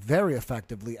very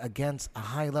effectively against a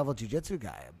high-level jiu-jitsu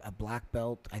guy, a black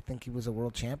belt. I think he was a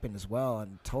world champion as well,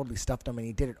 and totally stuffed him, and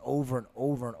he did it over and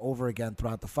over and over again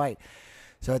throughout the fight.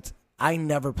 So I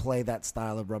never play that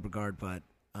style of rubber guard, but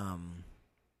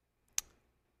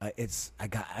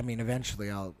eventually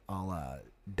I'll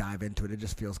dive into it. It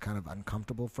just feels kind of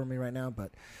uncomfortable for me right now,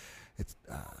 but it's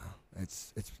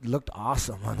looked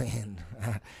awesome. I mean,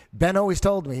 Ben always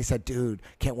told me, he said, dude,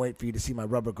 can't wait for you to see my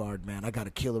rubber guard, man. I got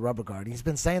to kill the rubber guard. He's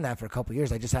been saying that for a couple of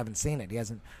years. I just haven't seen it. He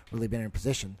hasn't really been in a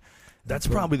position. That's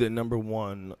probably the number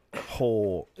one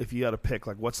hole. If you had to pick,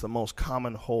 what's the most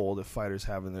common hole that fighters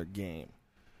have in their game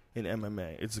in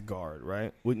MMA? It's a guard,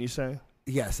 right? Wouldn't you say?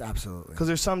 Yes, absolutely. Because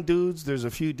there's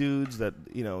a few dudes that,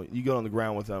 you go on the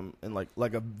ground with them, and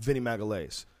like a Vinny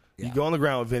Magalhaes. Yeah. You go on the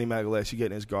ground with Vinny Magalhaes, you get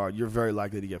in his guard, you're very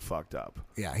likely to get fucked up.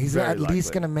 Yeah, he's very at least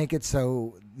likely. going to make it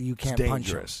so you can't punch him.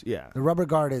 Dangerous, yeah. The rubber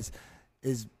guard is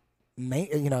its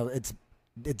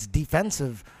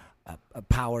defensive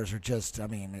powers are just. I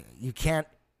mean, you can't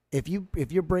if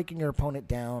you're breaking your opponent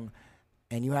down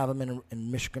and you have him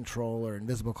in mission control or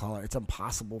invisible collar, it's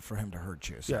impossible for him to hurt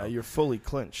you. So. Yeah, you're fully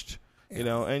clinched.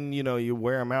 And you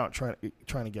wear him out trying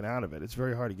to get out of it. It's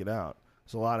very hard to get out.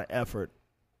 It's a lot of effort.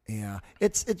 Yeah,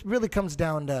 it really comes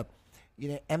down to,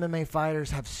 MMA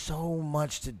fighters have so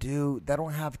much to do. They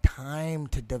don't have time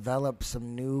to develop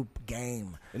some new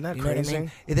game. Isn't that you crazy? Know what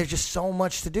I mean? There's just so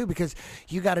much to do because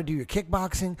you got to do your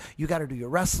kickboxing, you got to do your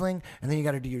wrestling, and then you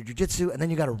got to do your jiu-jitsu, and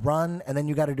then you got to run, and then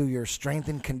you got to do your strength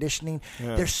and conditioning.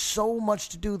 Yeah. There's so much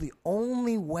to do. The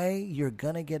only way you're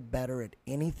gonna get better at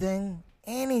anything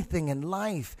in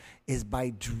life is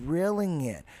by drilling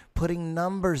it, putting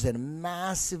numbers in,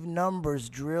 massive numbers,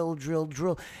 drill,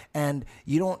 and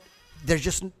there's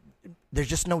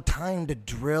just no time to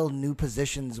drill new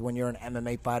positions when you're an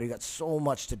MMA fighter. You got so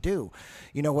much to do.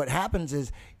 What happens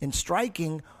is in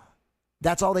striking,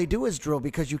 that's all they do is drill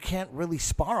because you can't really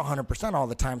spar 100% all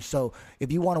the time. So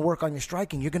if you want to work on your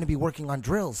striking, you're going to be working on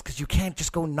drills because you can't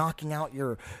just go knocking out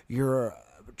your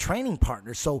training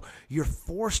partners. So you're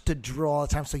forced to drill all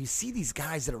the time. So you see these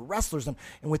guys that are wrestlers, and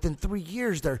within 3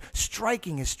 years, their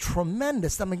striking is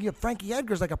tremendous. I mean, you have Frankie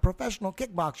Edgar's like a professional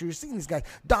kickboxer. You're seeing these guys,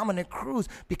 Dominic Cruz,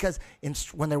 because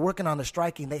when they're working on the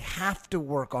striking, they have to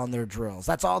work on their drills.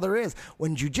 That's all there is.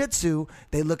 When jiu-jitsu,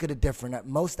 they look at it different.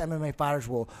 Most MMA fighters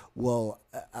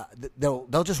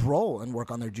they'll just roll and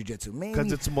work on their jiu-jitsu.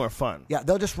 Because it's more fun. Yeah,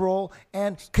 they'll just roll,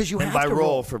 and because you have to roll.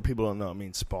 roll, for people who don't know, it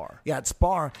means spar. Yeah, it's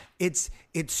spar. It's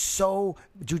so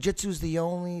jiu-jitsu is the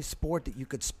only sport that you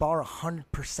could spar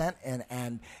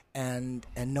 100%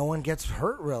 and no one gets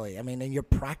hurt really. I mean, and you're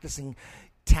practicing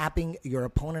tapping your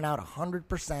opponent out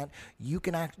 100%. You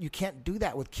can't do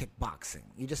that with kickboxing.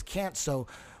 You just can't. So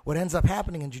what ends up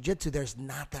happening in jiu-jitsu, there's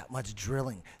not that much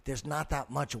drilling. There's not that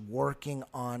much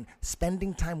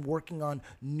spending time working on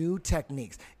new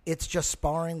techniques. It's just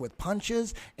sparring with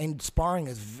punches, and sparring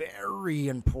is very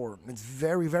important. It's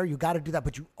very, very, you got to do that.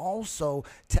 But you also,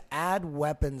 to add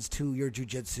weapons to your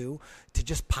jiu-jitsu, to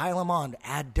just pile them on, to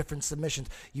add different submissions,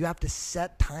 you have to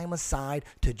set time aside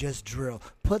to just drill.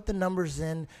 Put the numbers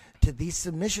in to these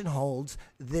submission holds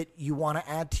that you want to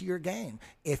add to your game.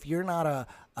 If you're not a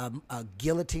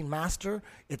guillotine master,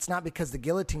 it's not because the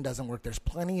guillotine doesn't work. There's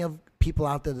plenty of people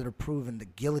out there that are proven the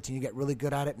guillotine, you get really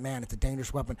good at it, man, it's a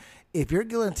dangerous weapon. If your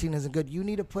guillotine isn't good, you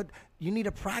need to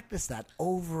practice that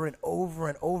over and over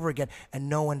and over again, and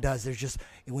no one does. In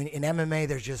MMA,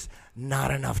 there's just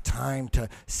not enough time to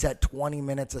set 20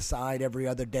 minutes aside every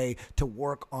other day to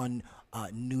work on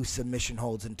new submission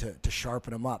holds and to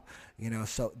sharpen them up.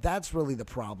 So that's really the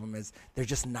problem, is there's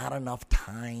just not enough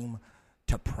time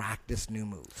to practice new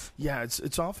moves. Yeah,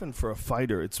 it's often for a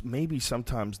fighter, it's maybe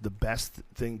sometimes the best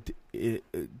thing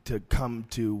to come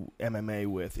to MMA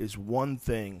with is one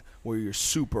thing where you're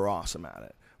super awesome at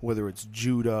it, whether it's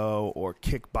judo or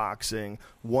kickboxing,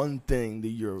 one thing that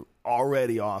you're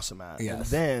already awesome at, yes. And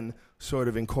then sort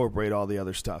of incorporate all the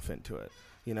other stuff into it.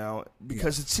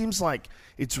 Because It seems like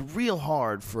it's real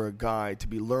hard for a guy to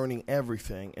be learning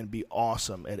everything and be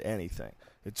awesome at anything.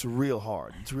 It's real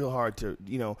hard. It's real hard to,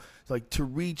 to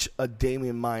reach a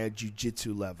Damian Maia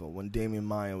jiu-jitsu level when Damian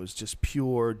Maia was just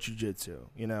pure jiu-jitsu,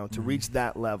 to reach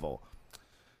that level.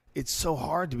 It's so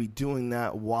hard to be doing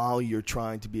that while you're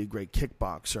trying to be a great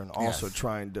kickboxer and also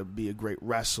trying to be a great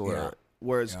wrestler. Yeah.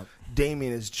 Whereas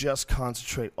Damian is just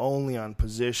concentrate only on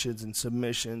positions and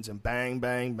submissions and bang,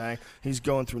 bang, bang. He's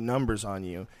going through numbers on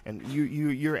you, and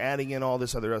you're adding in all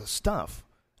this other stuff.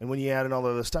 And when you add in all the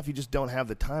other stuff, you just don't have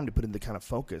the time to put in the kind of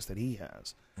focus that he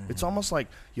has. Mm-hmm. It's almost like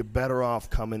you're better off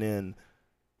coming in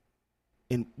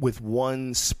with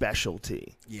one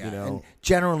specialty. Yeah, And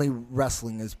generally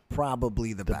wrestling is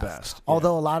probably the best.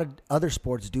 Although a lot of other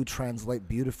sports do translate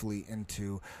beautifully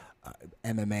into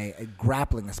MMA,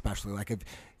 grappling especially. Like if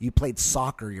you played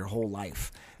soccer your whole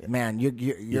life, man, you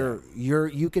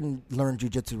can learn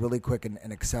jiu-jitsu really quick and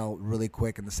excel really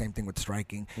quick, and the same thing with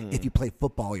striking. If you play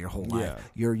football your whole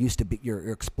life, you're used to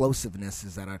your explosiveness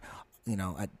is at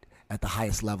the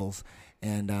highest levels,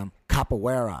 and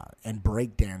capoeira and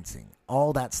breakdancing,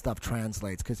 all that stuff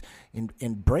translates, because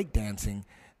in breakdancing,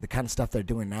 the kind of stuff they're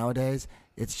doing nowadays,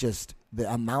 it's just the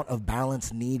amount of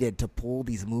balance needed to pull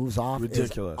these moves off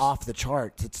ridiculous. Is off the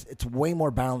charts. It's way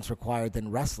more balance required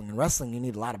than wrestling. In wrestling, you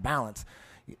need a lot of balance.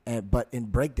 But in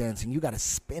breakdancing, you got to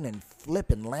spin and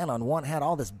flip and land on one hand,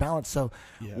 all this balance. So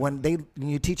when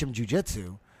you teach them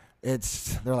jiu-jitsu,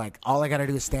 they're like, all I got to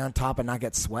do is stay on top and not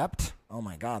get swept. Oh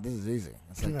my God, this is easy.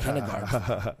 It's like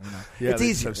kindergarten. It's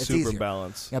easier. It's super easier.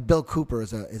 balance. Yeah, Bill Cooper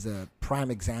is a prime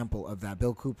example of that.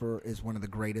 Bill Cooper is one of the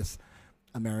greatest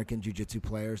American jiu-jitsu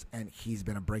players, and he's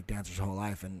been a breakdancer his whole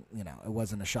life, and it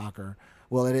wasn't a shocker.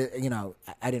 Well,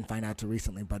 I didn't find out till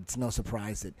recently, but it's no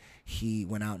surprise that he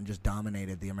went out and just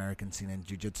dominated the American scene in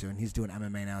jiu-jitsu, and he's doing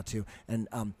MMA now too. And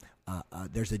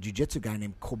there's a jiu-jitsu guy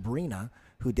named Cobrina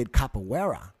who did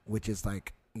capoeira, which is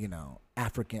like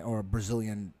African or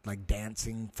Brazilian like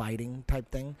dancing, fighting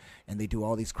type thing, and they do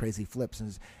all these crazy flips.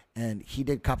 And he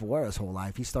did capoeira his whole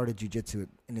life. He started jiu-jitsu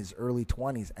in his early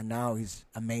 20s, and now he's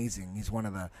amazing. He's one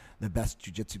of the best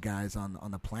jiu-jitsu guys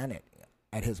on the planet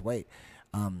at his weight.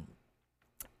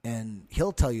 And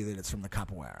he'll tell you that it's from the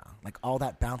capoeira. Like all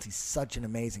that bounce, he's such an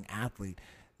amazing athlete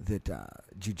that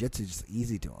jiu-jitsu is just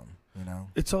easy to him.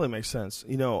 It totally makes sense.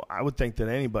 I would think that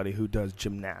anybody who does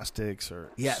gymnastics or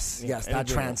yes, that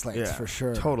translates for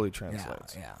sure. Totally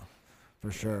translates. Yeah,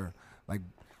 for sure. Like,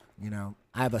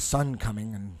 I have a son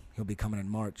coming, and he'll be coming in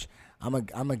March. I'm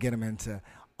gonna get him into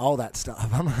all that stuff.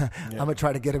 I'm gonna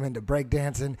try to get him into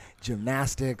breakdancing,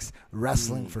 gymnastics,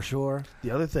 wrestling for sure.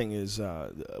 The other thing is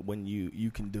when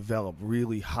you can develop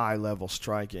really high level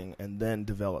striking and then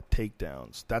develop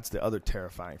takedowns. That's the other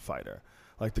terrifying fighter.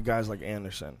 Like the guys like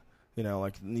Anderson.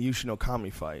 Like in the Yushin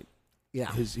Okami fight,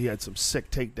 he had some sick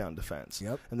takedown defense.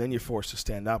 Yep. And then you're forced to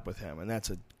stand up with him, and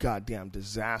that's a goddamn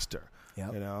disaster.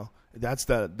 Yep. That's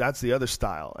the other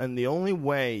style. And the only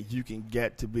way you can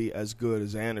get to be as good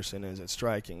as Anderson is at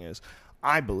striking is,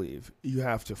 I believe, you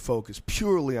have to focus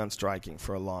purely on striking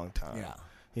for a long time.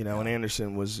 Yeah. And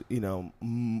Anderson was,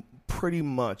 pretty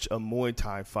much a Muay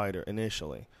Thai fighter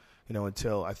initially.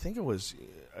 Until I think it was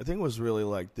really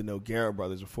like the Nogueira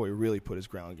brothers before he really put his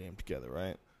ground game together,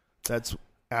 right? That's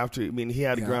after. He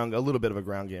had a little bit of a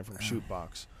ground game from shoot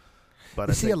box. But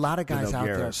you I see think a lot of guys out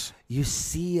there. Nogueiras- You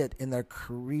see it in their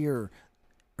career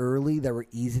early. They were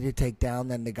easy to take down.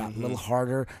 Then they got a little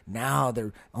harder. Now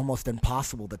they're almost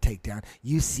impossible to take down.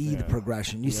 You see the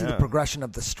progression. You see the progression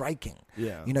of the striking.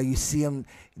 Yeah. You see them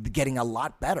getting a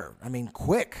lot better.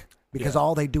 Quick. Because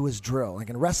all they do is drill. Like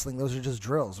in wrestling, those are just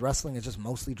drills. Wrestling is just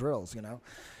mostly drills, Can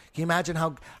you imagine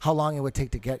how long it would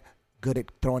take to get good at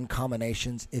throwing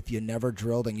combinations if you never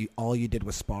drilled and all you did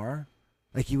was spar?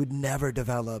 Like you would never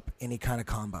develop any kind of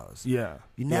combos. Yeah.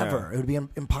 You never. It would be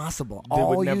impossible. They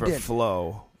all would never you did,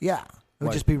 flow. Yeah. It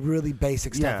would just be really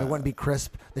basic stuff. Yeah. It wouldn't be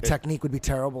crisp. The technique would be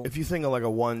terrible. If you think of like a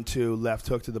 1-2 left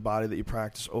hook to the body that you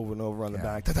practice over and over on the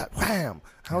back, that wham!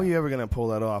 How are you ever going to pull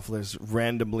that off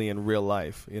randomly in real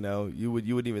life? You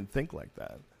wouldn't even think like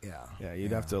that. Yeah. Yeah,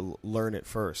 you'd have to learn it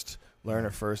first. Learn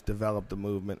it first, develop the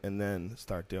movement, and then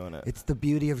start doing it. It's the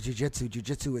beauty of jiu-jitsu.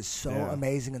 Jiu-jitsu is so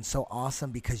amazing and so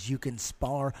awesome because you can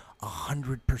spar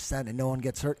 100% and no one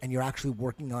gets hurt, and you're actually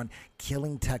working on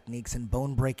killing techniques and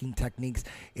bone-breaking techniques.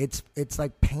 It's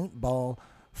like paintball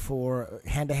for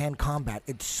hand-to-hand combat.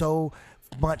 It's so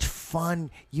much fun.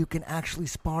 You can actually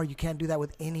spar. You can't do that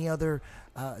with any other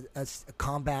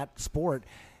combat sport.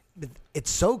 It's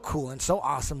so cool and so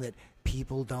awesome that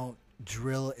people don't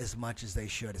drill as much as they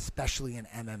should, especially in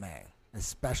MMA.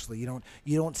 Especially you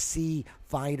don't see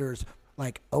fighters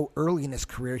like, early in his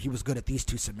career he was good at these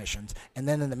two submissions, and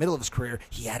then in the middle of his career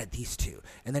he added these two,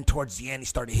 and then towards the end he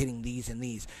started hitting these and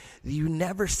these. You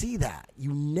never see that.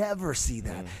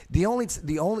 The only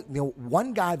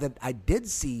one guy that I did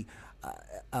see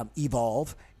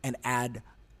evolve and add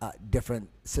different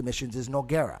submissions is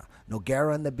Nogueira.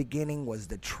 Nogueira in the beginning was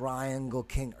the triangle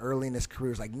king early in his career.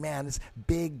 It was like, man, this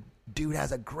big dude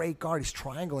has a great guard. He's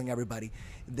triangling everybody.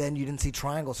 Then you didn't see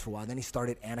triangles for a while. Then he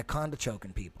started anaconda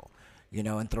choking people,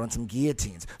 and throwing some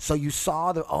guillotines. So you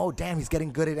saw damn, he's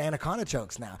getting good at anaconda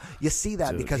chokes now. You see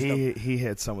that. Dude, because he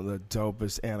hit some of the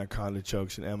dopest anaconda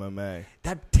chokes in MMA.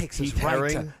 That takes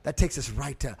us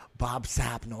right to Bob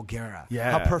Sapp Nogueira.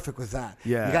 Yeah. How perfect was that?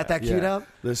 Yeah. You got that queued up?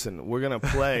 Listen, we're gonna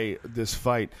play this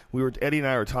fight. Eddie and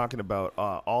I were talking about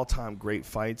all-time great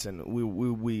fights, and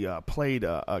we played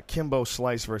a Kimbo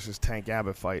Slice versus Tank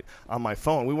Abbott fight on my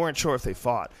phone. We weren't sure if they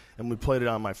fought, and we played it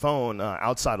on my phone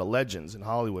outside of Legends in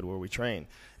Hollywood where we train,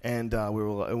 and we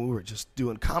were just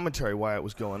doing commentary while it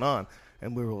was going on.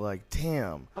 And we were like,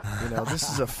 damn, this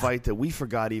is a fight that we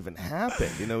forgot even happened.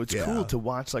 It's cool to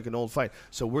watch like an old fight.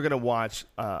 So we're going to watch.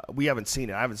 We haven't seen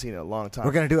it. I haven't seen it in a long time.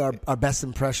 We're going to do our best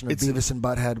impression of Beavis and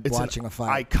Butthead watching a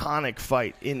fight. Iconic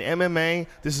fight. In MMA,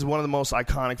 this is one of the most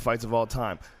iconic fights of all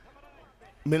time.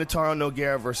 Minotauro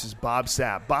Nogueira versus Bob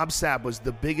Sapp. Bob Sapp was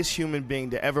the biggest human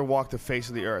being to ever walk the face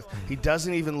of the earth. He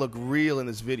doesn't even look real in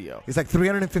this video. He's like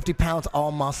 350 pounds,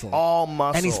 all muscle. All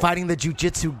muscle. And he's fighting the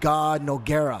jiu-jitsu god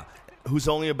Nogueira, who's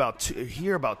only about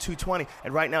 220,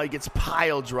 and right now he gets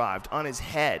pile drived on his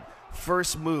head.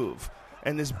 First move.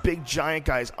 And this big giant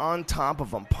guy is on top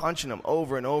of him, punching him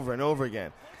over and over and over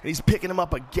again. And he's picking him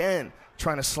up again,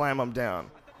 trying to slam him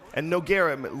down. And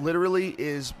Nogueira literally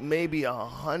is maybe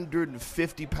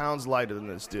 150 pounds lighter than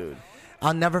this dude.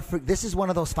 I'll never forget. This is one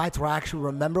of those fights where I actually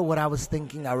remember what I was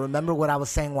thinking. I remember what I was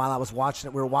saying while I was watching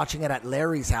it. We were watching it at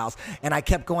Larry's house, and I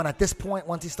kept going. At this point,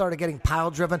 once he started getting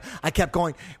pile driven, I kept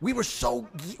going. We were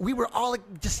all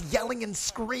just yelling and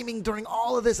screaming during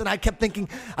all of this, and I kept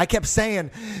saying,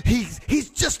 he's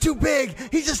just too big.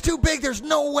 He's just too big. There's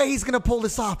no way he's gonna pull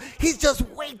this off. He's just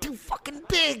way too fucking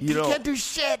big. He can't do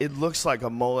shit. It looks like a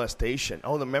molestation.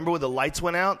 Oh, remember when the lights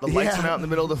went out? The lights went out in the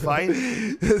middle of the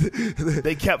fight.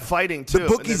 They kept fighting. The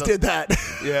bookies did that.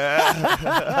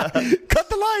 Yeah. Cut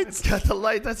the lights. Cut the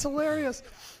light. That's hilarious.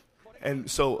 And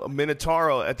so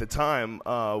Minotauro at the time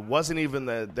wasn't even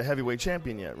the heavyweight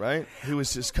champion yet, right? He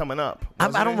was just coming up.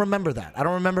 I don't remember that. I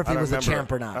don't remember if he was a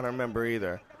champ or not. I don't remember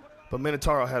either. But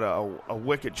Minotauro had a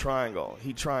wicked triangle.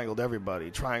 He triangled everybody.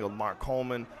 He triangled Mark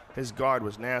Coleman. His guard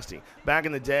was nasty. Back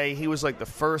in the day, he was like the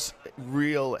first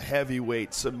real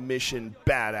heavyweight submission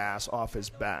badass off his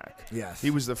back. Yes. He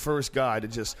was the first guy to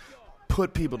just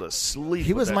put people to sleep.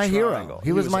 He was my hero.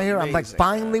 He was my hero. I'm like,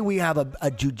 finally, we have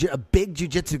a big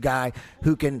jiu-jitsu guy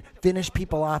who can finish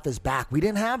people off his back. We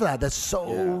didn't have that. That's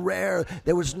so rare.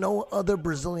 There was no other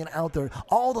Brazilian out there.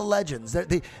 All the legends,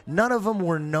 none of them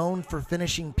were known for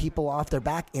finishing people off their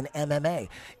back in MMA.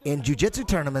 In jiu-jitsu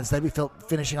tournaments, they'd be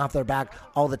finishing off their back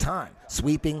all the time,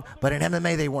 sweeping. But in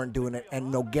MMA, they weren't doing it.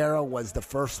 And Nogueira was the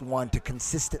first one to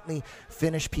consistently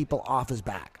finish people off his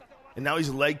back. And now he's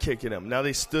leg kicking him. Now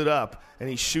they stood up, and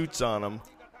he shoots on him.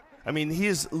 I mean, he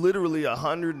is literally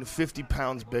 150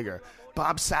 pounds bigger.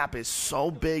 Bob Sapp is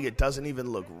so big, it doesn't even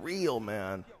look real,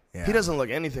 man. Yeah. He doesn't look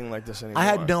anything like this anymore. I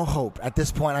had no hope. At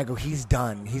this point, I go, he's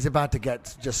done. He's about to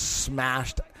get just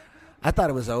smashed. I thought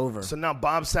it was over. So now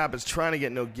Bob Sapp is trying to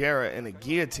get Nogueira in a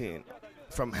guillotine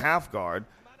from half guard,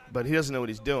 but he doesn't know what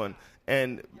he's doing.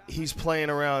 And he's playing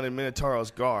around in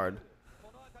Minotauro's guard.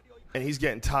 And he's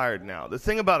getting tired now. The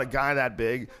thing about a guy that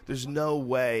big, there's no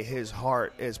way his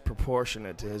heart is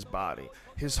proportionate to his body.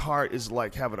 His heart is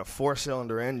like having a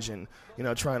 4-cylinder engine,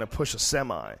 trying to push a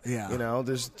semi. Yeah.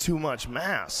 There's too much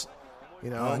mass,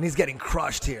 and he's getting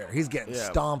crushed here. He's getting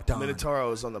stomped on.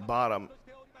 Minotauro is on the bottom.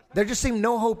 There just seemed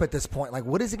no hope at this point. Like,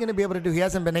 what is he going to be able to do? He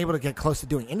hasn't been able to get close to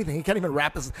doing anything. He can't even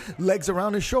wrap his legs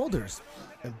around his shoulders.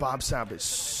 And Bob Sapp is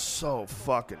so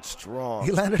fucking strong.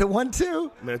 He landed a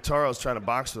 1-2. Minotauro's trying to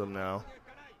box with him now.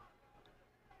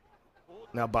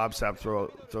 Now Bob Sapp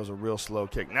throws a real slow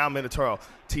kick. Now Minotauro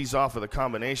tees off with a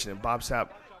combination, and Bob Sapp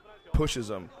pushes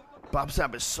him. Bob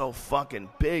Sapp is so fucking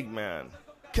big, man.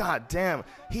 God damn.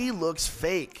 He looks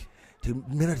fake. Dude,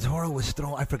 Minotauro was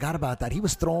thrown. I forgot about that. He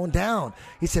was thrown down.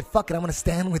 He said, fuck it, I'm going to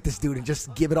stand with this dude and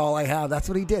just give it all I have. That's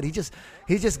what he did. He's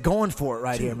just going for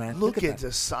it here, man. Look at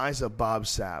the size of Bob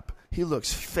Sapp. He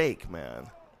looks fake, man.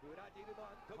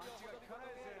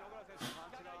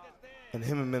 And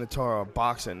him and Minotauro are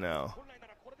boxing now.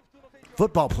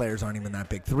 Football players aren't even that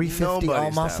big. 350 all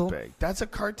muscle. That big. That's a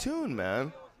cartoon,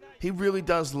 man. He really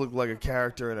does look like a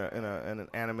character in an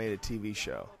animated TV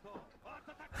show.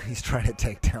 He's trying to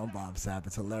take down Bob Sapp.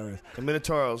 It's hilarious. And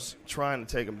Minotauro's trying to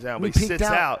take him down, but he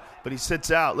sits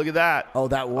out. Look at that. Oh,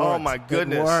 that worked. Oh, my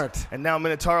goodness. It worked. And now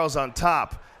Minotauro's on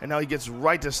top, and now he gets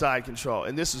right to side control.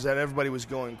 And this is that everybody was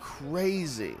going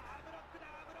crazy.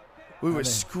 We were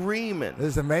screaming. This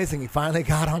is amazing. He finally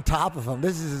got on top of him.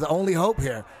 This is his only hope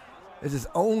here. This is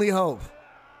only hope.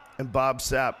 And Bob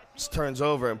Sapp turns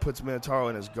over and puts Minotauro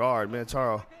in his guard.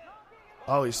 Minotauro...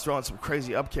 Oh, he's throwing some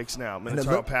crazy up kicks now.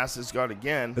 Minotauro passes his guard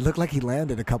again. It looked like he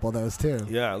landed a couple of those, too.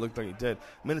 Yeah, it looked like he did.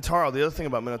 Minotauro, the other thing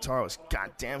about Minotauro is,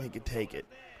 goddamn, he could take it.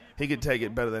 He could take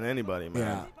it better than anybody,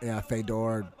 man. Yeah,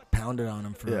 Fedor pounded on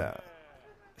him for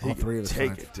all three of his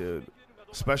take fights. It, dude.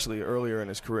 Especially earlier in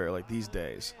his career, like these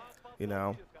days,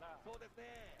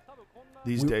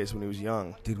 These days when he was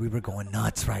young. Dude, we were going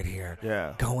nuts right here.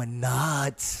 Yeah. Going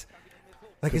nuts.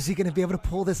 Like, is he going to be able to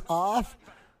pull this off?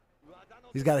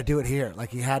 He's got to do it here. Like,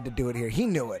 he had to do it here. He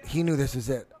knew it. He knew this was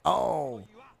it. Oh.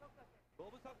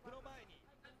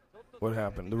 What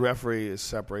happened? The referee is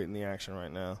separating the action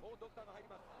right now.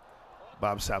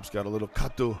 Bob Sapp's got a little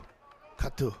katu.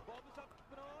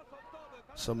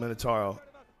 So Minotauro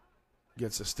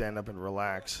gets to stand up and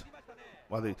relax.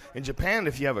 In Japan,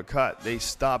 if you have a cut, they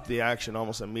stop the action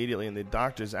almost immediately, and the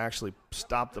doctors actually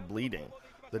stop the bleeding.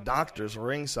 The doctors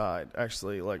ringside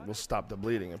actually will stop the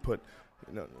bleeding and put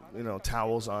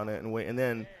towels on it and wait, and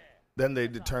then they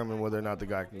determine whether or not the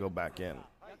guy can go back in.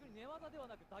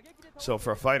 So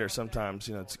for a fighter, sometimes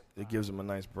it gives him a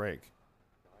nice break.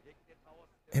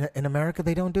 In America,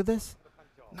 they don't do this?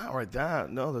 Not right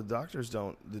that. No, the doctors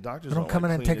don't. The doctors don't come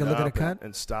in and take a look at a cut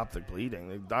and stop the bleeding.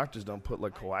 The doctors don't put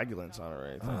coagulants on it or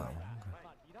anything. Oh.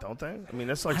 Don't they? I mean,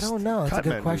 that's like I don't know. It's a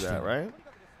good question, that, right?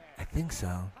 I think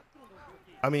so.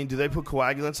 I mean, do they put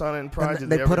coagulants on it in Pride?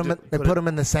 They put them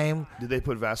in the same. Did they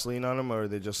put Vaseline on them, or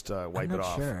they just wipe it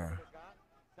off? I'm not sure.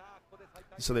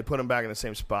 So they put them back in the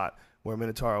same spot where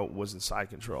Minotauro was in side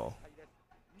control.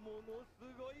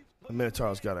 And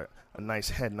Minotauro's got a nice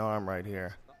head and arm right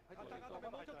here.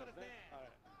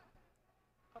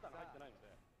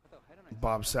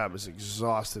 Bob Sapp is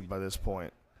exhausted by this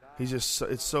point.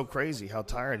 It's so crazy how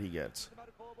tired he gets.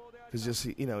 He's just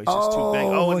too big.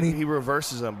 Oh, and he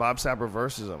reverses him. Bob Sapp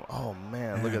reverses him. Oh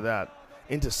man, look at that.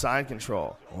 Into side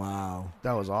control. Wow.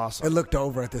 That was awesome. It looked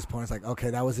over at this point. It's like,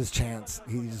 okay, that was his chance.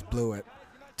 He just blew it.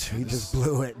 He just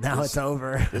blew it. Now it's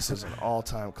over. This is an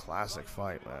all-time classic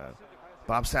fight, man.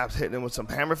 Bob Sapp's hitting him with some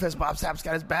hammer fist. Bob Sapp's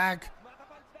got his back.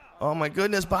 Oh my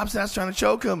goodness, Bob Sapp's trying to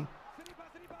choke him.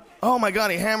 Oh my God,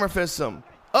 he hammer fists him.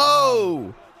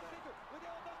 Oh!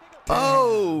 Damn,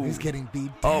 oh! He's getting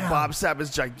beat down. Oh, Bob Sapp is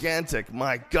gigantic.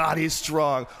 My God, he's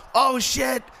strong. Oh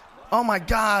shit! Oh my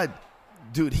God.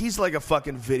 Dude, he's like a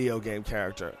fucking video game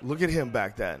character. Look at him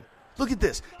back then. Look at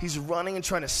this. He's running and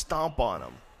trying to stomp on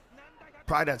him.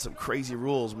 Pride had some crazy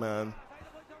rules, man.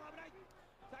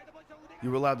 You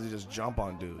were allowed to just jump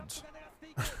on dudes.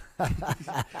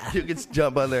 You could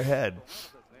jump on their head.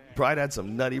 Pride had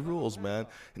some nutty rules, man.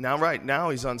 Right now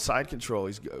he's on side control.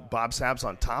 Bob Sapp's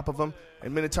on top of him,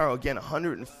 and Minotauro again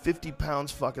 150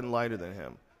 pounds fucking lighter than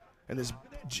him, and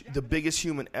the biggest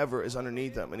human ever is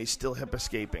underneath him, and he's still hip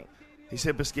escaping. He's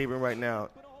hip escaping right now,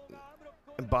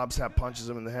 and Bob Sapp punches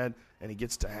him in the head, and he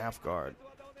gets to half guard.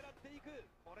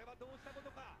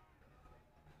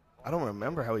 I don't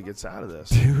remember how he gets out of this.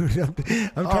 Dude,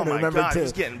 I'm trying to remember God, too.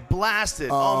 He's getting blasted.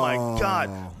 Oh my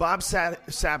God. Bob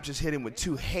Sapp just hit him with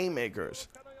 2 haymakers.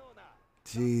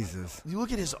 Jesus. You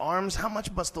look at his arms. How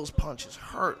much must those punches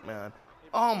hurt, man?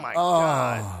 Oh my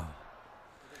God.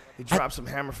 He drops some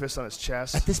hammer fists on his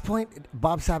chest. At this point,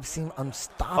 Bob Sapp seemed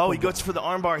unstoppable. Oh, he goes for the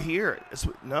armbar here.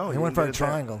 He went for a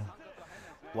triangle.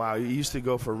 Wow, he used to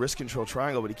go for a wrist control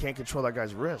triangle, but he can't control that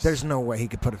guy's wrist. There's no way he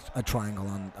could put a triangle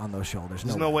on those shoulders.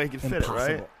 There's no way he could fit it,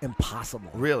 right? Impossible.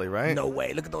 Really, right? No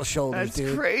way. Look at those shoulders, dude.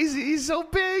 That's crazy. He's so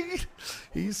big.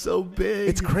 He's so big.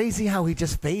 It's crazy how he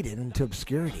just faded into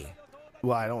obscurity.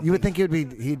 Well, I don't. You would think he'd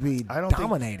be I don't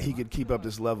dominating. think he could keep up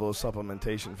this level of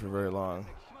supplementation for very long.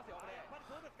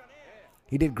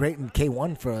 He did great in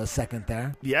K1 for a second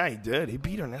there. Yeah, he did. He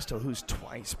beat Ernesto Hus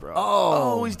twice, bro.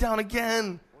 Oh, he's down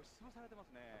again.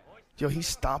 Yo, he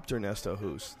stopped Ernesto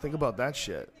Hus. Think about that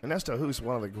shit. Ernesto Hus,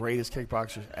 one of the greatest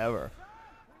kickboxers ever.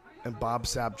 And Bob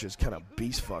Sapp just kind of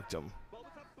beast fucked him.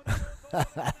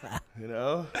 You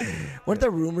know? Weren't there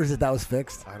rumors that was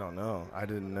fixed? I don't know. I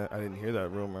didn't hear that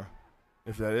rumor.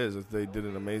 If they did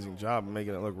an amazing job of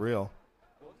making it look real.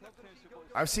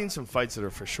 I've seen some fights that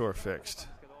are for sure fixed.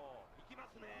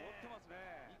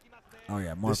 Oh,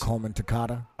 yeah. Mark Coleman,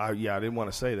 Takada. Yeah, I didn't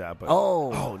want to say that. But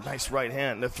Oh, nice right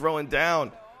hand. They're throwing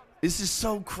down. This is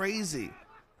so crazy.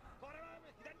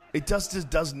 It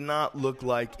just does not look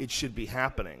like it should be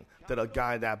happening, that a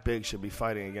guy that big should be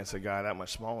fighting against a guy that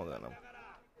much smaller than him.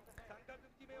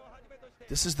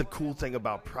 This is the cool thing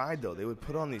about Pride, though. They would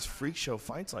put on these freak show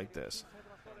fights like this.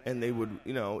 And they would,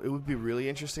 it would be really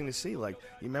interesting to see. Like,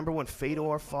 you remember when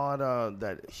Fedor fought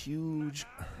that huge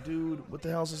dude? What the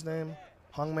hell's his name?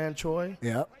 Hongman Choi?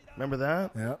 Yep. Remember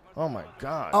that? Yep. Oh, my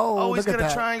God. Oh, he's look got at a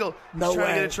that. triangle. No He's trying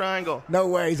way. to get a triangle. No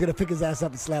way. He's going to pick his ass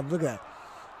up and slam. Look at that.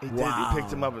 He did. He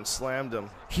picked him up and slammed him.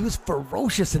 He was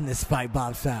ferocious in this fight,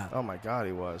 Bob Sapp. Oh, my God,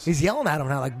 he was. He's yelling at him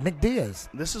now like Nick Diaz.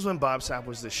 This is when Bob Sapp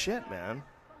was the shit, man.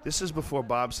 This is before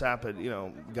Bob Sapp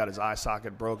had, got his eye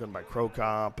socket broken by Crow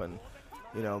Cop. And,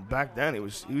 back then he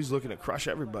was looking to crush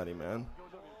everybody, man.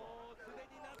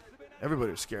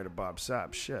 Everybody was scared of Bob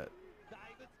Sapp. Shit.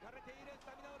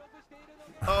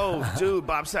 Oh, dude,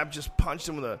 Bob Sapp just punched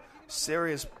him with a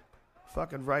serious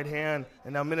fucking right hand,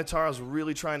 and now Minotauro's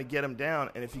really trying to get him down,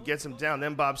 and if he gets him down,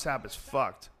 then Bob Sapp is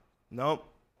fucked. Nope.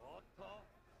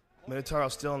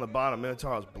 Minotauro's still on the bottom.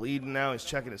 Minotauro's bleeding now. He's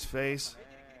checking his face.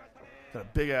 Got a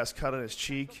big-ass cut on his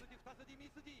cheek.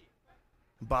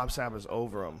 Bob Sapp is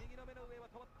over him.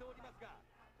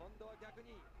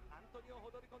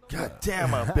 God damn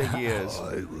how big he is.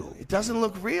 It doesn't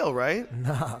look real, right?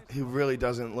 Nah. He really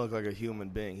doesn't look like a human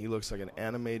being. He looks like an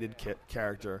animated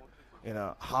character in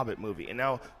a Hobbit movie. And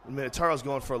now Minotaur's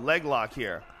going for a leg lock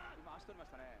here.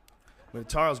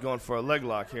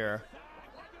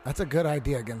 That's a good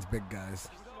idea against big guys.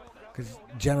 Because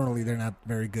generally they're not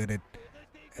very good at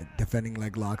defending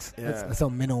leg locks. Yeah. That's a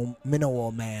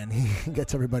Minotaur man. He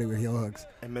gets everybody with heel hooks.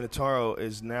 And Minotauro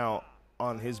is now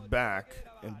on his back,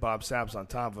 and Bob Sapp's on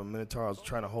top of him. Minotauro's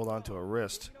trying to hold on to a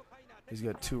wrist. He's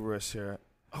got 2 wrists here.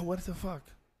 Oh, what the fuck?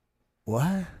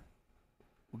 What?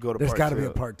 We'll go to There's got to be a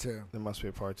part 2. There must be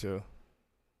a part 2.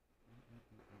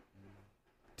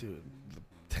 Dude, the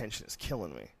tension is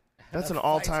killing me. That's an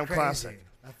all-time classic.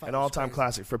 An all-time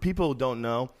classic. For people who don't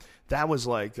know, that was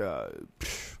like,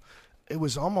 it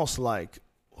was almost like,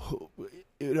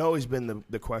 it had always been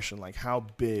the question, like, how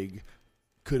big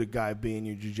could a guy be in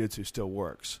your jiu-jitsu still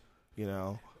works? You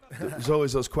know? There's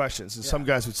always those questions. And some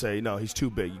guys would say, no, he's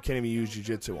too big. You can't even use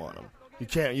jiu-jitsu on him. You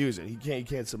can't use it. You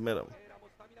can't submit him.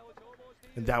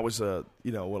 And that was, what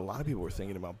a lot of people were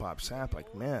thinking about Bob Sapp.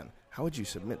 Like, man, how would you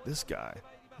submit this guy?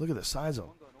 Look at the size of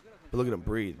him. But look at him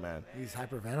breathe, man. He's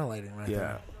hyperventilating right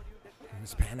there. He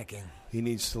was panicking. He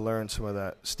needs to learn some of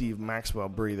that Steve Maxwell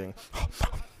breathing.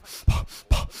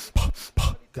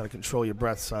 Got to control your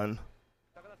breath, son.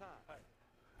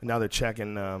 And now they're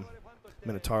checking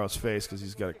Minotauro's face because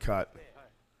he's got a cut.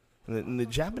 And in the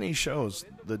Japanese shows,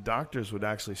 the doctors would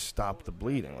actually stop the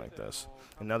bleeding like this.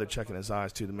 And now they're checking his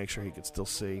eyes, too, to make sure he could still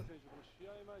see.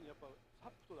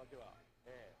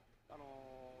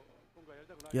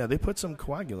 Yeah, they put some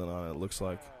coagulant on it looks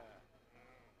like.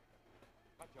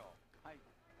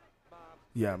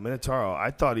 Yeah, Minotauro,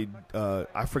 I thought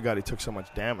I forgot he took so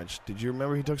much damage. Did you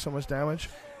remember he took so much damage?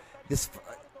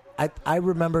 I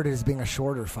remembered it as being a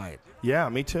shorter fight. Yeah,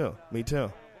 me too.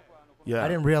 Yeah. I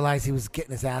didn't realize he was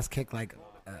getting his ass kicked like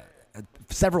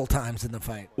several times in the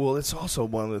fight. Well, it's also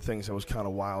one of the things that was kind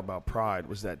of wild about Pride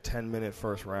was that 10-minute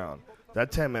first round.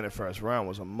 That 10-minute first round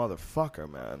was a motherfucker,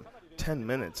 man. 10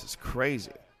 minutes is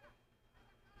crazy.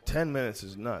 10 minutes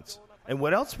is nuts. And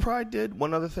what else Pride did,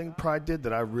 one other thing Pride did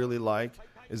that I really like,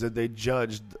 is that they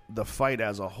judged the fight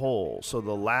as a whole. So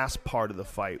the last part of the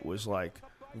fight was, like,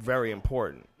 very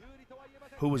important.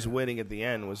 Who was winning at the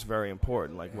end was very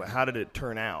important. Like, how did it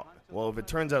turn out? Well, if it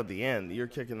turns out at the end, you're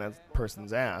kicking that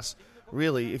person's ass.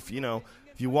 Really, if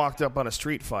you walked up on a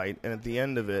street fight and at the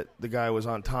end of it, the guy was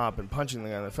on top and punching the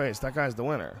guy in the face, that guy's the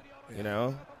winner, you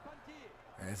know?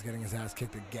 Yeah, he's getting his ass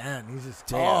kicked again. He's just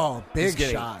big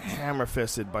he's shot.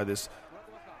 Hammer-fisted by this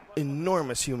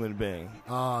enormous human being.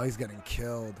 Oh, he's getting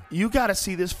killed. You got to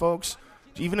see this, folks.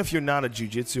 Even if you're not a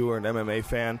jiu-jitsu or an MMA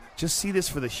fan, just see this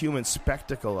for the human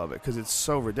spectacle of it because it's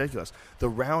so ridiculous. The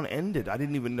round ended. I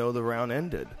didn't even know the round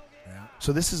ended. Yeah.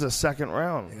 So this is a second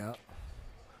round. Yeah.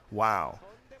 Wow.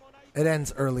 It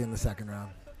ends early in the second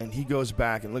round. And he goes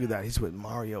back, and look at that. He's with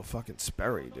Mario fucking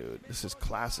Sperry, dude. This is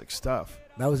classic stuff.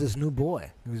 That was his new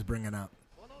boy he was bringing up.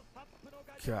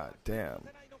 God damn.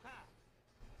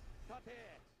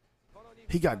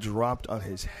 He got dropped on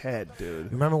his head,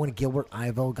 dude. Remember when Gilbert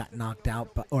Ivo got knocked out,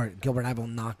 Gilbert Ivo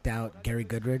knocked out Gary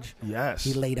Goodridge? Yes.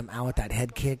 He laid him out with that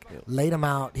head kick. Laid him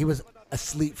out. He was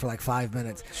asleep for like 5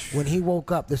 minutes. When he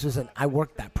woke up, I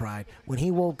worked that Pride. When he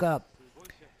woke up,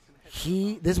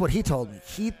 this is what he told me.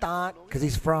 He thought, because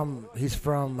he's from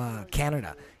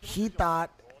Canada, he thought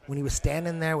when he was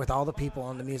standing there with all the people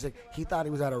on the music, he thought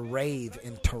he was at a rave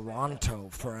in Toronto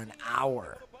for an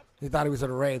hour. He thought he was at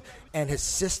a rave. And his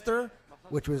sister,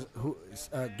 which was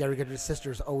Gary Goodridge's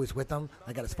sister, is always with him,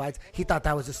 like at his fights. He thought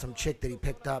that was just some chick that he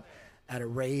picked up at a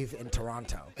rave in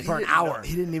Toronto for an hour.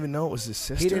 He didn't even know it was his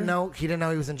sister? He didn't know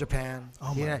he was in Japan.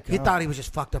 Oh, my God. He thought he was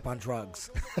just fucked up on drugs.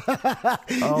 Oh,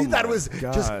 he thought it was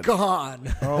God. just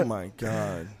gone. Oh, my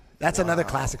God. That's another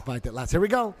classic fight that lasts. Here we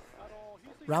go.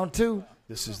 Round 2.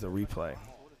 This is the replay.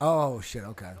 Oh, shit,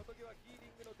 okay.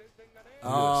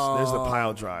 There's the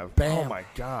pile drive. Bam. Oh, my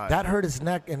God. That hurt his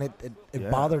neck, and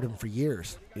it bothered him for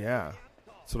years. Yeah.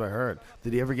 That's what I heard.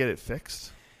 Did he ever get it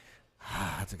fixed?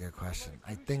 That's a good question.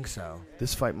 I think so.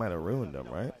 This fight might have ruined him,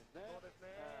 right?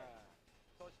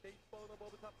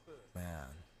 Man.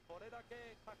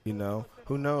 You know,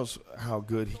 who knows how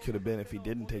good he could have been if he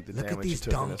didn't take the Look damage at these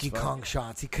he took in Donkey this fight. Kong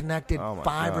shots. He connected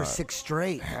 5 or 6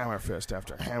 straight. Hammer fist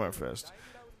after hammer fist.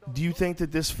 Do you think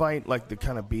that this fight, like the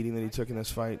kind of beating that he took in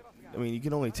this fight, I mean, you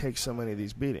can only take so many of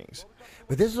these beatings.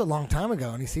 But this is a long time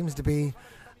ago, and he seems to be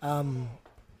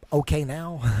okay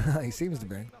now. He seems to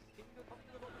be.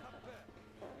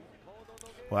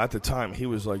 Well, at the time, he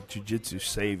was like jiu-jitsu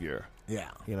savior. Yeah.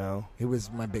 You know? He was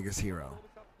my biggest hero.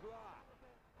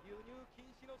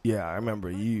 Yeah, I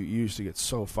remember you used to get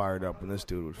so fired up when this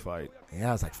dude would fight. Yeah,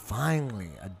 I was like,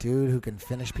 finally, a dude who can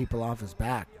finish people off his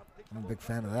back. I'm a big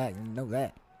fan of that. You know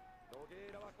that.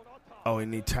 Oh,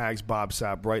 and he tags Bob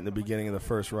Sapp right in the beginning of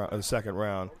the second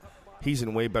round. He's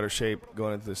in way better shape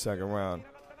going into the second round,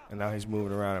 and now he's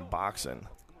moving around and boxing.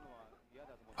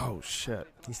 Oh, shit.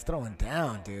 He's throwing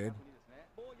down, dude.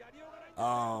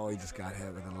 Oh, he just got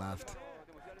hit with the left.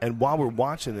 And while we're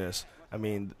watching this, I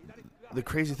mean, the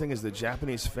crazy thing is the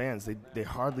Japanese fans, they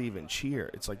hardly even cheer.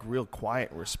 It's like real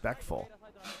quiet and respectful.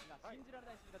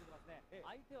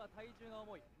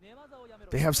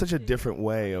 They have such a different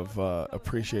way of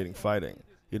appreciating fighting,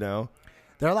 you know?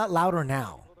 They're a lot louder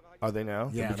now. Are they now?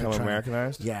 Yeah, they become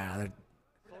Americanized? Yeah,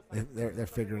 they're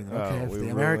figuring, okay, if the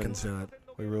Americans do it.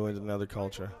 We ruined another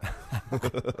culture.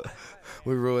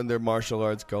 We ruined their martial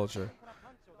arts culture.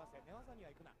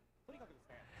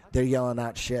 They're yelling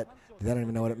out shit. They don't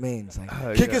even know what it means.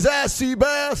 Like, kick his ass,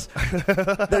 Seabass!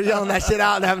 They're yelling that shit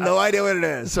out and have no idea what it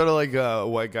is. Sort of like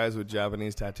white guys with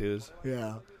Japanese tattoos.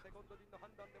 Yeah.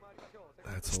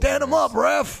 That's Stand them up,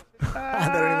 ref! I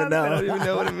don't even know. I don't even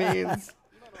know what it means.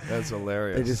 That's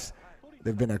hilarious.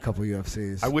 They've been to a couple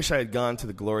UFCs. I wish I had gone to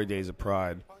the glory days of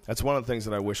Pride. That's one of the things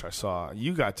that I wish I saw.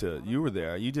 You were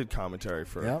there. You did commentary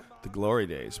for the glory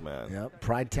days, man. Yep,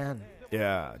 Pride 10.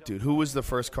 Yeah, dude. Who was the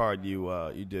first card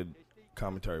you did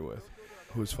commentary with?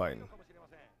 Who was fighting?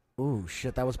 Ooh,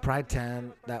 shit. That was Pride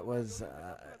 10. That was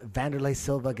Vanderlei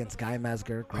Silva against Guy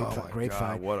Mesger. Great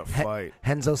fight. What a fight.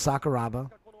 Henzo Sakuraba.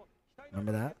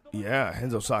 Remember that? Yeah,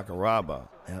 Henzo Sakuraba.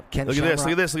 Yep. Look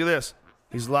at this.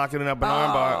 He's locking it up an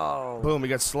armbar. Boom, he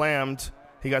got slammed.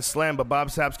 But Bob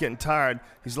Sapp's getting tired.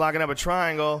 He's locking up a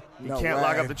triangle. He can't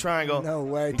lock up the triangle. No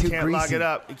way. He can't lock it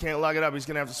up. He's going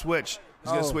to have to switch.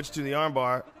 He's going to switch to the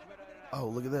armbar. Oh,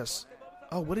 look at this.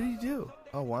 Oh, what did he do?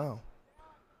 Oh, wow.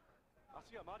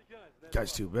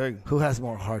 Guy's too big. Who has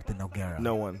more heart than Nogueira?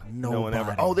 No one. Nobody. No one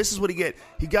ever. Oh, this is what he get.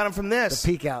 He got him from this.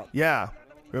 The peek out. Yeah.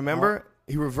 Remember?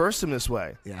 He reversed him this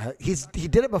way. Yeah, he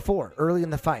did it before, early in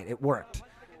the fight. It worked.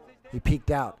 He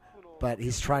peeked out, but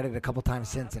he's tried it a couple times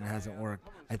since and it hasn't worked.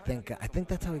 I think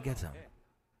that's how he gets him.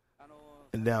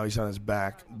 And now he's on his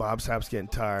back. Bob Sapp's getting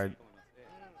tired.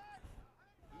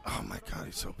 Oh, my God,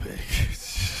 he's so big.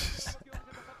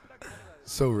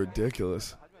 So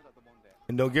ridiculous.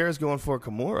 And Nogueira's going for a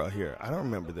Kimura here. I don't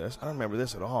remember this. I don't remember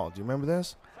this at all. Do you remember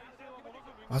this?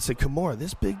 I'd say Kimura.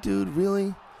 This big dude,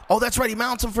 really? Oh, that's right. He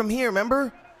mounts him from here,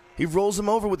 remember? He rolls him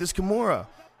over with his Kimura.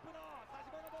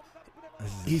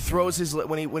 He throws his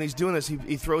when he's doing this,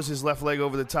 he throws his left leg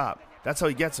over the top. That's how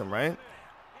he gets him, right?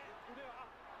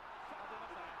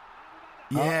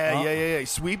 Yeah. He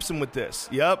sweeps him with this.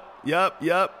 Yep.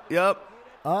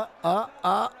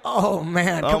 Oh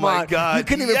man, come on. Oh my God. You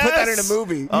couldn't even put that in a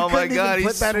movie. Oh my God, he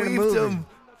sweeped him.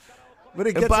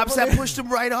 And Bob Sapp pushed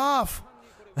him right off.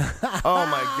 Oh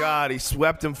my God, he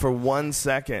swept him for 1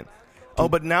 second. Oh,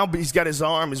 but now he's got his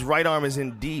arm. His right arm is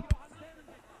in deep.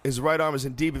 If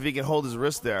he can hold his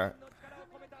wrist there.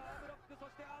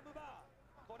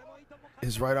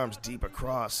 His right arm's deep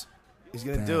across. He's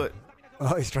going to do it.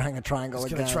 Oh, he's trying a triangle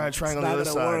again. He's going to try a triangle on the other side.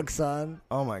 It's not going to work, son.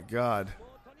 Oh, my God.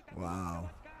 Wow.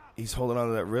 He's holding on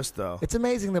to that wrist, though. It's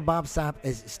amazing that Bob Sapp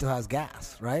still has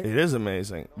gas, right? It is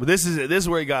amazing. But this is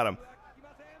where he got him.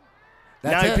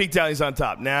 Now he peeked out. He's on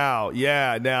top. Now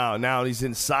he's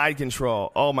in side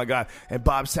control. Oh, my God. And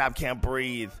Bob Sapp can't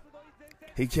breathe.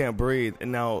 He can't breathe.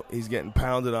 And now he's getting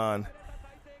pounded on.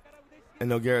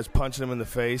 And Nogueira's punching him in the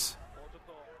face.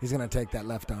 He's going to take that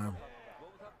left arm.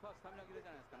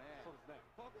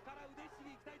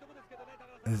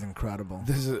 This is incredible.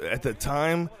 At the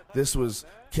time, this was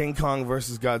King Kong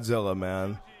versus Godzilla,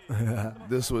 man.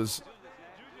 This was,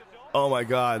 oh, my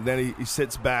God. Then he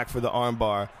sits back for the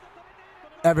armbar.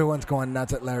 Everyone's going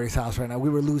nuts at Larry's house right now.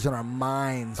 We were losing our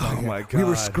minds. Oh, my God. We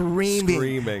were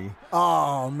screaming.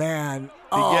 Oh, man.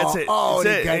 He gets it. Oh,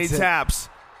 That's it. And he taps.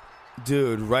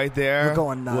 Dude, right there. We're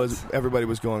going nuts. Everybody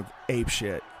was going ape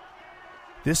shit.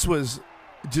 This was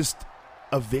just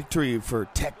a victory for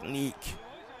technique.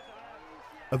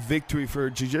 A victory for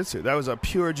jiu-jitsu. That was a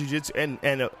pure jiu-jitsu. And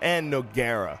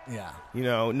Nogueira. Yeah. You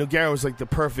know, Nogueira was like the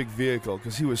perfect vehicle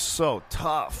because he was so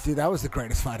tough. Dude, that was the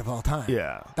greatest fight of all time.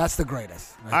 Yeah. That's the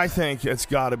greatest. I think it's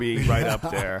got to be right up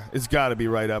there. It's got to be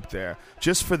right up there.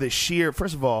 Just for the sheer,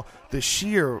 first of all, the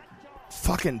sheer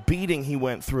fucking beating he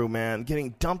went through, man.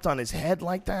 Getting dumped on his head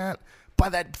like that by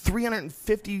that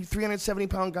 350,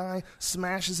 370-pound guy,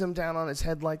 smashes him down on his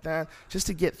head like that just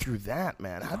to get through that,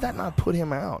 man. How'd that not put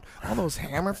him out? All those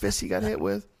hammer fists he got hit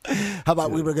with. How about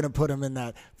we were going to put him in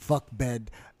that fuck bed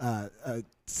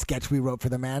sketch we wrote for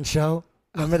the Man Show?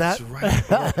 Remember that?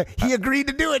 That's right. He agreed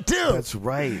to do it too. That's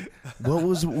right. What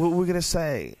were we gonna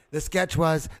say? The sketch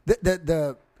was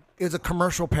it was a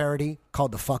commercial parody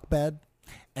called The Fuck Bed.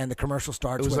 And the commercial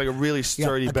starts. It was with, like a really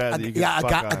sturdy bed that you could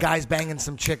fuck on. A guy's banging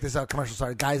some chick. This is how a commercial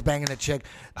started. A guy's banging a chick.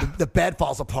 The bed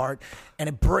falls apart and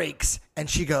it breaks. And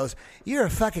she goes, "You're a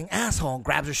fucking asshole," and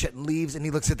grabs her shit and leaves. And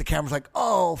he looks at the camera like,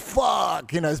 "Oh fuck,"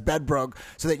 his bed broke.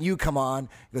 So that you come on.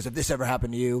 He goes, "If this ever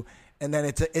happened to you," and then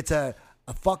it's a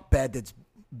fuck bed that's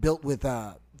built with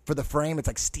for the frame, it's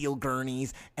like steel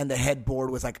gurneys, and the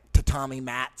headboard was like tatami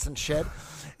mats and shit.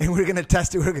 And we're gonna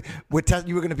test it.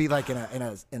 You were gonna be like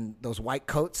in those white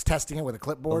coats, testing it with a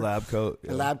clipboard, a lab coat.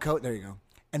 A lab coat. There you go.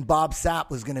 And Bob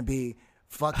Sapp was gonna be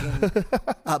fucking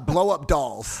blow up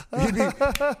dolls. He'd be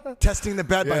testing the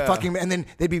bed by fucking, and then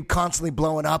they'd be constantly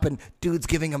blowing up, and dudes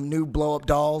giving him new blow up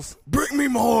dolls. Bring me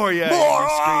more, yeah,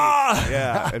 more.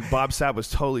 Yeah. And Bob Sapp was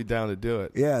totally down to do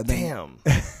it. Yeah, damn.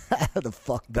 The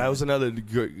fuck. That was another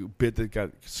good bit that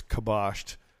got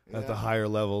kiboshed at the higher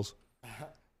levels.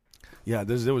 Yeah,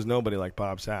 there was nobody like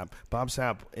Bob Sapp. Bob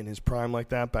Sapp in his prime like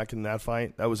that, back in that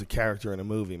fight, that was a character in a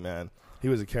movie, man. He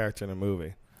was a character in a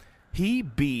movie. He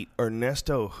beat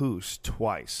Ernesto Hus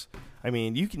twice. I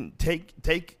mean, you can take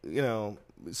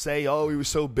say, oh, he was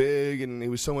so big and he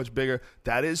was so much bigger.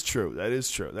 That is true.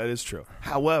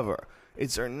 However,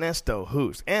 it's Ernesto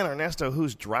Hus. And Ernesto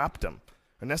Hus dropped him.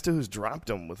 Ernesto Hus dropped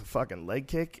him with a fucking leg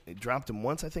kick. He dropped him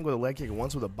once, I think, with a leg kick and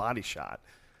once with a body shot.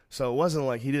 So it wasn't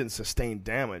like he didn't sustain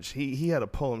damage. He had to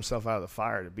pull himself out of the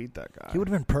fire to beat that guy. He would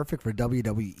have been perfect for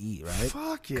WWE, right?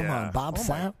 Fuck yeah. Come on, Bob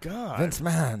Sapp. God. Vince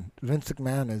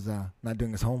McMahon is not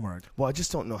doing his homework. Well, I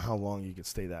just don't know how long you can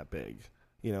stay that big.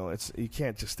 You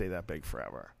can't just stay that big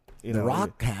forever. The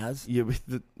Rock has.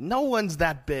 No one's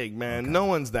that big, man. Okay. No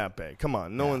one's that big. Come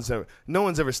on, no one's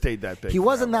ever stayed that big. He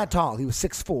wasn't that tall. He was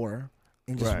 6'4".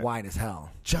 And just wide as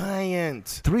hell. Giant.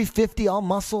 350 all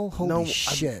muscle? Holy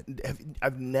shit.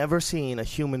 I've never seen a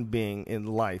human being in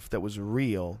life that was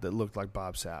real that looked like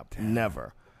Bob Sapp. Damn.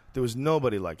 Never. There was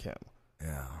nobody like him.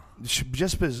 Yeah.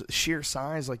 Just his sheer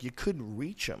size, like you couldn't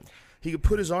reach him. He could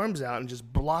put his arms out and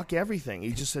just block everything.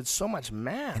 He just had so much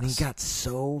mass. And he got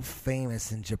so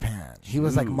famous in Japan. He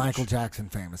was like Michael Jackson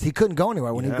famous. He couldn't go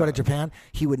anywhere. When he'd go to Japan,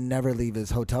 he would never leave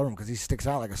his hotel room because he sticks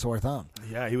out like a sore thumb.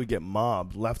 Yeah, he would get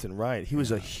mobbed left and right. He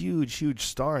was a huge, huge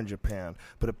star in Japan.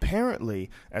 But apparently,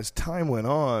 as time went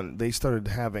on, they started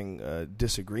having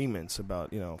disagreements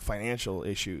about, financial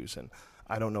issues, and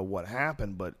I don't know what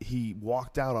happened, but he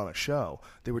walked out on a show.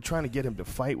 They were trying to get him to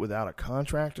fight without a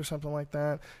contract or something like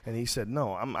that, and he said,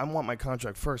 "No, I want my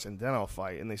contract first, and then I'll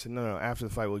fight." And they said, "No, after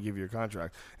the fight, we'll give you your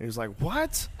contract." And he was like,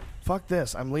 "What? Fuck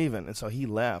this, I'm leaving." And so he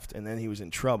left, and then he was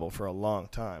in trouble for a long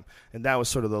time. And that was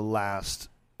sort of the last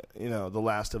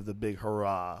of the big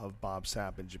hurrah of Bob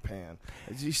Sapp in Japan.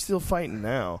 He's still fighting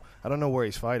now. I don't know where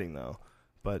he's fighting, though.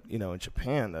 But, in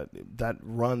Japan, that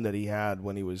run that he had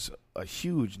when he was a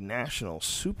huge national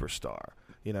superstar,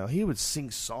 he would sing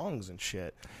songs and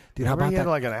shit. Dude, how about he had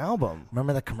like an album.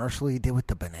 Remember the commercial he did with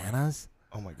the bananas?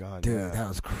 Oh, my God. Dude, that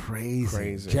was crazy.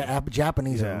 Crazy.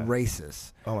 Japanese are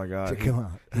racist. Oh, my God. Come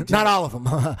on. Not all of them.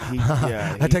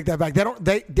 I take that back.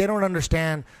 They don't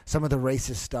understand some of the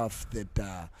racist stuff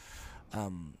that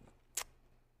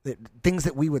things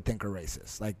that we would think are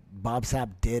racist. Like Bob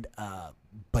Sapp did a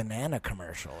banana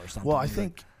commercial or something. Well, I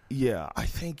think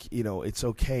it's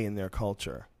okay in their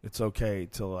culture. It's okay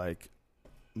to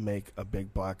make a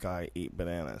big black guy eat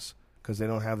bananas because they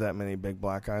don't have that many big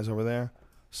black guys over there.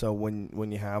 So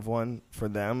when you have one for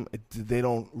them, they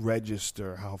don't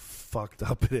register how fucked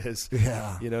up it is.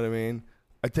 Yeah, you know what I mean.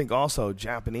 I think also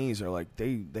Japanese are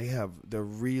they're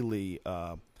really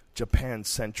Japan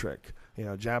centric.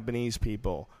 Japanese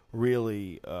people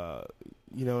really,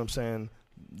 you know what I'm saying?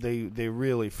 They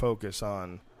really focus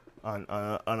on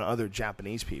other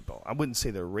Japanese people. I wouldn't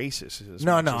say they're racist.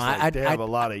 They have a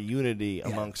lot of unity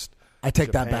amongst. I take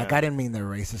Japan. that back. I didn't mean they're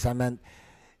racist. I meant,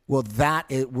 well,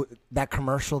 that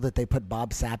commercial that they put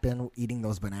Bob Sapp in eating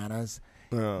those bananas.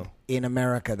 Oh. In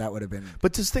America, that would have been.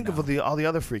 But just think of all the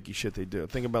other freaky shit they do.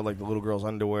 Think about the little girls'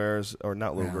 underwears, or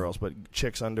not little girls, but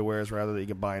chicks' underwears rather that you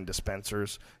can buy in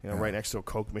dispensers. Right next to a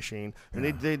Coke machine,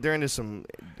 and they're into some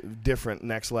different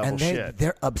next level shit.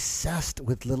 They're obsessed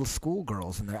with little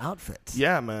schoolgirls and their outfits.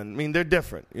 Yeah, man. I mean, they're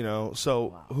different.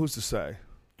 So who's to say?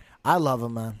 I love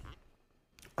them, man.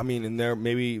 I mean, and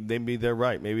maybe they're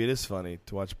right. Maybe it is funny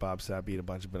to watch Bob Sapp eat a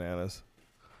bunch of bananas.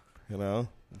 Go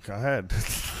ahead.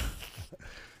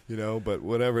 But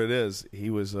whatever it is, he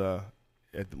was at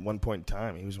one point in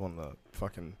time, he was one of the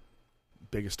fucking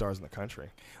biggest stars in the country.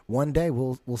 One day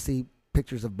we'll see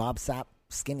pictures of Bob Sapp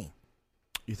skinny.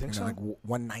 You think so? Like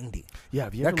 190. Yeah.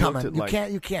 Have you They're ever coming. looked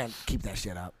at You can't keep that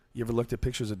shit up. You ever looked at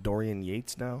pictures of Dorian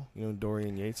Yates now? You know who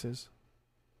Dorian Yates is?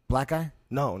 Black guy?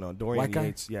 No, Dorian White guy?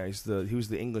 Yates. Yeah, he was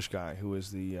the English guy who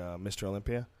was the Mr.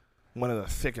 Olympia. One of the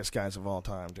thickest guys of all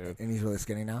time, dude. And he's really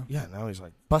skinny now? Yeah, now he's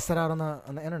like... Bust it out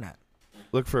on the internet.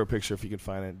 Look for a picture if you can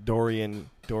find it.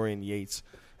 Dorian Yates.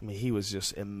 I mean, he was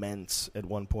just immense at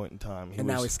one point in time.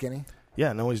 Now he's skinny?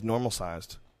 Yeah, now he's normal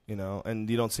sized, and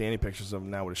you don't see any pictures of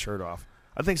him now with his shirt off.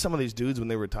 I think some of these dudes, when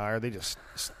they retire, they just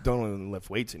don't even lift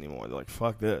weights anymore. They're like,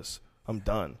 fuck this. I'm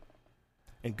done.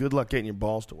 And good luck getting your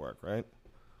balls to work, right?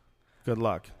 Good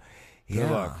luck.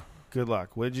 Good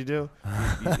luck. What did you do?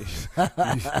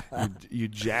 You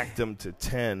jacked him to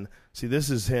 10. See, this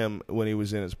is him when he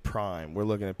was in his prime. We're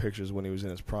looking at pictures when he was in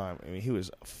his prime. I mean, he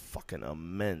was fucking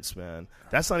immense, man.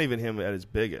 That's not even him at his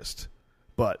biggest.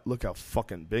 But look how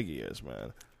fucking big he is,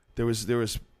 man. There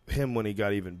was him when he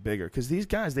got even bigger. Because these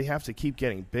guys, they have to keep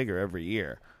getting bigger every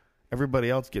year. Everybody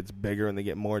else gets bigger and they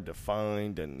get more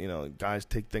defined. And, guys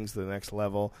take things to the next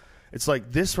level. It's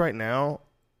like this right now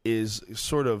is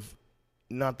sort of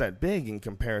not that big in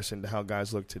comparison to how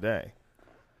guys look today.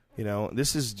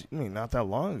 This is not that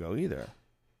long ago either.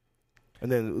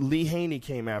 And then Lee Haney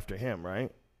came after him,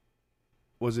 right?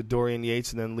 Was it Dorian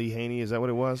Yates and then Lee Haney? Is that what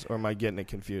it was? Or am I getting it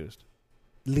confused?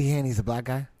 Lee Haney's a black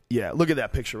guy? Yeah, look at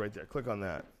that picture right there. Click on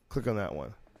that. Click on that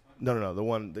one. No, the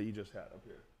one that you just had up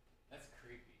here. That's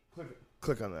creepy.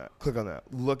 Click on that. Click on that.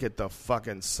 Look at the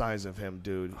fucking size of him,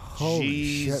 dude. Holy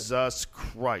Jesus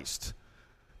Christ.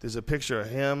 There's a picture of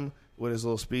him with his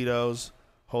little Speedos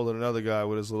holding another guy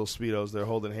with his little Speedos. They're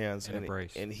holding hands.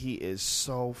 And he is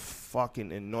so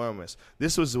fucking enormous.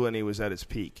 This was when he was at his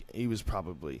peak. He was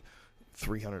probably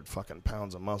 300 fucking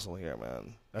pounds of muscle here,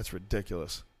 man. That's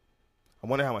ridiculous. I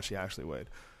wonder how much he actually weighed.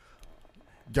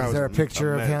 Is there a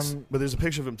picture of him? But there's a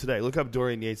picture of him today. Look up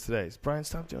Dorian Yates today. Brian,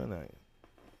 stop doing that.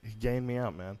 He gained me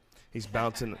out, man. He's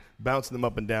bouncing them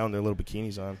up and down, their little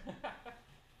bikinis on.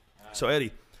 So,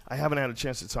 Eddie, I haven't had a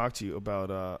chance to talk to you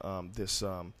about this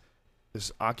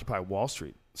Occupy Wall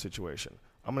Street situation.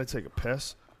 I'm going to take a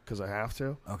piss because I have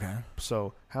to. Okay.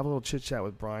 So have a little chit-chat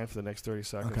with Brian for the next 30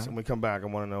 seconds. Okay. And when we come back, I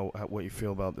want to know what you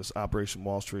feel about this Operation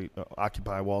Wall Street,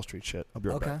 Occupy Wall Street shit. I'll be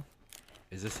right back.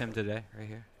 Is this him today, right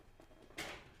here?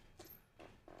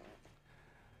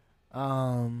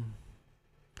 Well,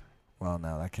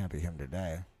 no, that can't be him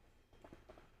today.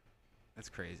 That's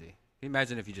crazy. Can you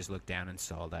imagine if you just looked down and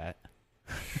saw that?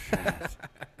 That's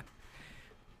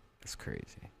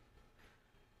crazy.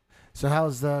 So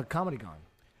how's the comedy going?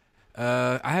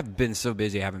 I have been so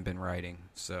busy, I haven't been writing.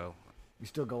 So you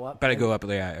still go up? But I go up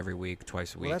every week,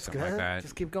 twice a week, that's something good. like that.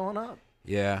 Just keep going up.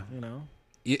 Yeah. You know?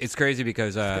 It's crazy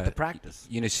because get the practice.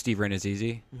 You know Steve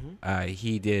Renazizi? Mm-hmm.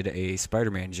 He did a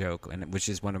Spider-Man joke, which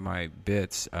is one of my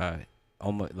bits.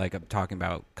 Almost like I'm talking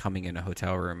about coming in a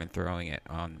hotel room and throwing it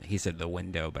on. He said the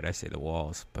window, but I say the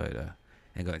walls. But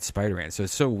and going Spider-Man. So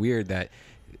it's so weird that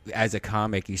as a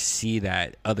comic you see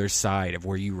that other side of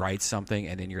where you write something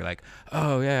and then you're like,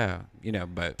 oh yeah,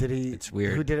 But it's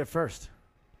weird. Who did it first?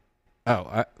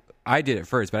 Oh, I did it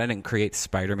first, but I didn't create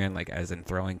Spider-Man like as in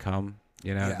throwing cum.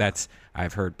 Yeah. That's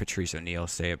I've heard Patrice O'Neill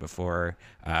say it before.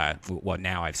 Well,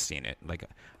 now I've seen it. Like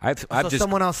I've just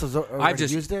someone else has already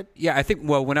used it. Yeah, I think.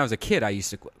 Well, when I was a kid, I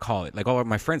used to call it all of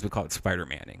my friends would call it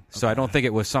Spider-Manning. So I don't think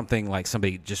it was something like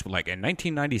somebody just like in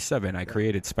 1997 I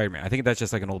created Spider-Man. I think that's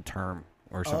just like an old term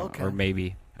or something, or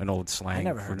maybe an old slang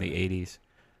from the 80s.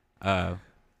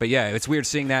 But yeah, it's weird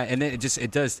seeing that, and then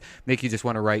it does make you just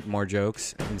want to write more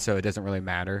jokes, and so it doesn't really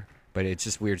matter. But it's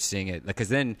just weird seeing it, because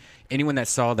then anyone that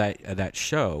saw that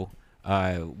show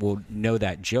will know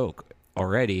that joke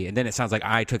already, and then it sounds like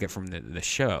I took it from the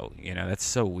show. That's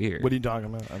so weird. What are you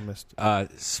talking about? I missed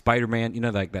Spider-Man.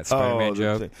 Like that Spider-Man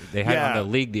joke they had on the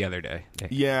League the other day.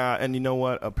 Yeah, and you know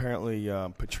what? Apparently,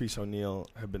 Patrice O'Neill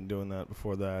had been doing that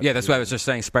before that. Yeah, that's why I was just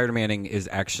saying Spider-Manning is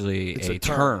actually a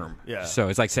term. Yeah. So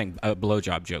it's like saying a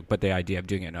blowjob joke, but the idea of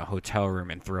doing it in a hotel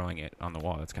room and throwing it on the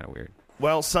wall, that's kind of weird.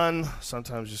 Well, son,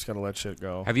 sometimes you just gotta let shit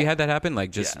go. Have you had that happen?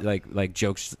 Like like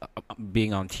jokes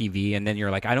being on TV, and then you're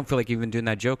like, I don't feel like even doing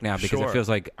that joke now because it feels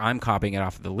like I'm copying it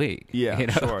off of the League. Yeah,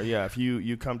 sure. Yeah, if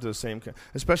you come to the same,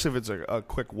 especially if it's a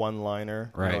quick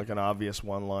one-liner, right? Like an obvious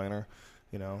one-liner,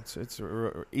 it's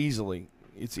easy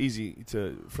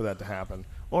for that to happen.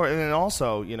 And then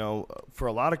also, for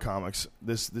a lot of comics,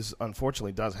 this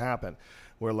unfortunately does happen,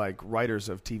 where like writers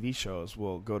of TV shows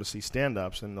will go to see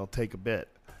stand-ups and they'll take a bit.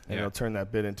 And they'll turn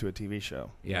that bit into a TV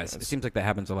show. Yeah, it seems like that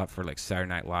happens a lot for like Saturday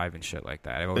Night Live and shit like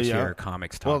that. I always hear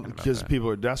comics talking about that. Well, because people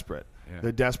are desperate. Yeah.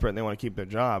 They're desperate and they want to keep their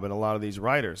job. And a lot of these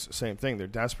writers, same thing. They're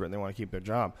desperate and they want to keep their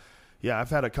job. Yeah, I've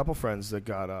had a couple friends that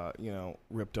got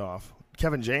ripped off.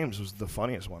 Kevin James was the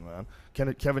funniest one, man.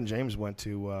 Kevin James went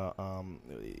to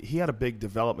he had a big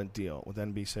development deal with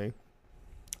NBC,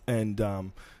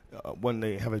 and when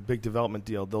they have a big development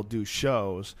deal, they'll do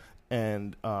shows,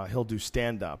 and he'll do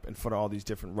stand-up in front of all these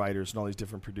different writers and all these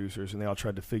different producers, and they all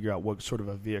tried to figure out what sort of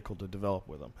a vehicle to develop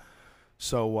with him.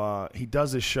 So he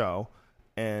does his show,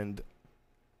 and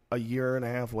a year and a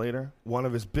half later, one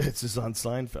of his bits is on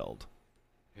Seinfeld.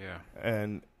 Yeah.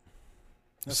 And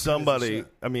That's somebody,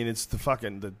 I mean, it's the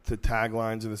fucking, the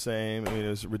taglines are the same. I mean, it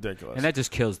was ridiculous. And that just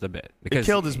kills the bit. It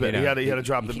killed his bit. He had to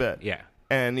drop the bit. Yeah.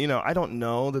 And, I don't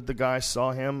know that the guy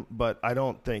saw him, but I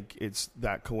don't think it's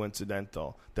that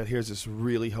coincidental that here's this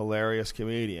really hilarious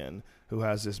comedian who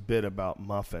has this bit about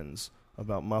muffins,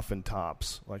 about muffin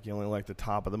tops. Like, you only like the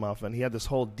top of the muffin. He had this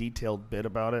whole detailed bit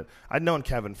about it. I'd known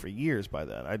Kevin for years by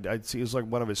then. I'd see it was like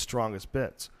one of his strongest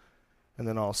bits. And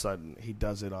then all of a sudden, he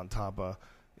does it on top of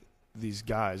these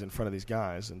guys, in front of these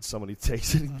guys, and somebody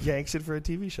takes it and yanks it for a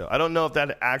TV show. I don't know if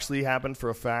that actually happened for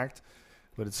a fact,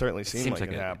 but it certainly seemed like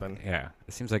it happened. Yeah,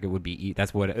 it seems like it would be.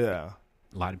 That's what. A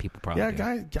lot of people probably. Yeah,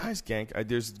 guys gank.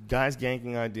 There's guys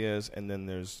ganking ideas, and then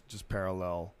there's just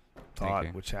parallel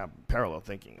thought, which parallel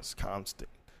thinking is constant.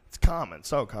 It's common,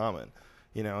 so common.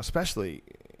 Especially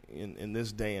in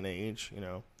this day and age.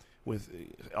 With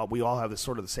we all have this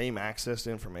sort of the same access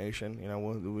to information.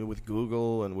 With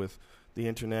Google and with the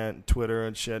internet and Twitter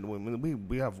and shit,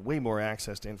 we have way more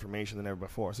access to information than ever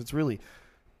before. So it's really,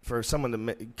 for someone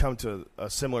to come to a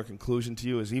similar conclusion to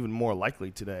you is even more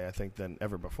likely today, I think, than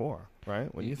ever before.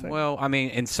 Right? What do you think? Well, I mean,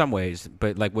 in some ways,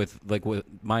 but like with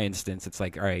my instance, it's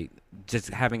like, all right, just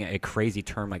having a crazy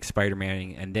term like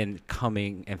Spider-Man and then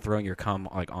coming and throwing your cum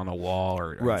like on a wall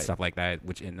or stuff like that,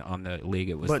 which on the league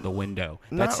it was the window.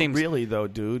 That seems really though,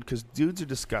 dude, because dudes are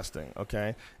disgusting.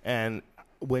 Okay, and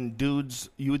when dudes,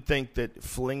 you would think that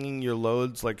flinging your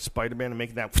loads like Spider-Man and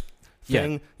making that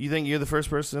thing, you think you're the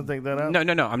first person to think that out?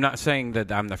 No. I'm not saying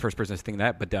that I'm the first person to think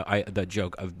that, but the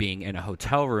joke of being in a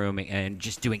hotel room and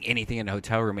just doing anything in a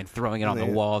hotel room and throwing it on the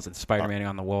walls and Spider-Man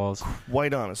on the walls.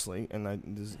 Quite honestly,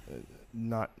 and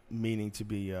not meaning to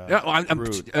be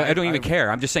rude. I don't even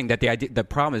care. I'm just saying that the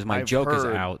problem is my joke is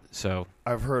out. So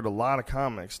I've heard a lot of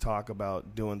comics talk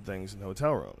about doing things in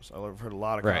hotel rooms. I've heard a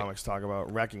lot of comics talk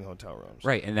about wrecking hotel rooms.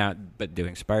 Right, but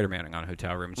doing Spider-Man on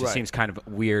hotel rooms just seems kind of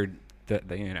weird. That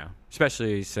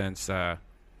especially since.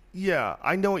 Yeah,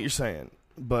 I know what you're saying,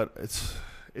 but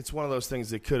it's one of those things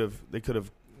they could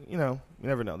have. You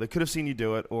never know. They could have seen you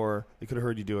do it, or they could have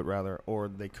heard you do it, rather, or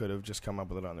they could have just come up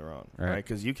with it on their own, right?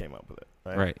 Because you came up with it,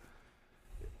 right? Right.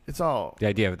 It's all the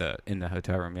idea of in the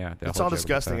hotel room, yeah. It's all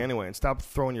disgusting anyway. And stop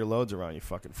throwing your loads around, you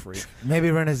fucking freak. Maybe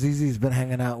Renazizi's been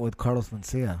hanging out with Carlos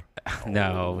Mencia.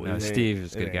 No, Steve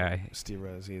is a good guy. Steve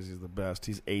Renazizi's the best.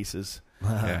 He's aces.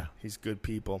 Yeah, he's good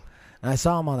people. And I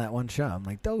saw him on that one show. I'm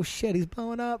like, oh shit, he's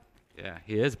blowing up. Yeah,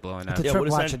 he is blowing up. Yeah, what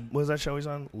is that show he's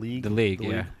on? League. The League.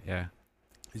 Yeah.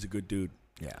 He's a good dude.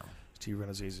 Yeah. Steve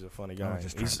Renazizi's a funny guy.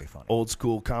 Just trying to be funny. Old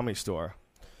school Comedy Store.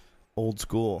 Old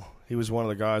school. He was one of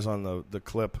the guys on the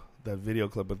clip, that video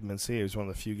clip with Mencia. He was one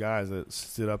of the few guys that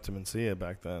stood up to Mencia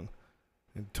back then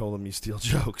and told him you steal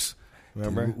jokes.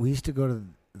 Remember? Dude, we used to go to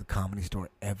the Comedy Store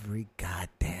every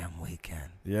goddamn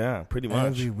weekend. Yeah, pretty much.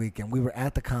 Every weekend. We were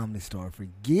at the Comedy Store for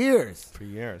years.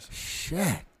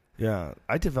 Shit. Yeah,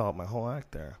 I developed my whole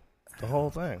act there. The whole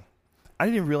thing. I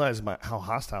didn't even realize how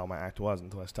hostile my act was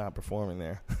until I stopped performing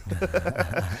there.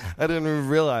 I didn't even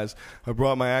realize. I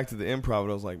brought my act to the Improv,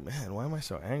 and I was like, man, why am I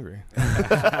so angry?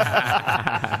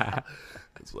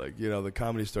 It's like, the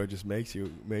Comedy Store just makes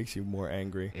you more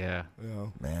angry. Yeah.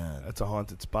 Man. That's a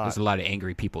haunted spot. There's a lot of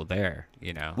angry people there,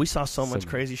 We saw so much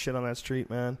crazy shit on that street,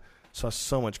 man. Saw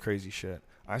so much crazy shit.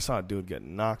 I saw a dude get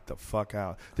knocked the fuck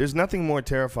out. There's nothing more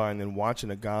terrifying than watching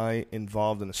a guy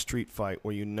involved in a street fight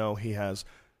where he has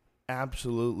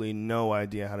absolutely no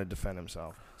idea how to defend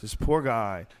himself. This poor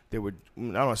guy, I don't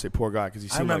want to say poor guy because he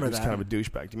seemed like he was kind of a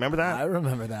douchebag. Do you remember that? I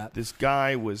remember that. This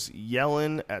guy was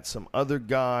yelling at some other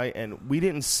guy, and we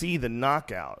didn't see the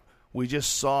knockout. We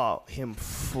just saw him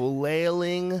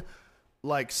flailing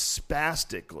like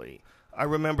spastically. I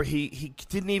remember he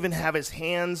didn't even have his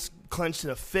hands clenched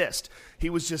in a fist. He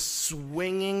was just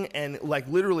swinging and like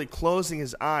literally closing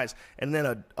his eyes. And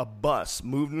then a bus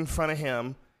moved in front of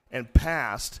him and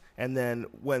passed, and then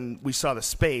when we saw the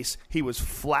space, he was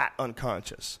flat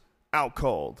unconscious, out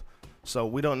cold. So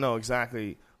we don't know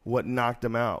exactly what knocked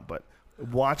him out, but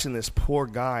watching this poor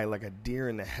guy like a deer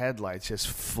in the headlights just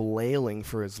flailing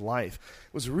for his life.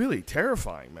 It was really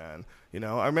terrifying, man. You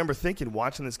know, I remember thinking,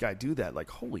 watching this guy do that, like,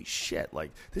 holy shit,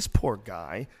 like, this poor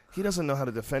guy, he doesn't know how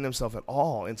to defend himself at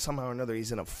all, and somehow or another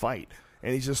he's in a fight,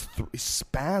 and he's just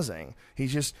spazzing.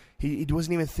 He's just, he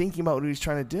wasn't even thinking about what he was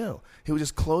trying to do. He was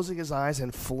just closing his eyes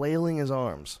and flailing his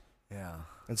arms. Yeah.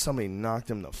 And somebody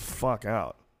knocked him the fuck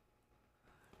out.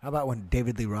 How about when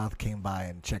David Lee Roth came by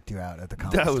and checked you out at the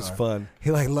comedy store? That was fun.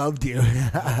 He, like, loved you.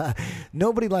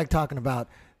 Nobody liked talking about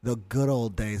the good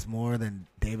old days more than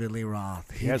David Lee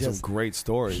Roth. He had some great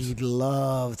stories. He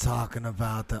loved talking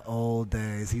about the old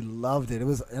days. He loved it.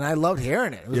 And I loved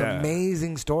hearing it. It was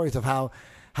amazing stories of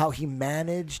how he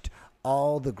managed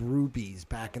all the groupies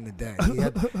back in the day.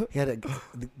 He had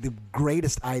the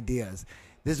greatest ideas.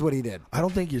 This is what he did. I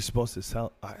don't think you're supposed to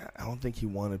sell. I don't think he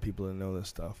wanted people to know this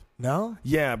stuff. No?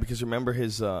 Yeah, because remember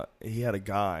he had a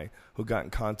guy who got in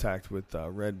contact with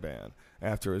Redban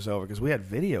after it was over, because we had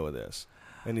video of this.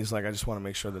 And he's like, I just want to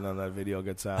make sure that none of that video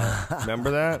gets out. Remember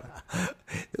that?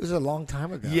 It was a long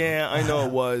time ago. Yeah, I know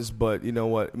it was, but you know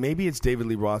what? Maybe it's David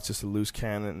Lee Roth, just a loose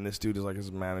cannon, and this dude is like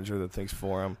his manager that thinks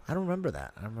for him. I don't remember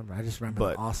that. I just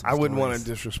remember the awesome I wouldn't stories. want to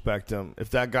disrespect him. If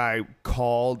that guy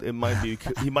called, he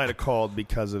might have called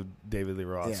because of David Lee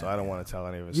Roth, so I don't want to tell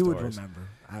any of his stories. You would remember.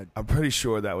 I'm pretty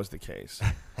sure that was the case.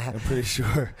 I'm pretty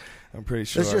sure.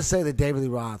 Let's just say that David Lee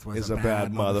Roth was a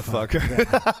bad motherfucker.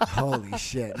 Yeah. Holy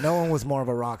shit. No one was more of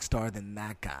a rock star than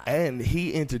that guy. And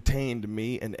he entertained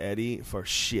me and Eddie for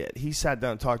shit. He sat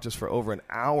down and talked to us for over an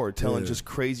hour, telling just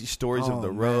crazy stories of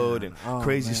the road and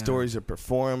crazy stories of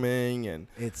performing. And,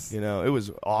 it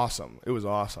was awesome. It was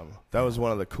awesome. That was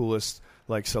one of the coolest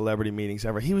celebrity meetings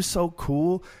ever. He was so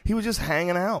cool. He was just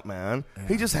hanging out, man. Yeah.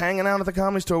 He just hanging out at the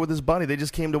Comedy Store with his buddy. They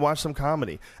just came to watch some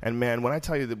comedy. And man, when I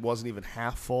tell you that it wasn't even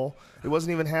half full, it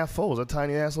wasn't even half full. It was a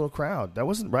tiny ass little crowd. That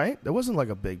wasn't right. That wasn't like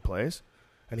a big place.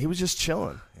 And he was just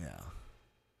chilling. Yeah.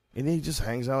 And he just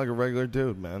hangs out like a regular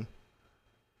dude, man.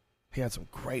 He had some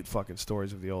great fucking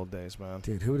stories of the old days, man.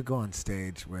 Dude, who would go on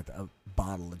stage with a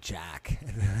bottle of Jack?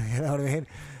 You know what I mean?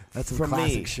 That's some For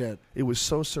classic me, shit. It was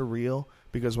so surreal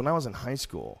because when I was in high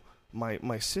school,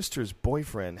 my sister's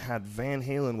boyfriend had Van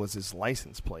Halen was his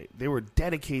license plate. They were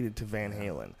dedicated to Van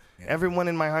Halen. Yeah. Everyone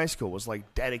in my high school was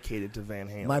dedicated to Van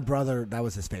Halen. My brother, that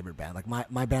was his favorite band.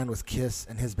 My band was Kiss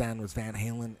and his band was Van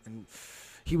Halen, and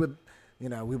he would, we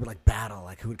would battle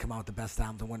who would come out with the best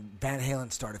albums. And when Van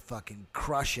Halen started fucking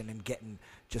crushing and getting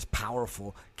just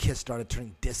powerful, Kiss started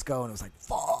turning disco, and it was like,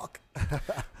 fuck.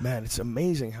 Man, it's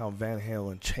amazing how Van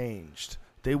Halen changed.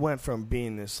 They went from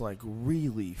being this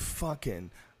really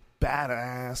fucking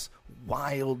badass,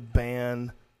 wild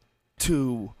band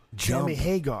to Sammy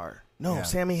Hagar. No,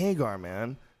 Sammy Hagar,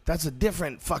 man. That's a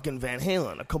different fucking Van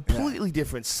Halen, a completely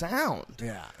different sound.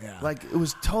 Yeah. It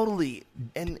was totally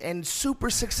and super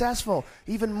successful,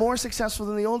 even more successful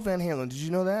than the old Van Halen. Did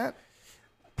you know that?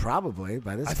 Probably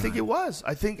by this time. I think it was.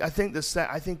 I think the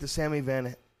Sammy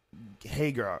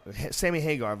Hagar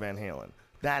Van Halen.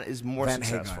 That is more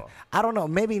successful. Hagar. I don't know.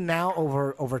 Maybe now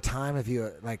over time, if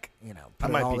you I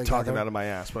might be talking out of my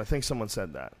ass, but I think someone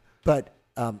said that. But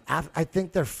I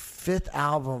think their fifth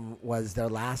album was their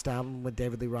last album with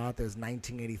David Lee Roth. It was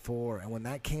 1984, and when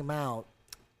that came out,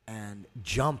 and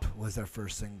Jump was their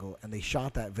first single, and they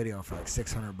shot that video for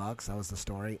 $600. That was the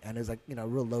story, and it was a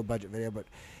real low budget video, but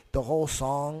the whole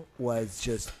song was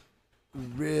just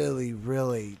really,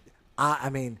 really.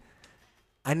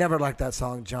 I never liked that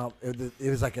song, Jump. It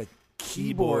was like a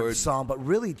keyboard song, but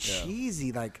really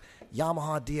cheesy, like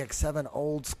Yamaha DX7,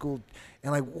 old school.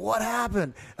 And what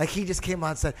happened? He just came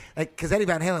on and said, because Eddie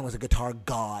Van Halen was a guitar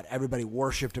god. Everybody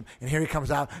worshipped him. And here he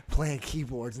comes out playing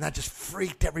keyboards. And that just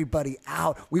freaked everybody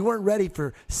out. We weren't ready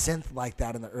for synth like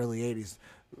that in the early 80s.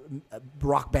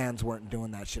 Rock bands weren't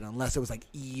doing that shit unless it was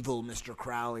evil Mr.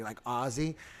 Crowley, like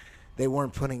Ozzy. They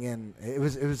weren't putting in.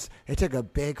 It took a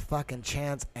big fucking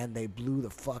chance, and they blew the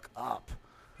fuck up.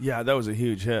 Yeah, that was a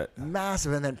huge hit.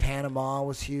 Massive, and then Panama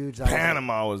was huge.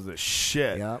 Panama was the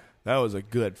shit. Yep. That was a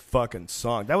good fucking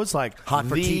song. That was Hot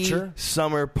for the Teacher?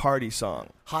 Summer party song.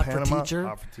 Hot for Teacher?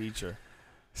 Hot for Teacher.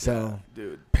 So,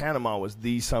 dude, Panama was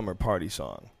the summer party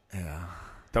song. Yeah.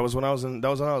 That was when I was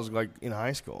in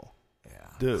high school. Yeah.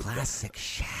 Dude. Classic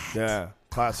shit. Yeah,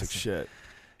 classic shit.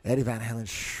 Eddie Van Halen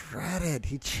shredded.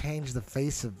 He changed the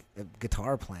face of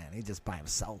guitar playing. He just by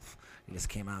himself. He just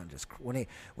came out and just when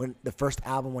the first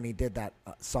album when he did that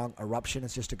song Eruption,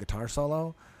 it's just a guitar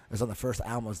solo. It was on the first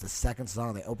album. It was the second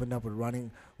song. They opened up with Running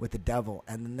with the Devil,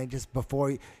 and then they just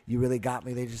before You Really Got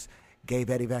Me, they just gave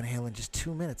Eddie Van Halen just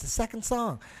 2 minutes. The second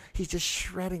song, he's just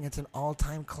shredding. It's an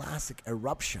all-time classic,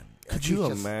 Eruption. Could you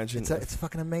imagine? It's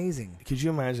fucking amazing. Could you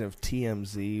imagine if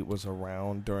TMZ was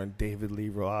around during David Lee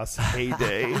Roth's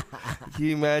heyday? Can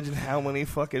you imagine how many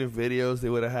fucking videos they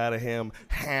would have had of him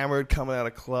hammered coming out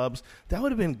of clubs? That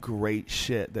would have been great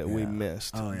shit that we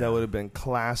missed. Oh, yeah. That would have been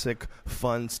classic,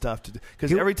 fun stuff to do.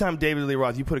 Because every time David Lee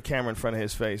Roth, you put a camera in front of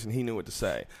his face and he knew what to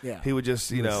say. Yeah. He would just,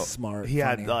 He was smart, he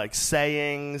funny. had like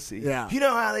sayings. Yeah. You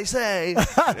know how they say.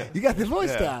 You got the voice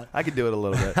Yeah. down. I could do it a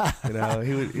little bit. You know,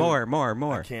 he would More.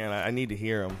 I can't. I need to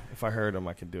hear him. If I heard him,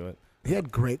 I could do it. He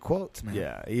had great quotes, man.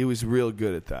 Yeah, he was real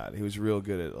good at that. He was real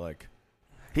good at like.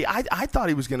 I thought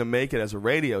he was going to make it as a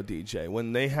radio DJ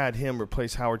when they had him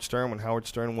replace Howard Stern when Howard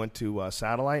Stern went to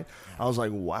satellite. I was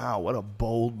like, wow, what a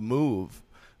bold move.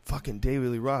 Fucking David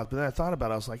Lee Roth. But then I thought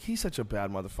about it. I was like, he's such a bad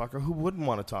motherfucker. Who wouldn't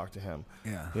want to talk to him?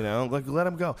 Yeah. You know, like let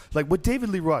him go. Like what David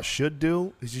Lee Roth should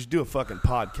do is just do a fucking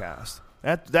podcast.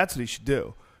 That's what he should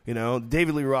do. You know,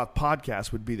 David Lee Roth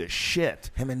podcast would be the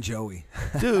shit. Him and Joey.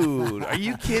 Dude, are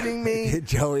you kidding me?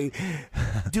 Joey.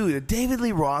 Dude, David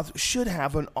Lee Roth should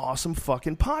have an awesome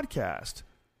fucking podcast.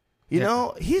 You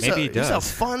know, he's a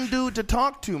fun dude to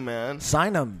talk to, man.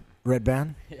 Sign him,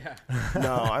 Redban. Yeah.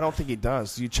 No, I don't think he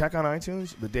does. You check on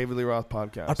iTunes, the David Lee Roth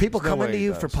podcast. Are people There's no coming way to he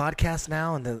you does. for podcasts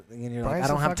now? And you're like, Brian's I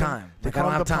don't a have fucking- time. They Like, I call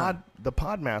don't him have time. the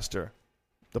Podmaster.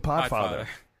 The Podfather.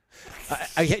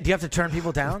 Do you have to turn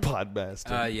people down?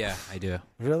 Podmaster. Yeah, I do.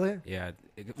 Really? Yeah.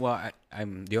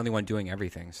 I'm the only one doing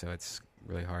everything, so it's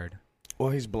really hard. Well,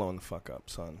 he's blowing the fuck up,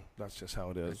 son. That's just how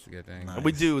it is. That's a good thing.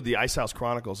 We do the Ice House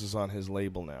Chronicles is on his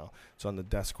label now. It's on the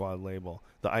Death Squad label.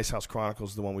 The Ice House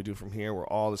Chronicles is the one we do from here, where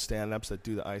all the stand-ups that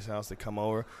do the Ice House, they come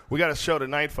over. We got a show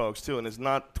tonight, folks, too, and it's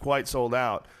not quite sold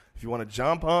out. If you want to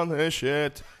jump on this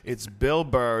shit, it's Bill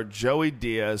Burr, Joey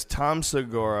Diaz, Tom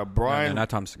Segura, Brian. No, not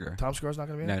Tom Segura. Tom Segura's not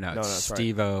going to be in No, it? it's that's right.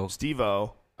 Steve-O.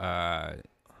 Steve-O. Yeah.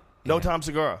 No Tom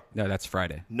Segura. No, that's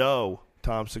Friday. No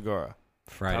Tom Segura.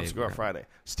 Friday. Tom Segura Friday.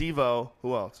 Steve-O.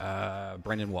 Who else?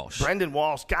 Brendan Walsh. Brendan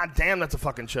Walsh. God damn, that's a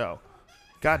fucking show.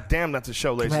 God damn, that's a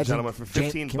show, ladies and gentlemen, for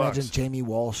 $15. Can you imagine Jamie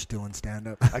Walsh doing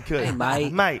stand-up? I could. Hey,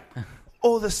 mate. Mate,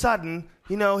 all of a sudden,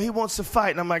 you know, he wants to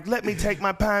fight, and I'm like, let me take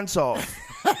my pants off.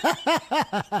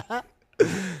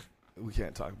 We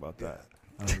can't talk about that.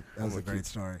 That was a great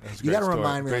story. That's a You great got to story.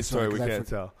 remind me Great of that story. We can't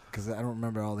tell. Because I don't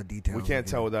remember all the details. We can't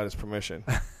tell without his permission.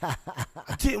 I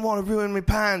didn't want to ruin my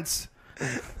pants.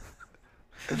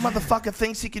 This motherfucker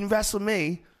thinks he can wrestle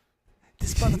me.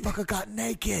 This motherfucker got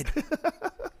naked.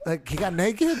 Like, he got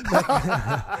naked? Like,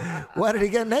 why did he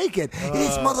get naked?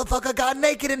 This motherfucker got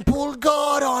naked and pulled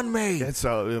guard on me. It's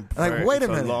a wait a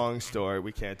minute. long story.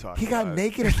 We can't talk He about got it.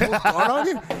 naked and pulled guard on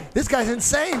you? This guy's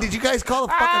insane. Did you guys call a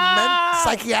fucking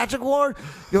psychiatric ward?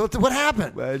 What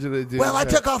happened? Imagine it, dude. Well, I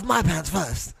took off my pants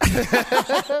first.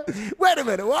 Wait a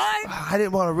minute, what? I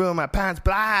didn't want to ruin my pants,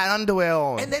 but I had underwear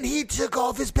on. And then he took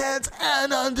off his pants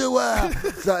and underwear.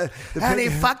 So, And he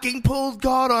fucking pulled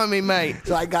God on me, mate.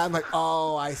 So I got him like,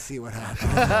 oh, I see what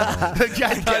happened. The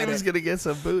guy thought he was going to get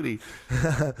some booty.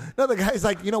 No, the guy's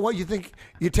like, you know what? You think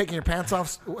you're taking your pants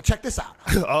off? Well, check this out.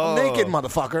 Oh. I'm naked,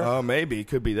 motherfucker. Oh, maybe. It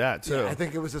could be that, too. Yeah, I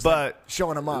think it was just but like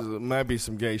showing him up. There might be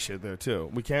some gay shit there, too.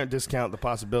 We can't discount the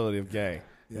possibility of gay.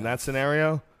 In that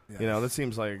scenario, you know, that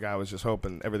seems like a guy was just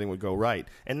hoping everything would go right.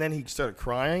 And then he started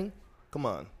crying. Come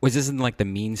on. Was this in like the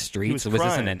mean streets? was Was this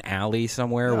crying. in an alley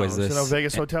somewhere? No, was it's this in a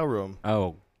Vegas hotel room.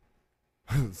 Oh,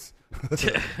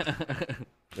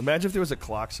 Imagine if there was a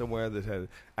clock somewhere that had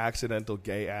accidental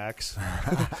gay acts.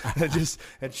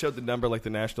 and showed the number like the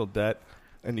national debt,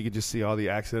 and you could just see all the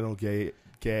accidental gay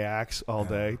acts all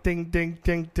day. Ding, ding,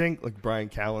 ding, ding. Like Brian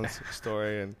Callen's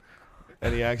story and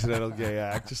any accidental gay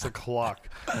act. Just a clock.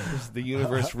 Just the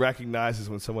universe recognizes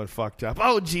when someone fucked up.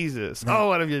 Oh, Jesus. Oh,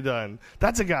 what have you done?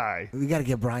 That's a guy. We got to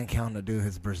get Brian Callen to do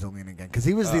his Brazilian again because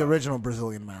he was the original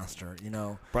Brazilian master. You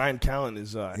know, Brian Callen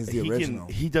is He's the original.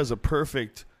 He does a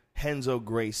perfect Renzo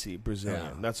Gracie Brazilian.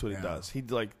 Yeah, That's what he yeah. does. He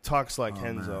like talks like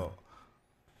Renzo. man.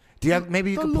 Do you have?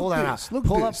 Maybe you can Look pull that this, out. look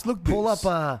Pull this, up. look Pull this.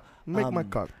 up. Make my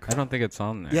cock. I don't think it's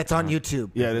on there. Yeah, it's on YouTube.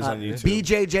 Yeah, it is on YouTube.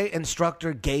 BJJ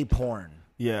instructor gay porn.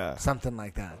 Yeah. Something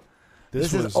like that. This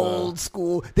This was, is old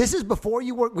school. This is before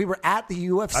you worked. We were at the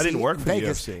UFC. I didn't work in for the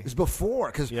Vegas. UFC. It was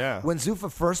before because Yeah. when Zuffa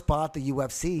first bought the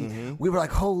UFC, we were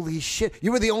like, "Holy shit!"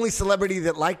 You were the only celebrity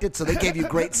that liked it, so they gave you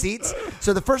great seats.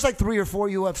 So the first like 3 or 4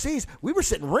 UFCs, we were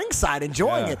sitting ringside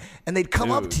enjoying Yeah. it, and they'd come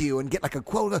up Dude. to you and get like a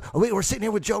quote. Oh, wait, we're sitting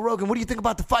here with Joe Rogan. What do you think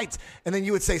about the fights? And then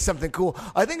you would say something cool.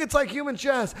 I think it's like human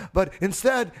chess, but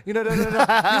instead, you know, you would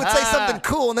say something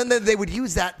cool, and then they would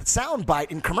use that sound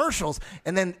bite in commercials,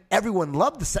 and then everyone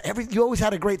loved you always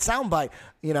had a great sound bite.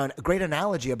 You know, a great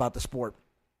analogy about the sport.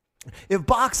 if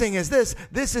boxing is this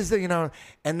is the, you know,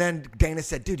 and then Dana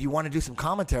said, dude, you want to do some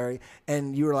commentary?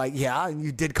 And you were like, yeah, and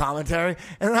you did commentary.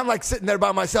 And I'm like sitting there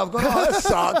by myself going, oh, this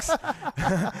sucks.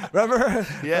 Remember?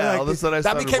 Yeah, like, all of a sudden I that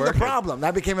started became working. the problem.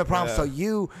 That became a problem. Yeah. So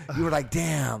you were like,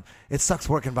 damn, it sucks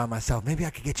working by myself. Maybe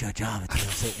I could get you a job at the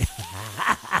UFC.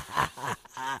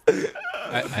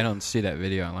 I don't see that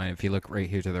video online. If you look right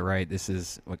here to the right, this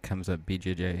is what comes up: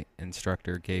 BJJ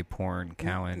instructor, gay porn,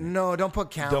 Cowan. No, don't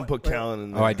put Cowan. Don't put Callan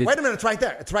in there. Oh, I did. Wait a minute, it's right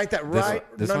there. It's right there. Right?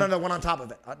 this No, one? the one on top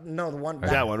of it. No, the one.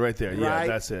 That one right there. Yeah, Right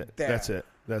that's it. there.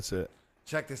 That's it.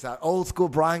 Check this out. Old school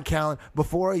Brian Callen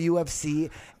before a UFC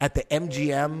at the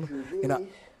MGM. You know,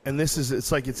 And this is,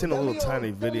 it's like it's in a little tiny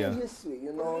video.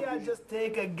 Maybe I just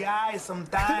take a guy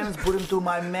sometimes, put him to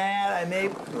my mat, I may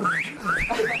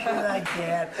like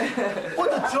that. Put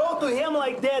the throw to him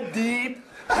like that deep.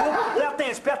 Look,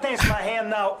 pay attention my hand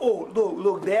now. Oh,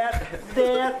 look, that,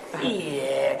 yeah.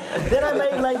 Then I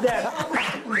make like that.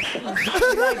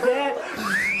 Like that.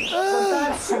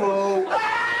 Sometimes slow.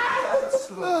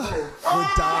 we're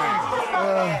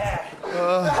done.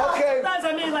 Okay. Sometimes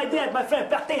I make like that, my friend.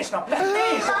 Pay attention now, pay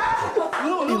attention. Look,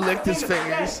 He licked his I take a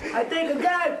fingers. guy, I take a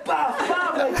guy, pop,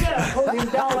 like that. Hold him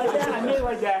down like that, I make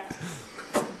like that.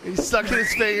 He's sucking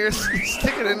his fingers,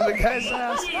 sticking it in the guy's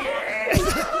ass.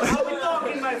 How we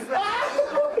talking, my friend?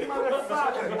 Talking,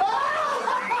 motherfucker.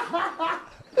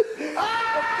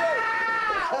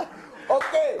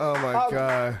 Okay. Oh my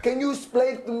God. Can you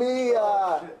explain to me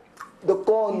the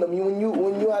condom when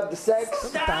you have the sex?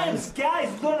 Sometimes guys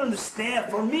don't understand.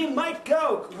 For me, my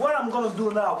coke, what I'm gonna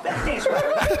do now? I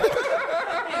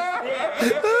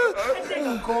take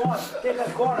a corner,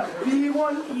 big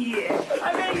one, yeah.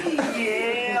 I mean,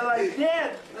 yeah, like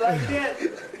that.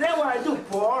 Then when I do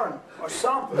porn or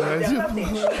something like that,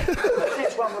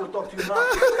 that's what I'm gonna talk to you now.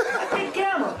 Hey,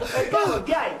 camera,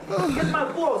 guy, get my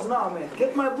balls now, man.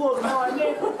 Get my balls now, I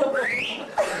mean.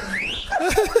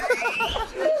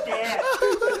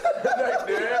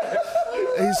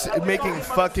 He's making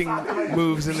fucking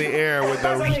moves in the air with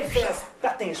the. Attention.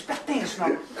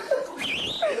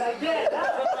 Like that,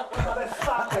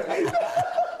 motherfucker.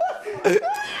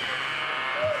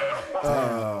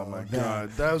 Oh my God,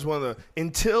 that was one of the.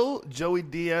 Until Joey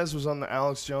Diaz was on the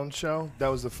Alex Jones show, that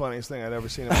was the funniest thing I'd ever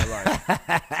seen in my life.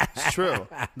 It's true.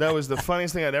 That was the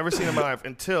funniest thing I'd ever seen in my life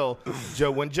until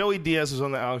when Joey Diaz was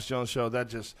on the Alex Jones show. That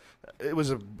just. It was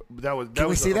a that was. Can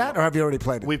we see that, or have you already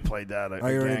played it? We played that a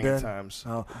gang of times.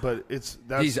 Oh. But that's,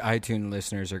 These iTunes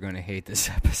listeners are going to hate this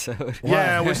episode.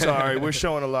 yeah, we're sorry. We're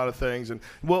showing a lot of things, and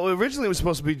well, originally it was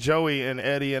supposed to be Joey and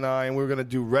Eddie and I, and we were going to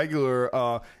do regular.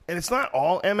 And it's not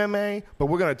all MMA, but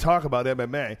we're going to talk about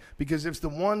MMA because it's the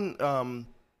one.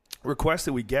 Request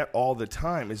that we get all the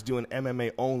time is doing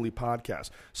MMA only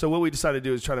podcast. So what we decided to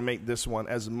do is try to make this one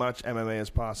as much MMA as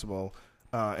possible,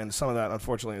 and some of that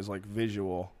unfortunately is like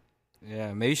visual.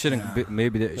 Yeah, maybe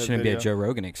maybe that shouldn't be a Joe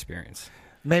Rogan experience.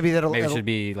 Maybe it should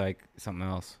be like something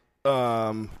else.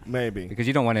 Maybe because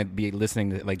you don't want to be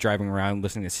listening to like driving around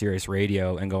listening to Sirius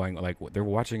radio and going like they're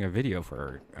watching a video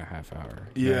for a half hour.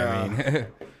 You know what I mean?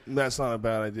 That's not a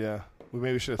bad idea. We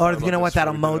maybe should. Or you know what?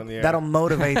 That'll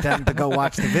motivate them to go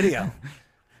watch the video.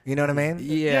 You know what I mean?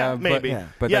 Yeah, maybe.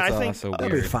 But yeah, that's I think also I'll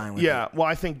weird. be fine with it. Yeah, well,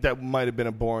 I think that might have been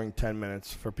a boring 10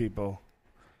 minutes for people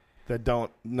that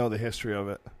don't know the history of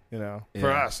it. You know, for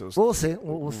us, it was we'll see.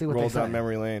 We'll see what they roll say. down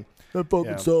memory lane. That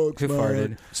fucking sucks, Who man.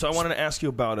 farted? So I wanted to ask you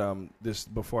about this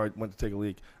before I went to take a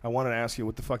leak. I wanted to ask you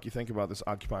what the fuck you think about this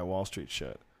Occupy Wall Street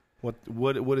shit. What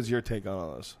is your take on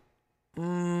all this?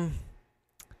 You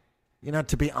know,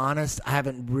 to be honest, I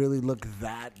haven't really looked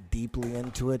that deeply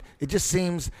into it. It just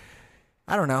seems,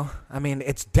 I don't know. I mean,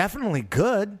 it's definitely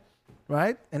good,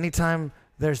 right? Anytime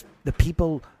there's the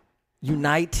people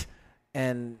unite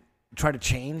and try to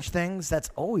change things, that's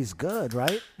always good,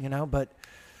 right? You know, but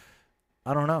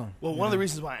I don't know. Well, one of the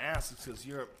reasons why I asked is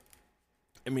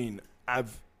because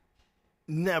I've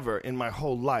never in my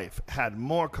whole life had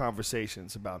more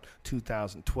conversations about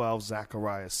 2012,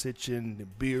 Zachariah Sitchin,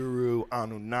 Nibiru,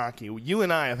 Anunnaki. You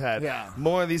and I have had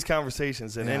more of these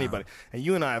conversations than anybody. And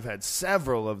you and I have had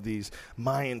several of these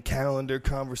Mayan calendar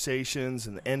conversations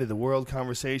and the end of the world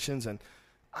conversations. And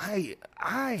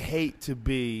I hate to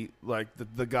be like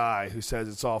the guy who says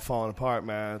it's all falling apart,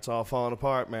 man. It's all falling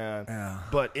apart, man. Yeah.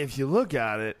 But if you look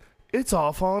at it, it's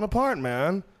all falling apart,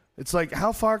 man. It's like,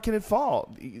 how far can it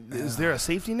fall? Is there a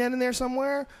safety net in there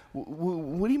somewhere?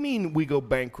 What do you mean we go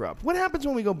bankrupt? What happens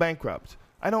when we go bankrupt?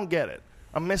 I don't get it.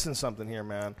 I'm missing something here,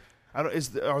 man.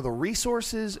 Are the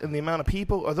resources and the amount of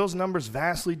people, are those numbers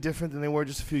vastly different than they were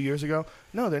just a few years ago?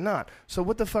 No, they're not. So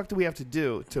what the fuck do we have to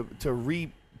do to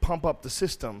pump up the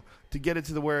system to get it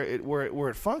to where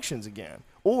it functions again?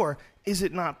 Or is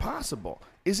it not possible?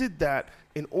 Is it that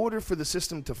in order for the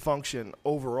system to function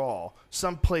overall,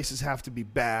 some places have to be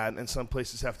bad and some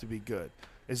places have to be good?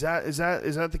 Is that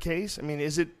the case? I mean,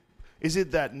 is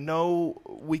it that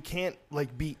we can't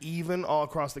like be even all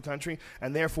across the country,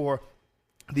 and therefore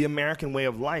the American way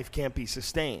of life can't be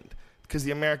sustained? Because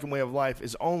the American way of life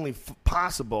is only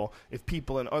possible if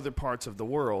people in other parts of the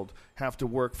world have to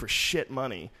work for shit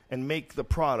money and make the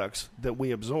products that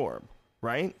we absorb,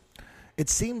 right? It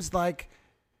seems like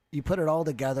you put it all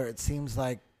together, it seems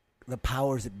like the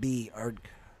powers that be are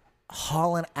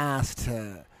hauling ass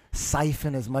to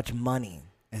siphon as much money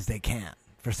as they can.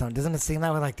 For some, doesn't it seem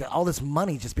that way? Like all this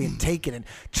money just being taken and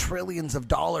trillions of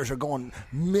dollars are going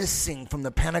missing from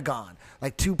the Pentagon.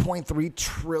 Like $2.3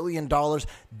 trillion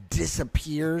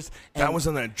disappears. And that was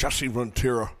in that Jesse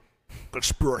Ventura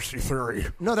conspiracy theory.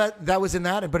 No, that was in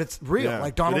that, but it's real. Yeah,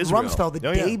 like Donald Rumsfeld, the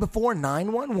day before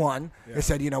 9/11, they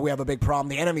said, we have a big problem.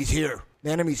 The enemy's here. The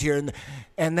enemy's here.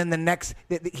 And then the next,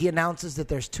 he announces that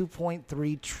there's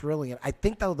 2.3 trillion. I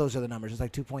think those are the numbers. It's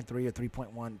like 2.3 or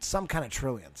 3.1, some kind of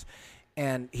trillions.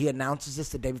 And he announces this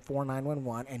the day before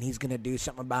 9/11, and he's going to do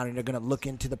something about it. They're going to look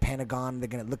into the Pentagon. They're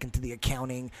going to look into the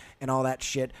accounting and all that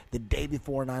shit the day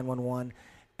before 9/11.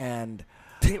 And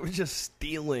they were just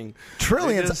stealing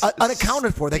trillions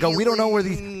unaccounted for. They go, we don't know where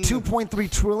these $2.3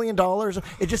 trillion.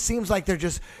 It just seems like they're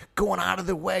just going out of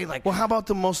their way. Like, well, how about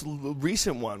the most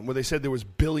recent one where they said there was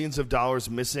billions of dollars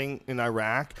missing in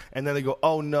Iraq, and then they go,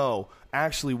 oh no,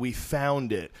 actually we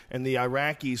found it, and the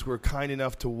Iraqis were kind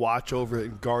enough to watch over it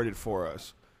and guard it for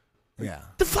us. Yeah.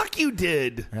 The fuck you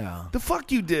did. Yeah. The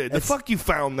fuck you did. The fuck you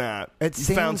found that. You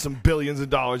found some billions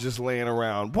of dollars just laying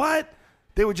around. What?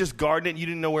 They were just guarding it. You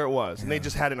didn't know where it was. And they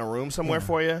just had it in a room somewhere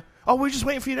for you. Oh, we're just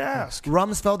waiting for you to ask.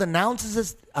 Rumsfeld announces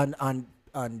this on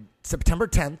September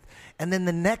 10th. And then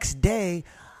the next day,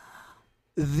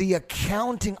 the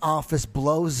accounting office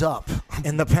blows up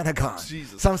in the Pentagon.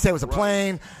 Jesus some say it was a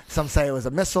plane. Some say it was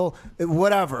a missile.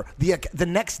 Whatever. The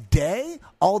next day,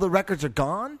 all the records are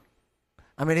gone.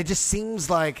 I mean, it just seems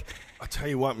like... I'll tell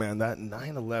you what, man, that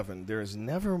 9/11, there is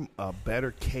never a better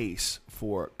case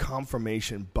for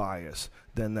confirmation bias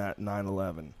than that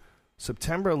 9/11.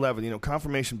 September 11th,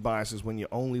 confirmation bias is when you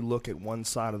only look at one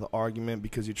side of the argument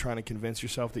because you're trying to convince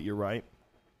yourself that you're right.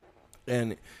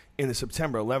 And in the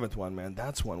September 11th one, man,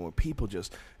 that's one where people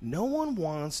no one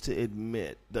wants to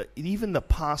admit that even the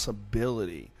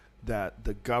possibility that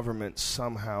the government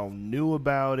somehow knew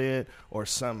about it or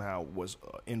somehow was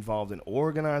involved in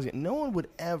organizing it. No one would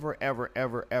ever, ever,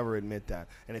 ever, ever admit that.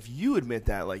 And if you admit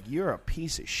that, like, you're a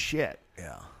piece of shit.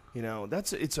 Yeah.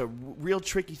 It's a real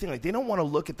tricky thing. Like, they don't want to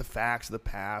look at the facts of the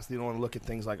past. They don't want to look at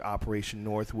things like Operation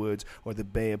Northwoods or the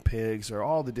Bay of Pigs or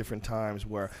all the different times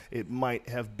where it might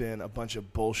have been a bunch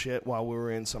of bullshit while we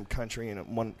were in some country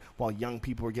and while young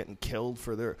people were getting killed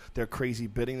for their crazy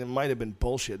bidding. There might have been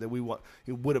bullshit that we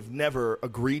would have never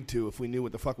agreed to if we knew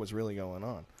what the fuck was really going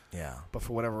on. Yeah. But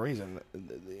for whatever reason,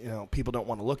 people don't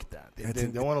want to look at that. They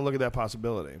don't want to look at that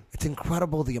possibility. It's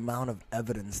incredible the amount of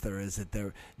evidence there is that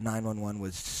their 911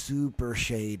 was super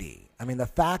shady. I mean, the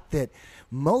fact that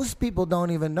most people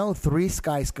don't even know 3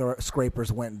 skyscrapers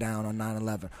went down on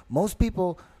 9/11. Most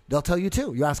people, they'll tell you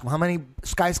too. You ask them, how many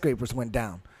skyscrapers went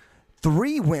down?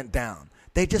 3 went down.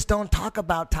 They just don't talk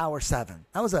about Tower 7.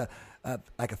 That was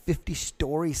like a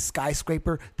 50-story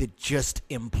skyscraper that just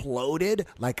imploded,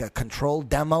 like a controlled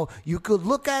demo. You could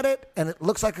look at it, and it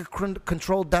looks like a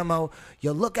controlled demo.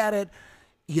 You look at it,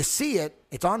 you see it.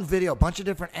 It's on video, a bunch of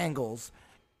different angles,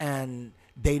 and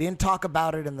they didn't talk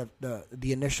about it in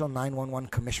the initial 911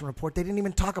 commission report. They didn't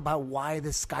even talk about why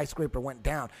this skyscraper went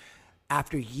down.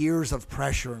 After years of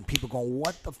pressure and people going,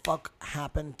 what the fuck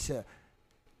happened to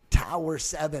Tower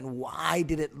 7, why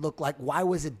did it look like, why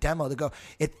was it demo? They go,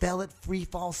 it fell at free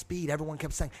fall speed. Everyone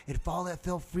kept saying, it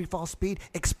fell free fall speed.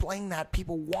 Explain that.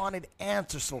 People wanted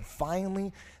answers. So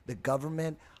finally, the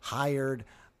government hired,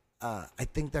 I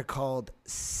think they're called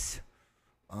CIST.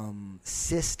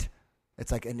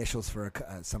 It's like initials for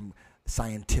some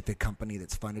scientific company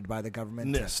that's funded by the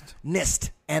government. NIST.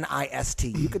 NIST,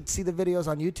 N-I-S-T. You could see the videos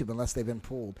on YouTube unless they've been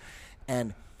pulled.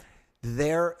 And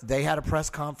they had a press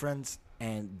conference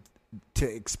and to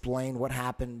explain what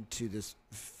happened to this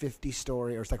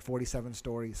 50-story, or it's like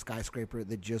 47-story skyscraper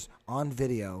that just on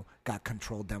video got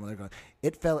controlled demo. They're going,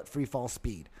 it fell at free fall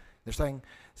speed. They're saying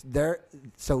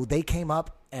so they came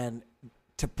up and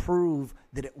to prove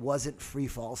that it wasn't free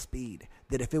fall speed.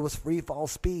 That if it was free fall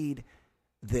speed,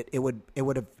 that it would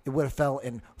have fell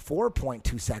in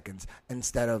 4.2 seconds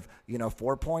instead of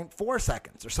 4.4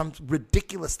 seconds or some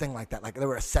ridiculous thing like that. Like they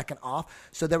were a second off,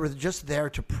 so they were just there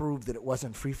to prove that it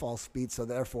wasn't free fall speed. So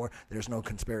therefore, there's no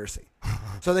conspiracy.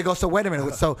 So they go. So wait a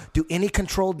minute. So do any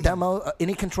controlled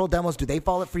demos do they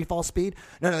fall at free fall speed?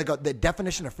 No. They go. The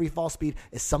definition of free fall speed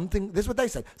is something. This is what they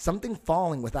said. Something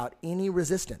falling without any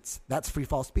resistance. That's free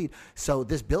fall speed. So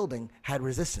this building had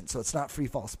resistance, so it's not free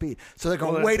fall speed. So they're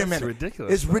going. Wait a minute.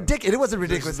 Ridiculous. It's ridiculous. It wasn't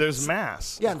ridiculous. There's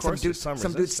mass. Yeah, and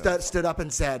some dude stood up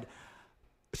and said,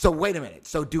 "So wait a minute.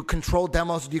 So do controlled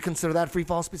demos? Do you consider that free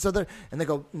fall speed?" And they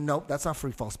go, "Nope, that's not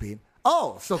free fall speed."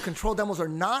 Oh, so controlled demos are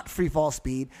not free fall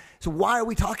speed. So why are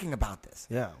we talking about this?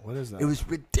 Yeah, what is that? It was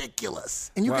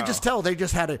ridiculous, and you could just tell they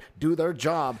just had to do their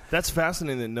job. That's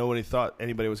fascinating that nobody thought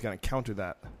anybody was going to counter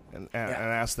that. And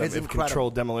ask them if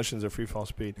controlled demolitions are free fall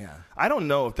speed. Yeah. I don't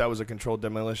know if that was a controlled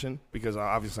demolition because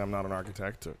obviously I'm not an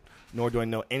architect, nor do I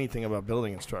know anything about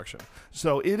building construction.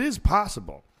 So it is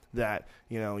possible that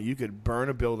you could burn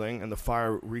a building and the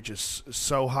fire reaches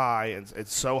so high and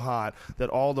it's so hot that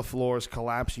all the floors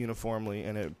collapse uniformly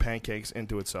and it pancakes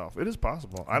into itself. It is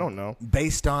possible. I don't know.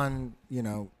 Based on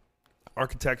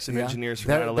architects and engineers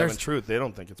from 9/11 Truth, they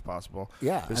don't think it's possible.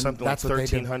 Yeah, there's something like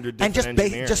 1,300 different and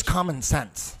engineers. Just common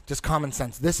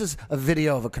sense. This is a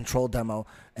video of a controlled demo,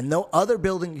 and no other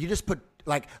building. You just put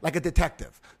like a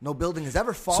detective. No building has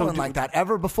ever fallen like that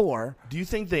ever before. Do you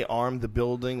think they armed the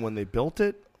building when they built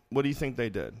it? What do you think they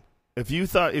did? If you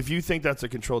think that's a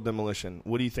controlled demolition,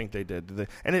 what do you think they did?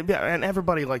 And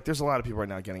everybody, there's a lot of people right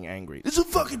now getting angry. This is a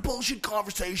fucking bullshit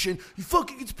conversation. You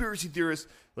fucking conspiracy theorists.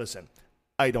 Listen.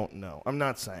 I don't know. I'm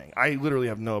not saying. I literally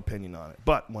have no opinion on it.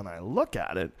 But when I look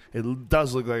at it, it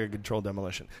does look like a controlled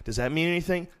demolition. Does that mean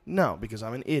anything? No, because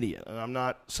I'm an idiot, and I'm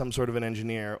not some sort of an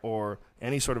engineer or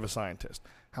any sort of a scientist.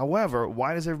 However,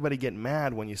 why does everybody get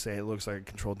mad when you say it looks like a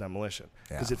controlled demolition?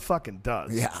 Because it fucking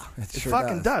does. Yeah, it sure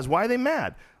fucking does. Why are they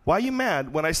mad? Why are you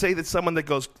mad when I say that someone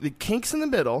that kinks in the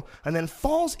middle and then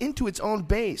falls into its own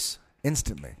base?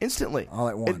 Instantly. All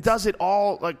at once. It does it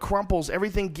all, crumples.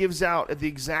 Everything gives out at the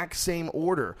exact same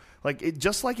order.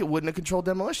 Just like it would in a controlled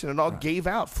demolition. It all gave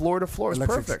out floor to floor. It's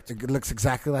perfect. It looks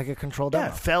exactly like a controlled demo.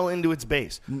 Yeah, it fell into its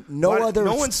base. No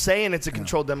one's saying it's a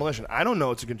controlled demolition. I don't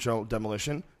know it's a controlled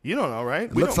demolition. You don't know, right?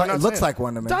 It looks like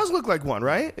one to me. It does look like one,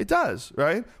 right? It does,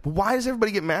 right? But why does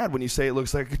everybody get mad when you say it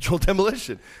looks like a controlled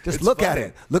demolition? Just look at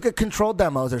it. Look at controlled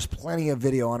demos. There's plenty of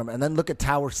video on them. And then look at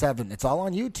Tower 7. It's all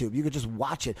on YouTube. You could just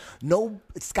watch it. No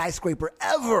skyscraper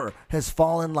ever has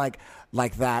fallen like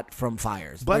that from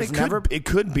fires. But it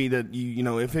could be that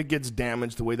if it gets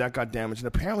damaged the way that got damaged, and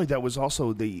apparently that was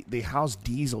also they housed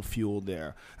diesel fuel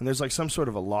there, and there's some sort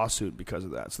of a lawsuit because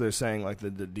of that. So they're saying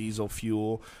the diesel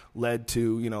fuel led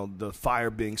to the fire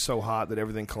being so hot that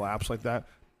everything collapsed like that.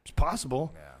 It's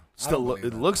possible. Yeah. Still,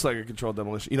 it looks like a controlled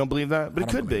demolition. You don't believe that, but it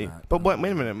could be. But wait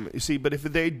a minute. You see, but if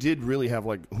they did really have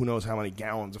who knows how many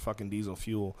gallons of fucking diesel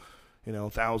fuel.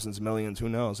 Thousands, millions, who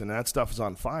knows? And that stuff is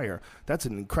on fire. That's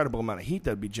an incredible amount of heat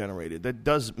that would be generated. That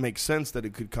does make sense that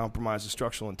it could compromise the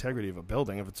structural integrity of a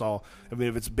building if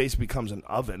it's basically becomes an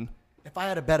oven. If I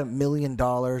had to bet $1 million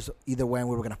either way and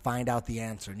we were going to find out the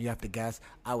answer and you have to guess,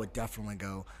 I would definitely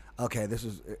go, okay,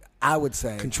 I would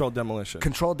say controlled demolition.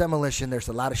 Controlled demolition. There's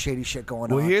a lot of shady shit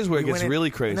going on. Well, here's where it gets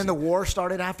really crazy. And then the war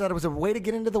started after that. It was a way to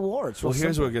get into the war. Well,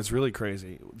 here's where it gets really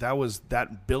crazy.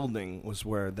 That building was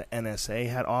where the NSA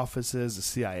had offices, the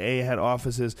CIA had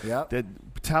offices. Yep. The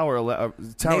Tower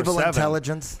Naval 7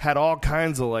 intelligence had all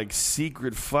kinds of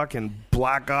secret fucking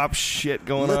black ops shit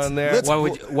going on there.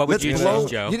 What would you choose,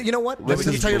 Joe? You know what? Let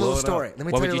me tell you a little story.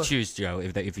 What would you choose, Joe,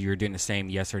 if you were doing the same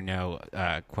yes or no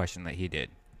question that he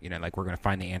did? We're going to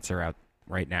find the answer out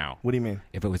right now. What do you mean?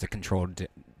 If it was a controlled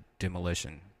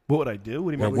demolition. What would I do?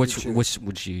 What do you mean? Which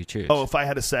would you choose? Oh, if I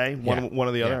had to say one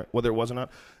or the other, whether it was or not?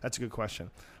 That's a good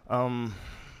question.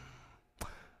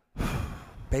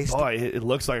 It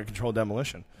looks like a controlled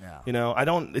demolition. Yeah.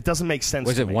 It doesn't make sense.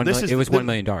 Was it $1 million? It was $1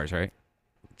 million, right? $1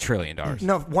 trillion.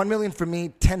 No, $1 million for me,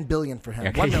 $10 billion for him.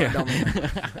 Okay, $1 million.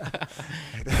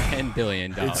 $10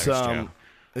 billion. Joe.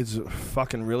 It's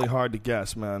fucking really hard to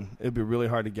guess, man. It'd be really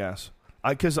hard to guess.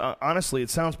 Because honestly, it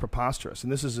sounds preposterous,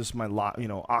 and this is just my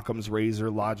Occam's razor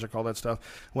logic, all that stuff.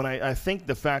 When I think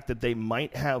the fact that they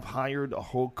might have hired a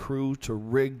whole crew to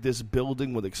rig this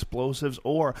building with explosives,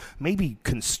 or maybe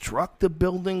construct the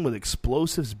building with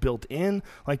explosives built in.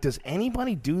 Does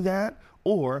anybody do that?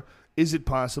 Or is it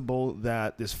possible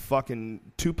that this fucking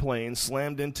two planes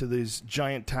slammed into these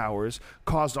giant towers,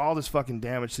 caused all this fucking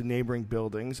damage to neighboring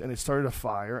buildings, and it started a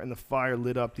fire, and the fire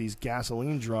lit up these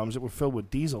gasoline drums that were filled with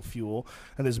diesel fuel,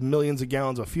 and there's millions of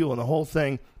gallons of fuel, and the whole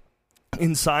thing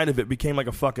inside of it became like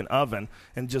a fucking oven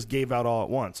and just gave out all at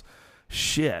once.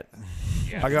 Shit.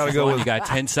 Yeah, I gotta go with. You got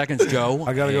 10 seconds, Joe.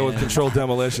 I gotta go with controlled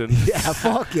demolition. Yeah,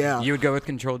 fuck yeah. You would go with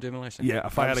controlled demolition. Yeah,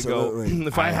 if I had to go,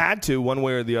 if I had to, one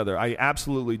way or the other. I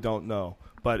absolutely don't know.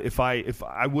 But if I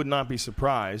would not be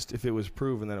surprised if it was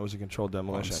proven that it was a controlled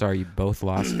demolition. I'm sorry, you both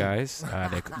lost, guys.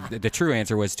 The true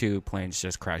answer was 2 planes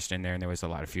just crashed in there, and there was a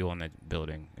lot of fuel in the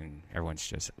building, and everyone's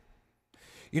just.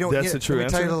 That's the true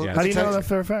answer. How do you know that's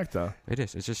for a fact, though? It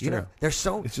is. It's just true.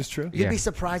 It's just true. You'd be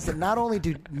surprised that not only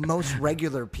do most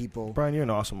regular people, Brian, you're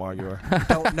an awesome arguer,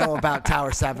 don't know about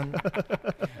Tower 7.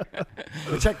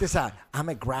 But check this out. I'm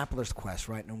at Grappler's Quest,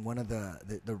 right, and one of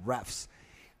the refs,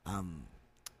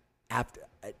 after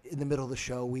in the middle of the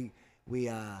show, we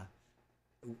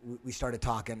started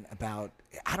talking about.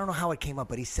 I don't know how it came up,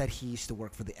 but he said he used to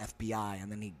work for the FBI, and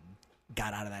then he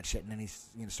got out of that shit, and then he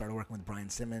started working with Brian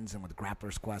Simmons and with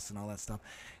Grappler's Quest and all that stuff.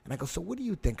 And I go, so what do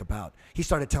you think about? He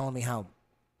started telling me how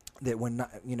that when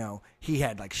he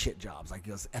had like shit jobs, like he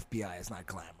goes, FBI is not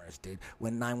glamorous, dude.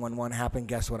 When 911 happened,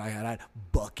 guess what I had? I had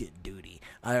bucket duty.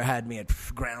 I had me at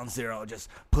ground zero, just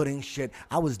putting shit.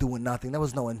 I was doing nothing. There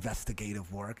was no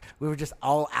investigative work. We were just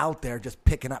all out there, just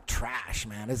picking up trash,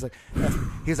 man. It's like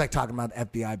he's like talking about the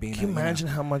FBI being. Can you imagine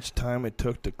how much time it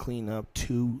took to clean up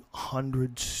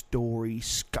 200-story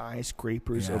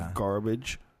skyscrapers of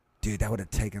garbage? Dude, that would have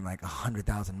taken like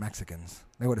 100,000 Mexicans.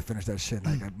 They would have finished that shit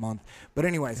in like a month. But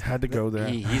anyways. Had to go there.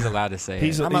 He's allowed to say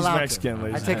he's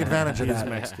Mexican. I take advantage of that. He's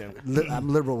Mexican. I'm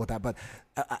liberal with that. But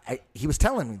he was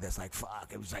telling me this, like, fuck.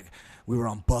 It was like we were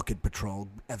on bucket patrol.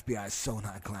 FBI is so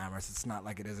not glamorous. It's not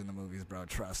like it is in the movies, bro.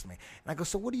 Trust me. And I go,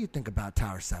 so what do you think about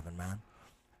Tower 7, man?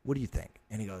 What do you think?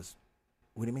 And he goes,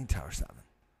 what do you mean Tower 7?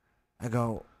 I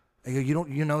go,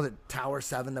 you know that Tower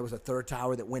 7, there was a third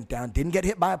tower that went down, didn't get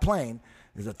hit by a plane.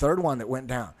 There's a third one that went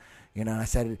down. And I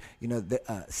said,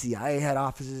 the CIA had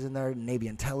offices in there, Navy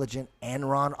intelligence,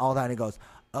 Enron, all that. And he goes,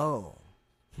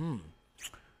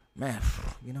 man,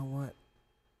 you know what?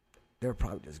 They're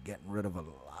probably just getting rid of a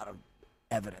lot of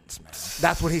evidence, man.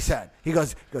 That's what he said. He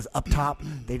goes up top,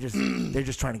 they're just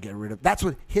trying to get rid of. That's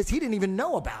what he didn't even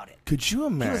know about it. Could you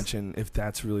imagine if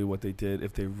that's really what they did?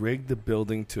 If they rigged the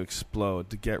building to explode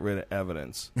to get rid of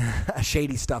evidence,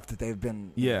 shady stuff that they've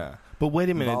been. Yeah, but wait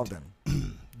a minute. Involved in.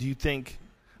 Do you think?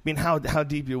 I mean, how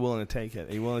deep are you willing to take it?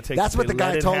 Are you willing to take? That's what the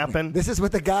guy told happen? me. This is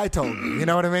what the guy told me. You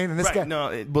know what I mean? And this guy.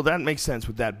 No, well, that makes sense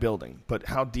with that building. But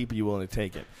how deep are you willing to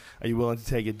take it? Are you willing to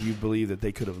take it? Do you believe that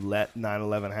they could have let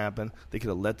 9/11 happen? They could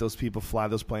have let those people fly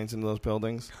those planes into those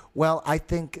buildings? Well, I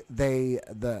think I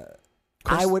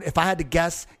would, if I had to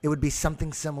guess, it would be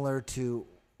something similar to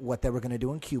what they were going to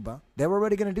do in Cuba. They were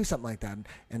already going to do something like that,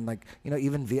 and like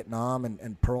even Vietnam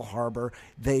and Pearl Harbor.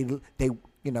 They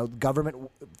government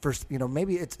first.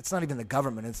 Maybe it's not even the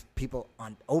government. It's people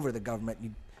over the government.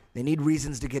 They need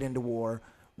reasons to get into war.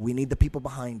 We need the people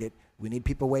behind it. We need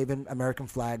people waving American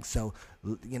flags. So,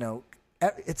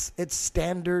 it's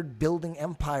standard building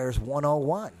empires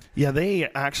 101. Yeah, they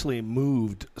actually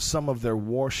moved some of their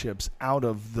warships out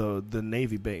of the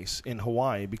Navy base in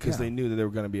Hawaii because they knew that they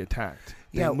were going to be attacked.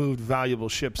 They moved valuable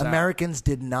ships out. Americans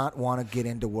did not want to get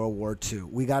into World War II.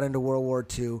 We got into World War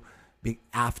II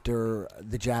after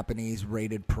the Japanese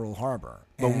raided Pearl Harbor.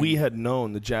 But we had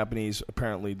known, the Japanese,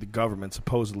 apparently the government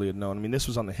supposedly had known. I mean, this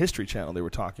was on the History Channel. They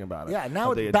were talking about it. Yeah,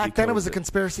 now back then it was a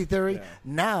conspiracy theory. Yeah.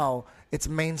 Now it's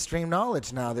mainstream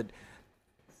knowledge now that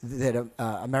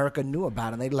America knew about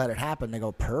it, and they let it happen. They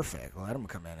go, perfect, let them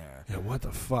come in here. Yeah, what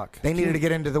the fuck? They needed to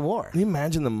get into the war. Can you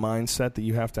imagine the mindset that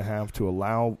you have to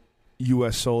allow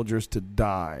U.S. soldiers to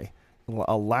die?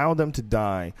 Allow them to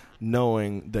die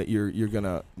knowing that you're going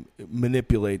to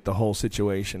manipulate the whole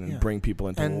situation and bring people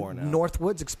into war now.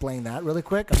 Northwoods, explain that really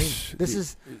quick. I mean, this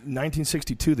is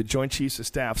 1962, the Joint Chiefs of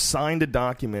Staff signed a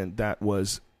document that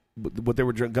was what they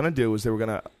were going to do is they were going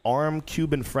to arm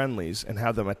Cuban friendlies and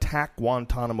have them attack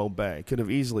Guantanamo Bay. Could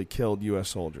have easily killed U.S.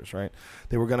 soldiers, right?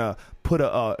 They were going to put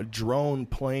a drone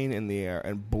plane in the air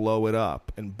and blow it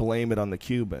up and blame it on the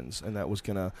Cubans, and that was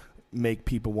going to make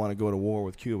people want to go to war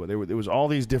with Cuba. There was all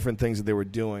these different things that they were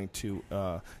doing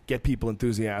to get people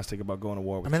enthusiastic about going to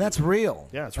war with Cuba. That's real.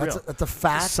 Yeah, it's real. That's a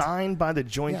fact. Signed by the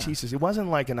Joint Chiefs. It wasn't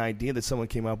like an idea that someone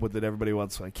came up with that everybody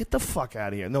else was like, get the fuck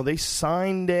out of here. No, they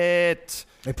signed it.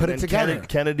 They put it together.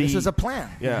 Kennedy. This was a plan.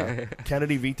 Yeah.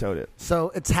 Kennedy vetoed it.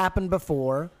 So it's happened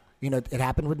before. It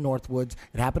happened with Northwoods.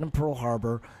 It happened in Pearl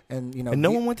Harbor, and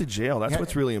no one went to jail. That's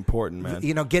what's really important, man.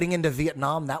 Getting into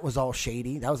Vietnam, that was all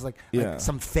shady. That was like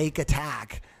some fake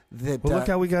attack. Well, look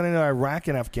how we got into Iraq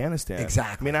and Afghanistan.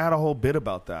 Exactly. I mean, I had a whole bit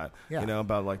about that. Yeah.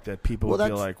 About like that people would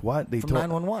be like, "What?" They from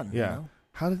 911. Yeah.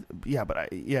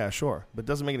 Sure, but it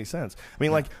doesn't make any sense. I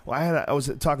mean, I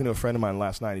was talking to a friend of mine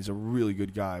last night. He's a really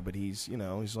good guy, but he's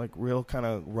like real kind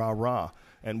of rah-rah.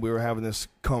 And we were having this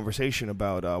conversation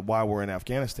about why we're in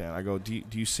Afghanistan. I go, do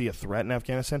you see a threat in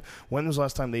Afghanistan? When was the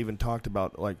last time they even talked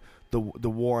about like the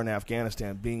war in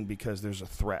Afghanistan being because there's a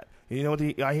threat? You know what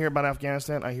I hear about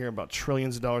Afghanistan? I hear about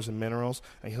trillions of dollars in minerals.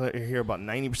 I hear about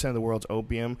 90% of the world's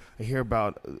opium. I hear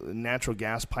about natural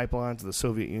gas pipelines that the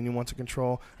Soviet Union wants to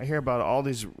control. I hear about all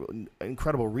these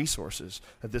incredible resources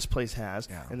that this place has.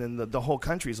 Yeah. And then the whole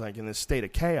country's like in this state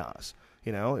of chaos.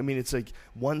 You know, I mean, it's like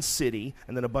one city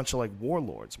and then a bunch of like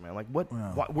warlords, man. Like what?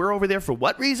 Yeah. We're over there for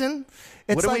what reason?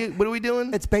 What are we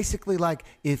doing? It's basically like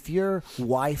if your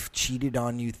wife cheated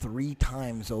on you 3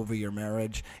 times over your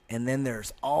marriage, and then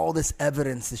there's all this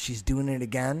evidence that she's doing it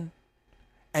again,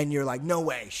 and you're like, no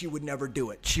way, she would never do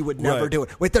it. She would never do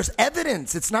it. Wait, there's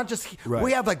evidence. It's not just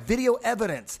we have like video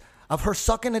evidence of her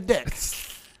sucking a dick,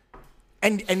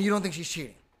 and you don't think she's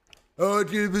cheating. Oh,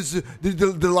 it was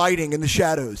the lighting and the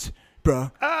shadows.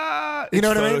 Bro, you know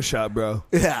what I mean? Photoshop, bro.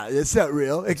 Yeah, it's not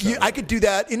real. I could do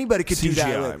that. Anybody could do that.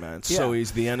 CGI, man. So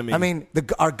he's the enemy. I mean,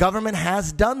 our government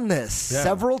has done this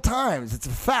several times. It's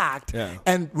a fact. Yeah.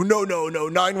 And no,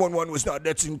 911 was not.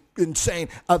 That's insane.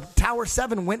 Tower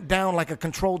 7 went down like a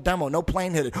controlled demo. No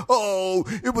plane hit it. Oh,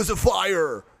 it was a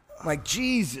fire. Like,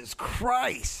 Jesus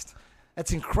Christ.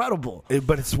 That's incredible.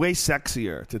 But it's way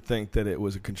sexier to think that it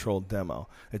was a controlled demo.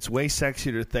 It's way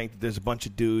sexier to think that there's a bunch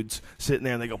of dudes sitting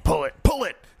there and they go, pull it,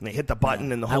 and they hit the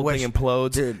button and the whole thing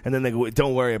implodes. Dude. And then they go,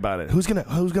 don't worry about it. Who's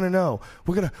gonna know?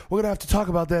 We're gonna have to talk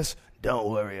about this. Don't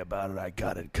worry about it. I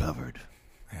got it covered.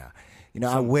 Yeah. You know,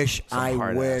 I wish our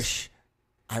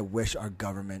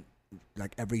government,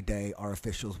 like every day, our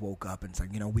officials woke up and it's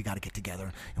like, you know, we got to get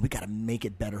together and we got to make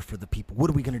it better for the people. What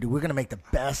are we going to do? We're going to make the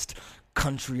best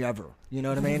country ever. You know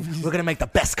what I mean? We're going to make the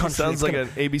best country. Sounds like an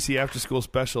ABC after school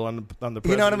special on the presidency.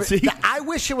 You know what I mean? I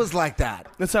wish it was like that.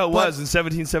 That's how it was in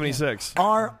 1776.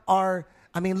 I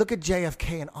mean, look at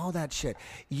JFK and all that shit.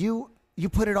 You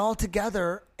put it all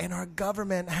together and our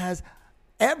government has...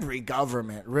 Every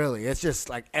government, really. It's just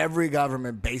like every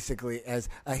government basically has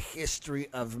a history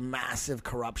of massive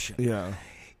corruption. Yeah.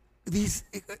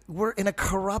 We're in a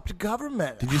corrupt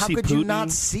government. How could you not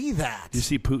see that? Did you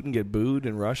see Putin get booed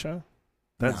in Russia?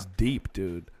 That's deep,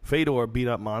 dude. Fedor beat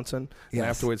up Monson. Yes. And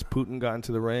afterwards, Putin got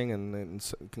into the ring and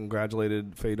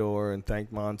congratulated Fedor and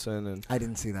thanked Monson. And I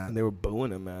didn't see that. And they were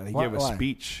booing him, man. He gave a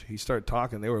speech. He started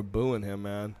talking. They were booing him,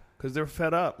 man. Because they're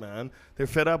fed up, man. They're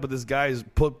fed up with this guy who's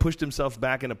pushed himself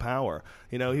back into power.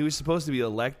 You know, he was supposed to be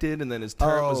elected, and then his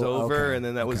term was over, and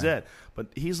then that was it. But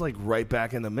he's like right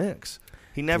back in the mix.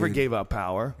 He never gave up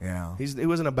power. Yeah, he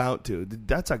wasn't about to.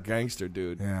 That's a gangster,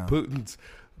 dude. Yeah. Putin's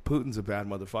a bad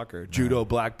motherfucker. Judo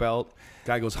black belt.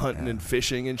 Guy goes hunting and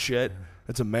fishing and shit.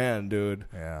 That's a man, dude.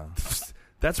 Yeah.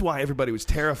 That's why everybody was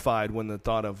terrified when the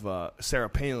thought of Sarah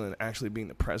Palin actually being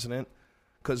the president.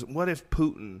 Because what if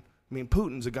Putin... I mean,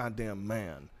 Putin's a goddamn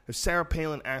man. If Sarah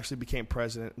Palin actually became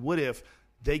president, what if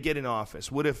they get in office?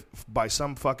 What if, by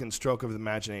some fucking stroke of the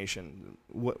imagination,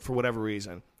 for whatever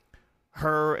reason,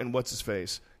 her and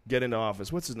what's-his-face get into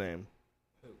office? What's his name?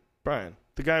 Who? Brian.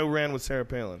 The guy who ran with Sarah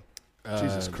Palin.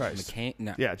 Jesus Christ. McCain?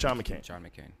 No. Yeah, John McCain. John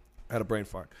McCain. I had a brain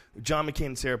fart. John McCain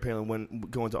and Sarah Palin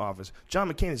go into office.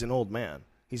 John McCain is an old man.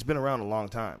 He's been around a long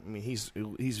time. I mean, he's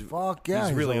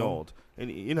really old. And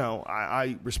you know,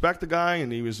 I respect the guy,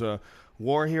 and he was a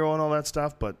war hero and all that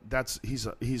stuff. But he's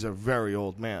a very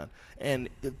old man, and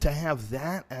to have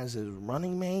that as his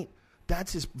running mate,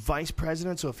 that's his vice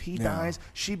president. So if he dies,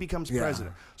 she becomes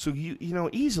president. So you know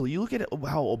easily. You look at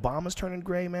how Obama's turning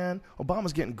gray, man.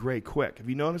 Obama's getting gray quick. Have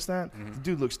you noticed that? Mm-hmm. The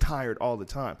dude looks tired all the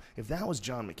time. If that was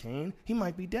John McCain, he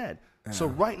might be dead. Yeah. So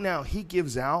right now he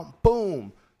gives out.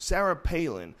 Boom. Sarah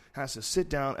Palin has to sit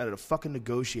down at a fucking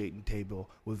negotiating table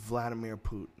with Vladimir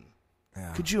Putin.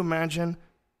 Yeah. Could you imagine?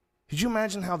 Could you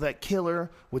imagine how that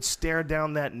killer would stare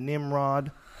down that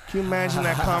Nimrod? Can you imagine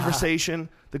that conversation?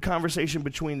 The conversation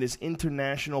between this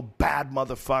international bad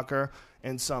motherfucker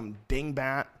and some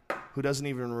dingbat who doesn't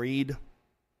even read?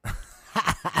 Can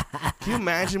you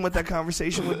imagine what that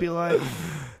conversation would be like?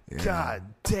 Yeah. God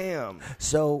damn.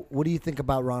 So what do you think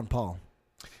about Ron Paul?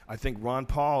 I think Ron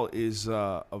Paul is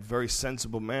a very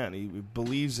sensible man. He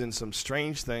believes in some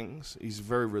strange things. He's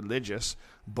very religious,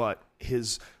 but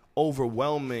his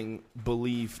overwhelming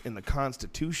belief in the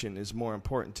Constitution is more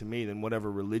important to me than whatever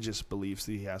religious beliefs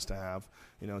that he has to have,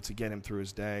 you know, to get him through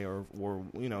his day, or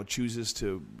you know, chooses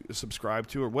to subscribe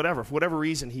to, or whatever. For whatever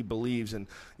reason he believes in,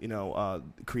 you know,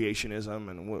 creationism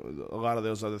and a lot of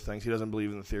those other things. He doesn't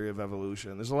believe in the theory of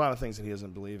evolution. There's a lot of things that he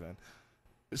doesn't believe in.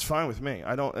 it's fine with me.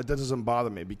 That doesn't bother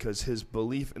me because his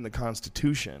belief in the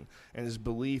Constitution and his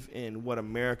belief in what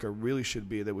America really should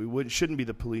be, that we shouldn't be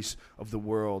the police of the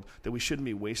world, that we shouldn't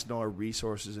be wasting all our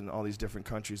resources in all these different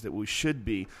countries, that we should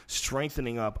be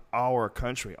strengthening up our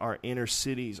country, our inner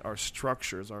cities, our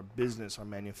structures, our business, our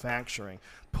manufacturing.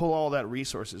 Pull all that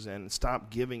resources in and stop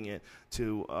giving it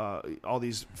to all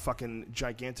these fucking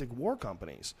gigantic war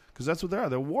companies, because that's what they are.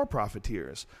 They're war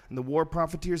profiteers, and the war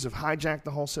profiteers have hijacked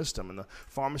the whole system, and the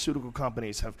pharmaceutical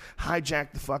companies have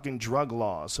hijacked the fucking drug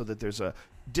laws so that there's a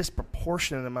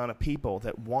disproportionate amount of people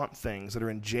that want things that are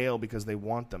in jail because they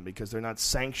want them, because they're not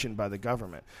sanctioned by the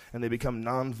government, and they become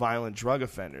non-violent drug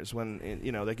offenders when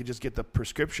they could just get the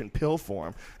prescription pill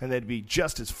form and they'd be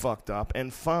just as fucked up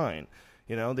and fine.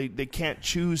 They can't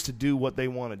choose to do what they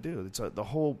want to do. The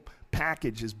whole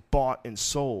package is bought and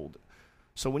sold.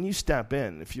 So when you step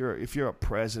in, if you're a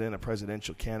president, a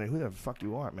presidential candidate, who the fuck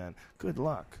you are, man, good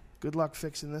luck. Good luck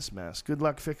fixing this mess. Good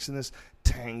luck fixing this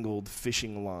tangled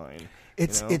fishing line.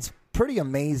 It's pretty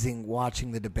amazing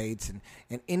watching the debates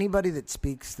and anybody that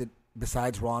speaks that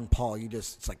besides Ron Paul,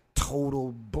 it's like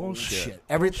total bullshit.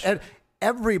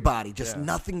 Everybody, just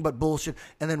nothing but bullshit.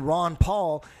 And then Ron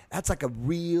Paul, that's like a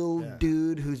real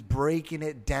dude who's breaking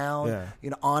it down.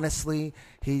 Yeah. Honestly,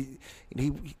 he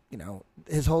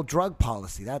his whole drug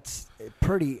policy,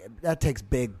 that takes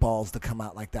big balls to come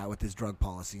out like that with his drug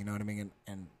policy. You know what I mean?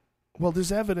 And well,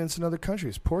 there's evidence in other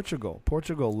countries. Portugal,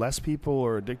 less people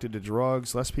are addicted to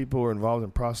drugs, less people are involved in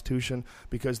prostitution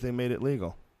because they made it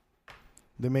legal.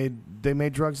 They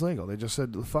made drugs legal. They just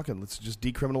said, fuck it, let's just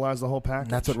decriminalize the whole package.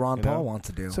 And that's what Ron Paul wants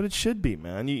to do. That's what it should be,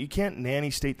 man. You can't nanny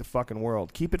state the fucking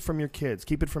world. Keep it from your kids.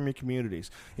 Keep it from your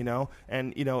communities,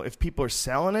 And, if people are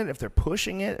selling it, if they're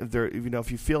pushing it,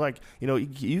 if you feel like,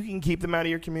 you can keep them out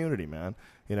of your community, man.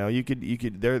 You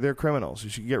could, they're criminals. You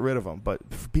should get rid of them. But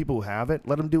for people who have it,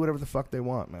 let them do whatever the fuck they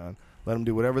want, man. Let them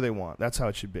do whatever they want. That's how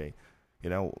it should be.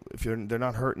 If they're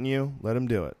not hurting you, let them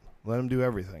do it. Let them do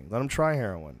everything. Let them try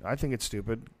heroin. I think it's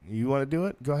stupid. You want to do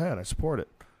it? Go ahead. I support it.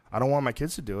 I don't want my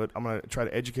kids to do it. I'm going to try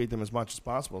to educate them as much as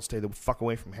possible. Stay the fuck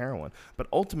away from heroin. But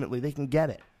ultimately, they can get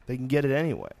it. They can get it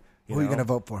anyway. Who are you going to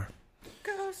vote for?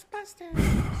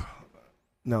 Ghostbusters.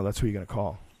 No, that's who you're going to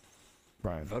call,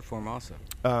 Brian. Vote for him also.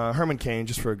 Herman Cain,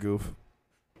 just for a goof.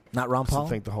 Not Ron Paul? I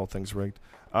think the whole thing's rigged.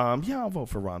 Yeah, I'll vote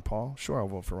for Ron Paul. Sure, I'll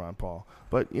vote for Ron Paul.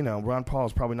 But, Ron Paul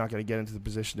is probably not going to get into the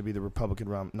position to be the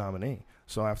Republican nominee.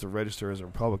 So I have to register as a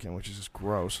Republican, which is just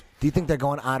gross. Do you think they're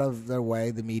going out of their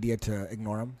way, the media, to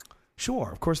ignore him?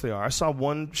 Sure, of course they are. I saw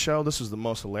one show, this was the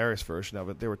most hilarious version of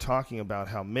it. They were talking about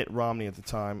how Mitt Romney at the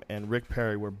time and Rick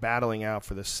Perry were battling out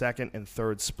for the second and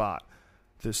third spot.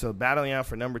 So battling out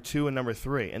for number 2 and number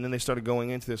 3. And then they started going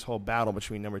into this whole battle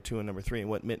between number 2 and number 3 and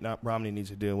what Mitt Romney needs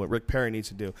to do and what Rick Perry needs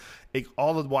to do.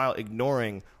 All the while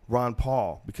ignoring Ron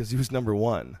Paul because he was number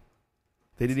 1.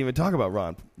 They didn't even talk about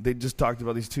Ron. They just talked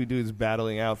about these two dudes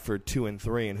battling out for 2 and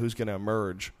 3 and who's going to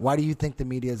emerge. Why do you think the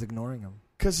media is ignoring him?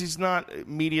 Because he's not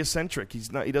media-centric.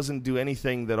 He doesn't do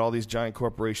anything that all these giant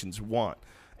corporations want.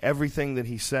 Everything that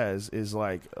he says is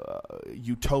like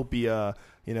utopia,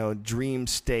 dream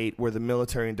state where the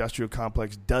military-industrial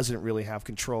complex doesn't really have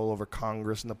control over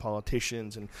Congress and the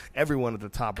politicians and everyone at the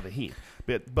top of the heap.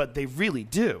 But they really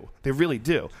do. They really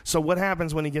do. So what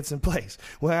happens when he gets in place?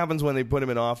 What happens when they put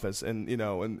him in office and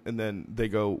then they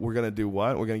go, we're going to do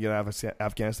what? We're going to get out of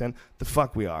Afghanistan? The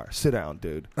fuck we are. Sit down,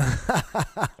 dude.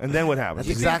 And then what happens?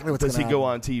 That's exactly what's going to happen. Does he go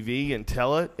on TV and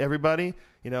tell it, everybody?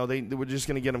 They were just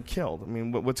going to get him killed. I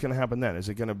mean, what's going to happen then? Is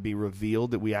it going to be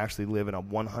revealed that we actually live in a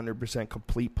 100%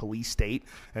 complete police state?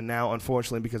 And now,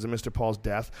 unfortunately, because of Mr. Paul's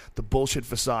death, the bullshit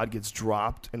facade gets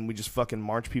dropped and we just fucking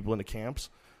march people into camps?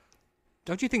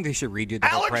 Don't you think they should redo the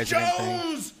whole president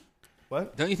thing?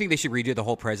 What? Don't you think they should redo the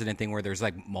whole president thing where there's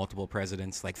like multiple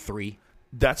presidents, like 3?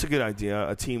 That's a good idea.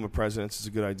 A team of presidents is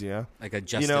a good idea. Like a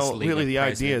Justice League. Really, the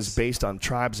presidents. idea is based on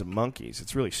tribes of monkeys.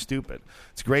 It's really stupid.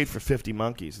 It's great for 50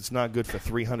 monkeys. It's not good for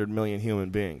 300 million human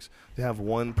beings. To have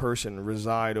one person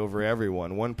reside over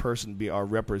everyone, one person be our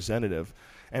representative,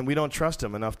 and we don't trust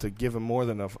him enough to give him more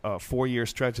than a 4-year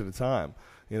stretch at a time.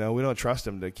 We don't trust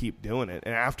him to keep doing it.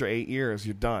 And after 8 years,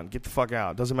 you're done. Get the fuck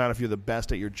out. It doesn't matter if you're the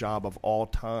best at your job of all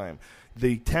time.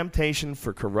 The temptation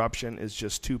for corruption is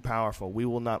just too powerful. We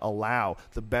will not allow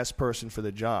the best person for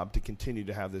the job to continue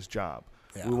to have this job.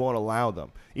 Yeah. We won't allow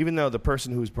them. Even though the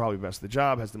person who's probably best at the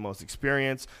job has the most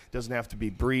experience, doesn't have to be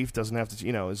briefed, doesn't have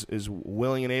to, is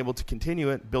willing and able to continue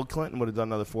it. Bill Clinton would have done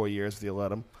another 4 years if they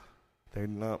let him.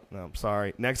 No, I'm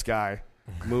sorry. Next guy.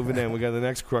 Moving in. We got the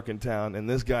next crook in town, and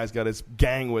this guy's got his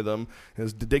gang with him.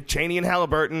 There's Dick Cheney and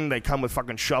Halliburton. They come with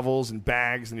fucking shovels and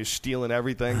bags, and you're stealing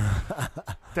everything.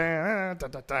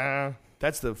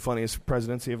 That's the funniest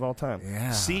presidency of all time. Yeah.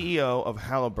 CEO of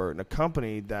Halliburton, a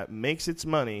company that makes its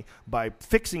money by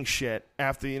fixing shit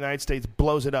after the United States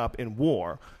blows it up in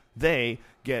war. They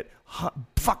get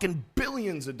fucking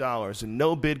billions of dollars in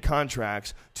no-bid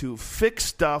contracts to fix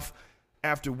stuff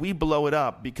after we blow it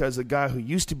up because the guy who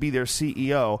used to be their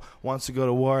CEO wants to go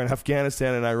to war in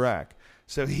Afghanistan and Iraq.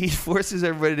 So he forces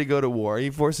everybody to go to war. He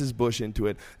forces Bush into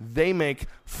it. They make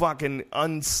fucking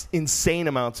insane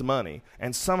amounts of money.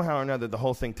 And somehow or another, the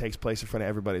whole thing takes place in front of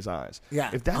everybody's eyes. Yeah,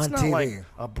 if that's on not TV. like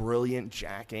a brilliant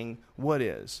jacking, what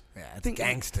is? Yeah, it's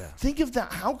gangsta. Think of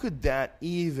that. How could that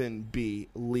even be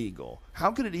legal?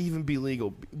 How could it even be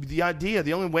legal? The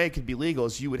only way it could be legal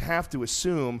is you would have to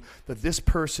assume that this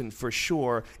person for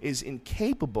sure is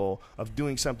incapable of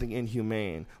doing something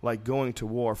inhumane, like going to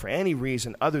war for any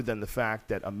reason other than the fact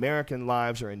that American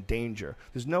lives are in danger.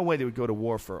 There's no way they would go to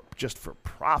war just for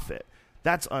profit.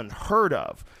 That's unheard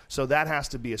of. So that has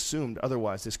to be assumed.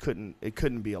 Otherwise, it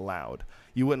couldn't be allowed.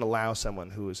 You wouldn't allow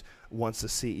someone who is once the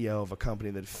CEO of a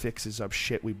company that fixes up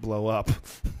shit we blow up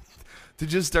to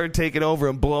just start taking over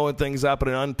and blowing things up at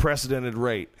an unprecedented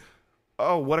rate.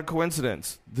 Oh, what a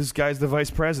coincidence. This guy's the vice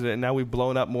president, and now we've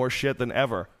blown up more shit than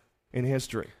ever in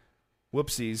history.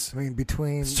 Whoopsies. I mean,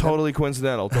 between... It's totally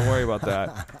coincidental. Don't worry about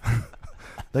that.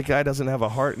 That guy doesn't have a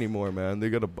heart anymore, man. They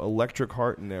got an electric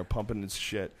heart in there pumping his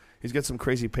shit. He's got some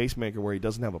crazy pacemaker where he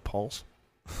doesn't have a pulse.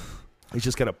 He's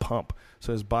just got a pump.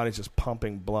 So his body's just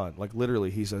pumping blood. Like,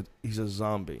 literally, he's a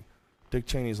zombie. Dick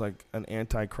Cheney's like an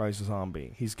antichrist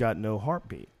zombie. He's got no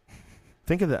heartbeat.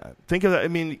 Think of that. I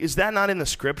mean, is that not in the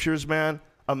scriptures, man?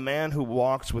 A man who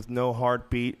walks with no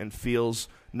heartbeat and feels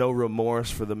no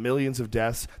remorse for the millions of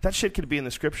deaths. That shit could be in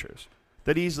the scriptures.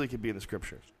 That easily could be in the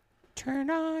scriptures. Turn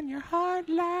on your heart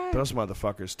light. Those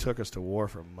motherfuckers took us to war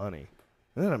for money.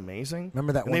 Isn't that amazing?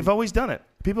 Remember that and one? They've always done it.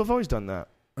 People have always done that.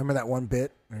 Remember that one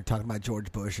bit? We were talking about George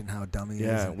Bush and how dumb he is.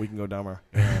 Yeah, we can go dumber.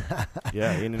 Yeah.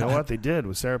 Yeah, and you know what? They did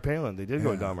with Sarah Palin. They did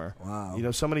go dumber. Wow. You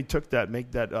know, somebody took that,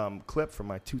 make that clip from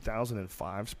my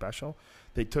 2005 special.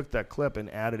 They took that clip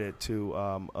and added it to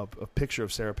a picture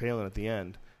of Sarah Palin at the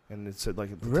end. And it said,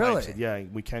 like, at the time, it said, yeah,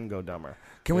 we can go dumber.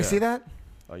 Can we see that?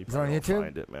 Oh, you Is it on probably won't YouTube?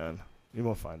 find it, man. You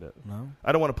won't find it. No?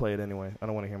 I don't want to play it anyway. I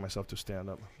don't want to hear myself to stand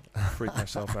up. Freak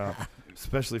myself out.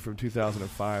 Especially from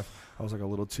 2005. I was like a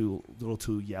little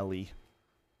too yelly.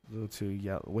 A little too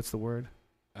yell. What's the word?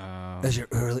 That's your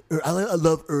early. I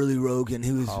love early Rogan.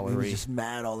 He was Hollery. just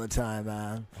mad all the time,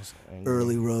 man. Angry,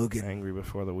 Early Rogan. Angry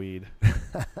before the weed.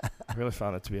 I really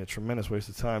found it to be a tremendous waste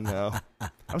of time now.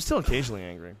 I'm still occasionally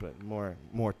angry, but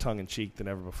more tongue-in-cheek than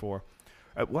ever before.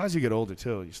 Well, as you get older,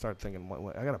 too, you start thinking,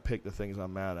 I got to pick the things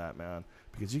I'm mad at, man.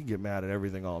 Because you can get mad at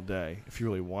everything all day if you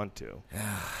really want to.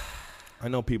 Yeah. I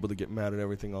know people that get mad at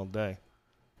everything all day.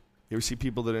 You ever see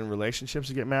people that are in relationships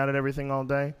that get mad at everything all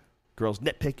day? Girls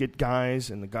nitpick at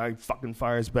guys, and the guy fucking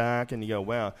fires back, and you go,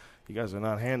 wow, you guys are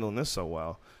not handling this so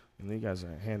well. And you guys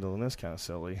are handling this kind of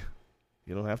silly.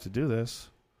 You don't have to do this,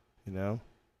 you know?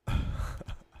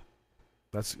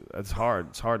 That's hard.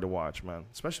 It's hard to watch, man.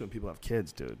 Especially when people have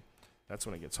kids, dude. That's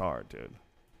when it gets hard, dude.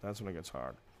 That's when it gets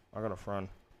hard. I got a friend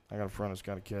who's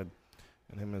got a kid,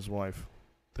 and him and his wife,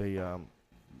 they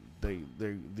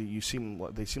seem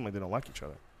like they don't like each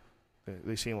other.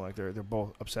 They seem like they're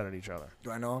both upset at each other.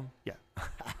 Do I know him? Yeah.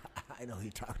 I know who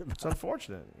you're talking about. It's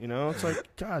unfortunate, you know. It's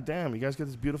like, God damn, you guys got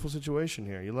this beautiful situation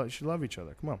here. You should love each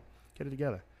other. Come on, get it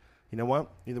together. You know what?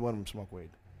 Neither one of them smoke weed.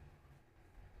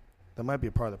 That might be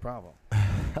a part of the problem,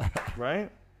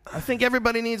 right? I think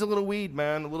everybody needs a little weed,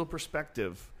 man. A little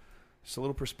perspective. Just a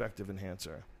little perspective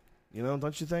enhancer. You know,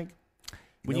 don't you think?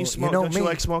 When you smoke, don't you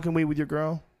like smoking weed with your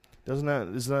girl? Is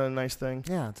that a nice thing?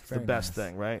 Yeah, it's the best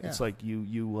thing, right? Yeah. It's like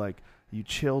you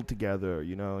chill together,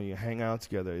 you know, you hang out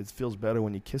together. It feels better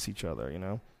when you kiss each other, you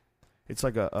know? It's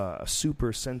like a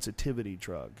super sensitivity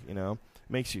drug, you know?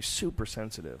 Makes you super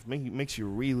sensitive. Makes you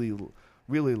really,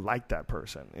 really like that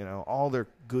person, you know? All their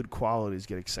good qualities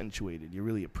get accentuated. You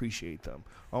really appreciate them.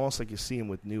 Almost like you see them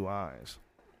with new eyes.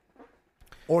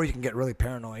 Or you can get really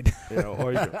paranoid. You know,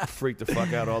 or you can freak the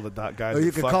fuck out all the guys or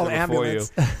you that can fucked call her an before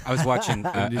ambulance. you. I was watching.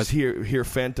 And just hear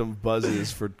phantom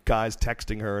buzzes for guys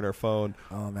texting her in her phone.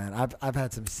 Oh man, I've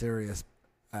had some serious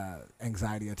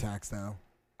anxiety attacks though.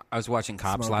 I was watching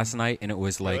Cops last night, and it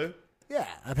was like, Really? Yeah,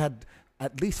 I've had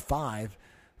at least 5. What's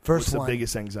First the one.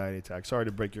 biggest anxiety attack? Sorry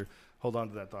to break your. Hold on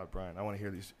to that thought, Brian. I want to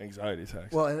hear these anxiety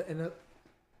attacks. Well,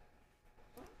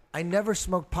 I never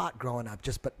smoked pot growing up,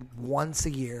 but once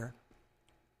a year.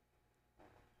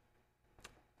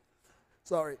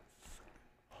 Sorry.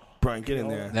 Brian, get in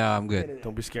there. No, I'm good.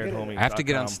 Don't be scared, homie. I have to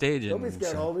get on stage. Don't be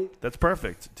scared, homie. That's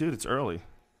perfect. Dude, it's early.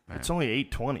 Man. It's only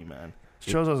 8:20, man.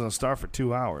 This show doesn't start for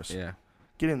 2 hours. Yeah.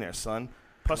 Get in there, son.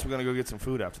 Plus, we're going to go get some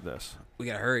food after this. We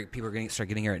got to hurry. People are going to start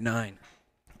getting here at 9.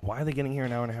 Why are they getting here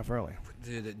an hour and a half early?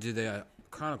 Do the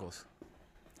Chronicles.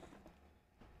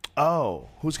 Oh,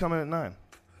 who's coming at 9?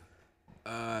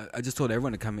 I just told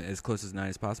everyone to come as close as 9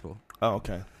 as possible. Oh,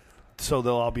 okay. So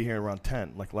they'll all be here around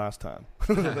 10, like last time.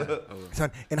 So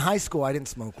in high school, I didn't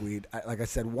smoke weed. Like I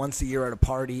said, once a year at a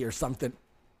party or something,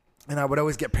 and I would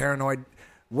always get paranoid.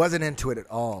 Wasn't into it at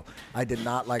all. I did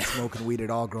not like smoking weed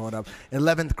at all growing up. In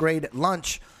 11th grade at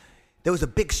lunch, there was a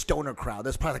big stoner crowd.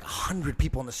 There's probably like 100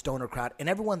 people in the stoner crowd, and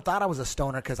everyone thought I was a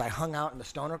stoner because I hung out in the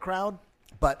stoner crowd.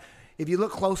 But if you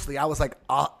look closely, I was like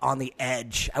on the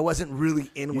edge. I wasn't really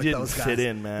in with those guys. You didn't fit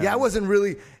in, man. Yeah, I wasn't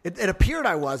really. It appeared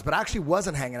I was, but I actually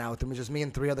wasn't hanging out with them. It was just me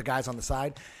and 3 other guys on the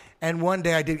side. And one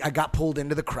day I got pulled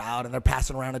into the crowd, and they're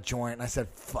passing around a joint, and I said,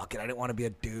 fuck it, I didn't want to be a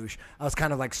douche. I was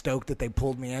kind of like stoked that they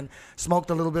pulled me in.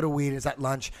 Smoked a little bit of weed. It was at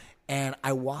lunch, and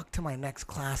I walked to my next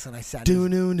class, and I sat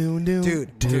down.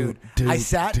 Dude, I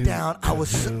sat down. I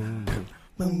was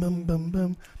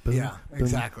yeah,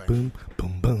 exactly.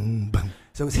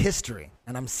 So it was history,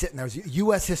 and I'm sitting there. It was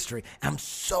U.S. history. And I'm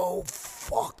so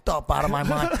fucked up out of my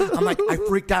mind. I'm like, I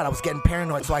freaked out. I was getting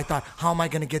paranoid, so I thought, how am I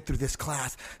going to get through this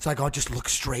class? So I go, just look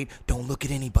straight. Don't look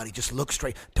at anybody. Just look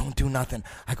straight. Don't do nothing.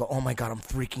 I go, oh, my God, I'm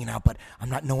freaking out, but I'm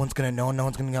not. No one's going to know. No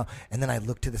one's going to know. And then I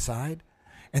look to the side,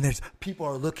 and there's people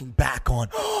are looking back on,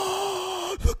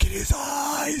 oh, look at his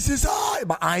eyes, his eyes.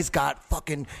 My eyes got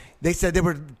fucking... They said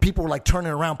people were like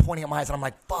turning around, pointing at my eyes, and I'm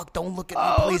like, fuck, don't look at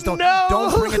me, please.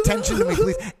 Don't bring attention to me,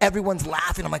 please. Everyone's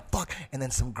laughing. I'm like, fuck. And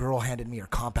then some girl handed me her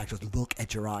compact. She goes, look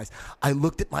at your eyes. I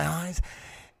looked at my eyes,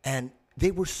 and they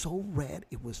were so red,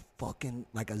 it was fucking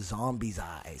like a zombie's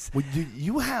eyes. Well,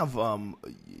 you have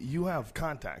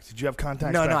contacts. Did you have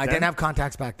contacts No, back I then? didn't have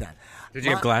contacts back then. Did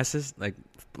you have glasses? Like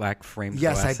black framed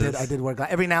yes, glasses? Yes, I did wear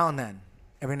glasses. Every now and then,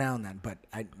 but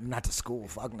not to school,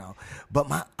 fuck no.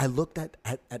 But I looked at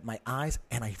my eyes,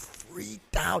 and I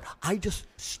freaked out. I just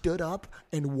stood up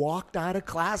and walked out of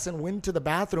class and went to the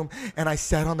bathroom, and I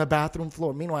sat on the bathroom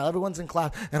floor. Meanwhile, everyone's in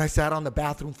class, and I sat on the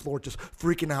bathroom floor just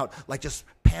freaking out, like just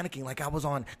panicking, like I was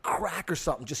on crack or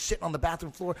something, just sitting on the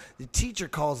bathroom floor. The teacher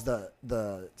calls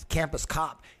the campus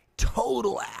cop.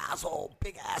 Total asshole,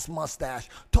 big ass mustache,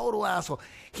 total asshole.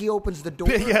 He opens the door.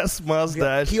 Big ass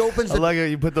mustache. He opens I like how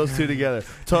you put those two together.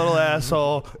 Total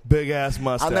asshole, big ass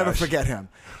mustache. I'll never forget him.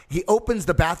 He opens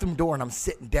the bathroom door, and I'm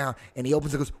sitting down, and he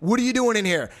opens it and goes, what are you doing in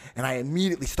here? And I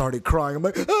immediately started crying. I'm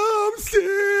like, oh, I'm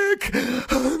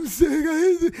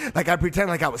sick. Like I pretended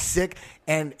like I was sick,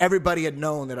 and everybody had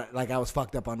known that I was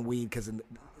fucked up on weed because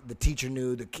the teacher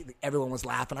knew, everyone was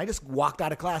laughing. I just walked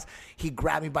out of class. He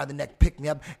grabbed me by the neck, picked me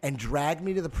up, and dragged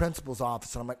me to the principal's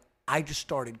office. And I'm like, I just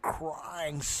started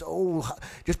crying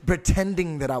just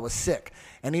pretending that I was sick.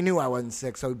 And he knew I wasn't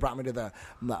sick, so he brought me to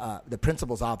the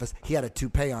principal's office. He had a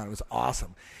toupee on. It was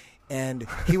awesome. And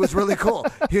he was really cool.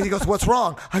 He goes, what's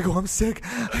wrong? I go, I'm sick.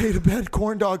 I ate a bad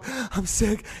corn dog. I'm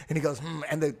sick. And he goes,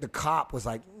 And the cop was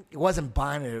like, he wasn't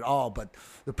buying it at all, but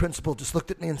the principal just looked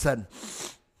at me and said,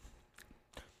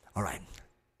 all right,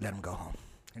 let him go home.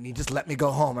 And he just let me go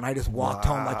home, and I just walked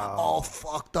home like all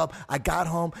fucked up. I got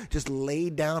home, just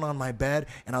laid down on my bed,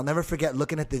 and I'll never forget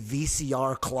looking at the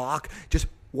VCR clock, just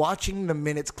watching the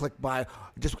minutes click by.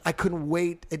 I couldn't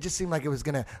wait. It just seemed like it was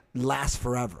going to last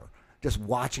forever. Just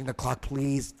watching the clock,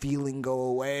 please, feeling go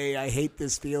away. I hate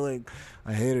this feeling.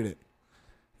 I hated it.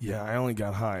 Yeah, I only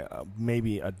got high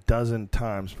maybe a dozen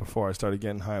times before I started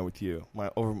getting high with you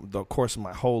over the course of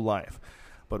my whole life.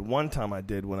 But one time I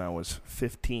did when I was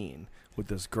 15 with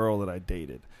this girl that I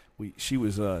dated. It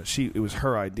was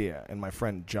her idea, and my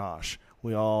friend Josh.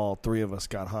 We all 3 of us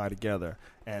got high together,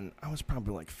 and I was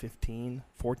probably like 15,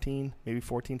 14, maybe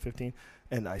 14, 15,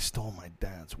 and I stole my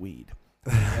dad's weed.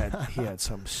 He had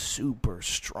some super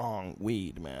strong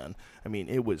weed, man. I mean,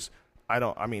 I was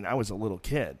a little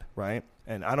kid, right?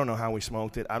 And I don't know how we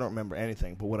smoked it. I don't remember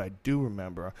anything. But what I do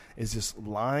remember is just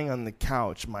lying on the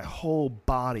couch, my whole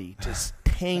body just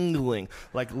tingling,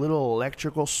 like little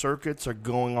electrical circuits are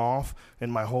going off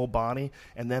in my whole body.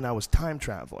 And then I was time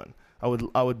traveling.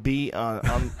 I would be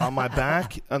on my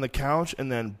back on the couch,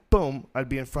 and then boom, I'd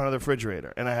be in front of the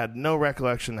refrigerator, and I had no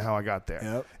recollection of how I got there.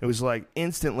 Yep. It was like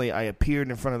instantly I appeared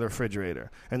in front of the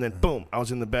refrigerator, and then boom, I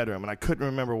was in the bedroom, and I couldn't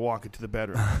remember walking to the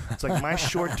bedroom. It's like my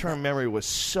short-term memory was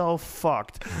so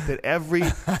fucked that every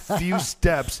few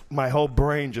steps, my whole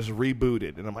brain just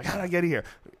rebooted, and I'm like, how did I get here?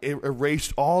 It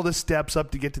erased all the steps up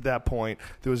to get to that point.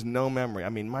 There was no memory. I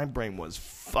mean, my brain was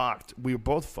fucked. We were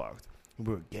both fucked.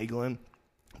 We were giggling.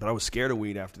 But I was scared of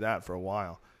weed after that for a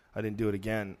while. I didn't do it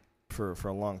again for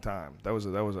a long time. That was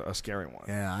a scary one.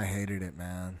 Yeah, I hated it,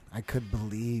 man. I couldn't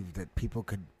believe that people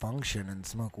could function and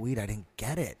smoke weed. I didn't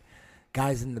get it.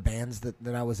 Guys in the bands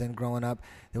that I was in growing up,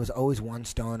 there was always one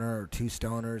stoner or two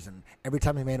stoners, and every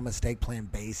time he made a mistake playing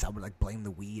bass, I would like blame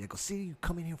the weed. I go, see, you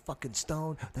come in here fucking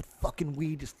stoned. That fucking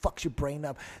weed just fucks your brain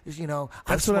up. Just,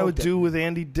 That's what I would do with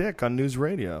Andy Dick on news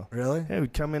radio. Really? Yeah,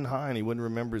 he'd come in high and he wouldn't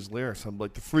remember his lyrics. I'm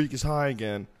like, the freak is high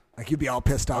again. Like, you'd be all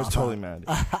pissed off. I was totally mad.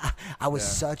 I was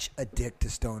such a dick to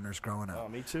stoners growing up. Oh,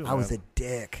 me too. I was a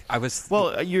dick.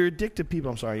 Well, you're addicted to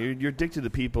people. I'm sorry. You're addicted to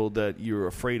people that you're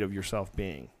afraid of yourself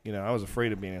being. I was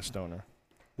afraid of being a stoner.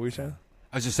 What were you saying?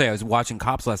 I was just saying, I was watching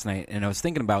Cops last night, and I was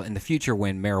thinking about in the future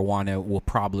when marijuana will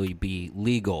probably be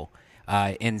legal.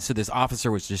 And so this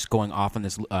officer was just going off on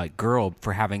this girl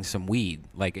for having some weed.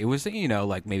 Like, it was,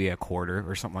 like maybe a quarter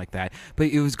or something like that. But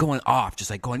it was going off, just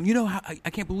like going, I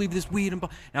can't believe this weed. And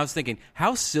I was thinking,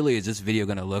 how silly is this video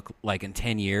going to look like in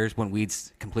 10 years when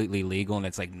weed's completely legal and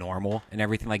it's like normal and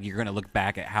everything? Like, you're going to look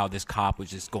back at how this cop was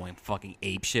just going fucking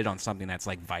apeshit on something that's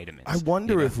like vitamins. I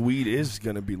wonder if weed is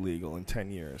going to be legal in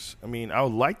 10 years. I mean, I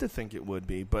would like to think it would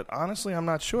be, but honestly, I'm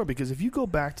not sure. Because if you go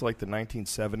back to like the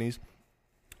 1970s,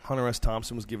 Hunter S.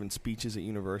 Thompson was giving speeches at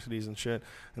universities and shit,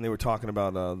 and they were talking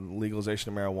about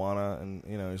legalization of marijuana,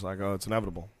 and he's like, oh, it's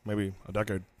inevitable. Maybe a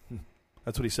decade.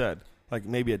 That's what he said. Like,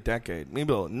 maybe a decade.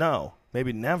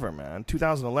 Maybe never, man.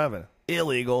 2011,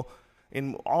 illegal.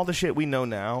 In all the shit we know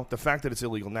now, the fact that it's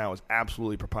illegal now is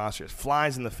absolutely preposterous.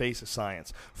 Flies in the face of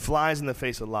science. Flies in the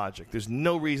face of logic. There's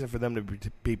no reason for them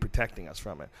to be protecting us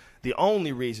from it. The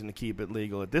only reason to keep it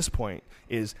legal at this point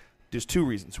is there's two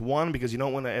reasons. One, because you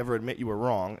don't want to ever admit you were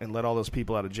wrong and let all those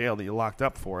people out of jail that you locked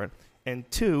up for it. And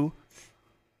two,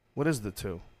 what is the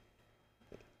two?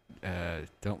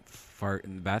 Don't fart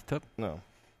in the bathtub? No.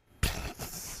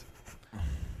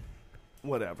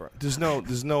 Whatever. There's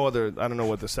no other. I don't know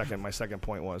what my second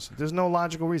point was. There's no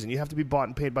logical reason. You have to be bought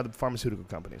and paid by the pharmaceutical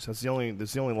companies. That's the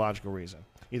only logical reason.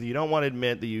 Either you don't want to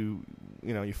admit that you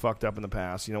fucked up in the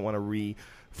past. You don't want to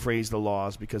rephrase the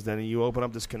laws, because then you open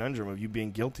up this conundrum of you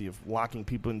being guilty of locking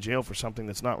people in jail for something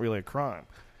that's not really a crime.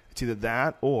 It's either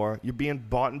that or you're being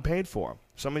bought and paid for.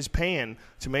 Somebody's paying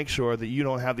to make sure that you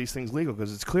don't have these things legal,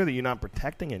 because it's clear that you're not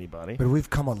protecting anybody. But we've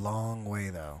come a long way,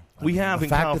 though. We have in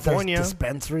California. That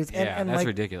dispensaries and that's like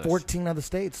ridiculous. 14 other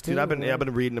states, too. Dude, I've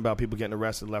been reading about people getting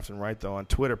arrested left and right, though. On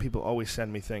Twitter, people always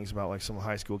send me things about, like, some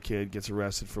high school kid gets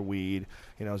arrested for weed,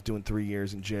 is doing 3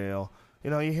 years in jail.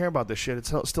 You hear about this shit.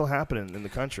 It's still happening in the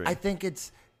country. I think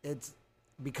it's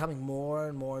becoming more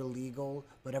and more legal,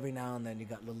 but every now and then you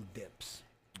got little dips.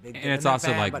 And it's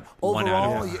also like but one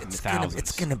overall, out of it's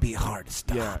it's gonna be hard to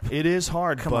stop. Yeah, it is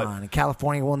hard. Come on, in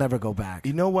California, we'll never go back.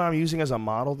 You know what I'm using as a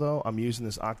model, though? I'm using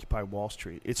this Occupy Wall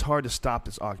Street. It's hard to stop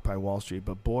this Occupy Wall Street,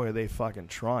 but boy, are they fucking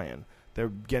trying. They're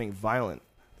getting violent.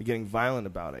 They're getting violent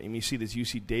about it. And you see this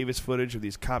UC Davis footage of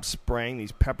these cops spraying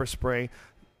these pepper spraying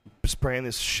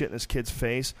this shit in this kid's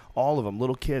face. All of them,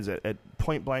 little kids at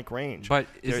point blank range. But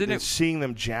they're seeing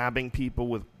them jabbing people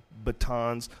with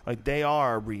batons. Like, they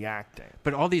are reacting.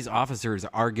 But all these officers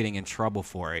are getting in trouble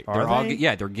for it. Are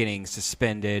they? They're getting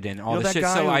suspended and all You know this that shit.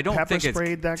 guy So who I don't think pepper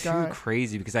sprayed that it's too guy?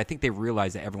 crazy, because I think they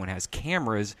realize that everyone has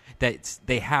cameras, that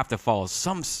they have to follow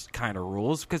some kind of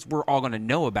rules, because we're all going to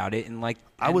know about it in like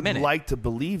I would minute. like to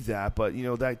believe that, but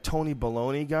that Tony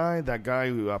Baloney guy, that guy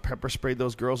who pepper sprayed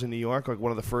those girls in New York, like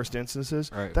one of the first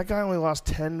instances, right. That guy only lost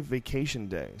 10 vacation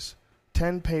days.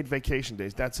 10 paid vacation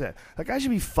days. That's it. That guy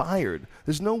should be fired.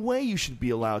 There's no way you should be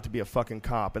allowed to be a fucking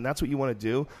cop. And that's what you want to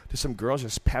do to some girls,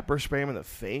 just pepper spray them in the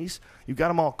face? You got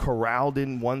them all corralled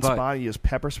in one spot. You just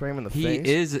pepper spray them in the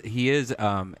face? He is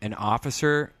an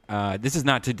officer. This is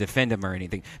not to defend him or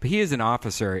anything, but he is an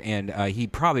officer, and he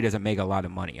probably doesn't make a lot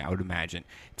of money, I would imagine.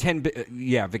 10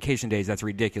 vacation days, that's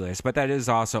ridiculous. But that is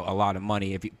also a lot of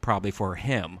money probably for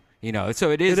him. So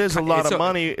it is. It is a lot of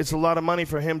money. It's a lot of money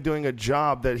for him doing a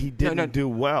job that he didn't do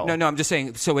well. No, I'm just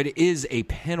saying. So it is a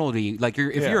penalty. Like,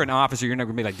 if you're an officer, you're not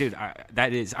going to be like, dude,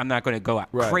 I'm not going to go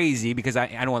crazy because I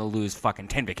don't want to lose fucking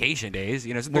 10 vacation days.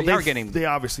 So they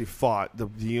obviously fought. The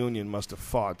union must have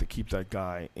fought to keep that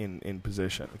guy in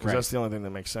position, because that's the only thing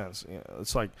that makes sense.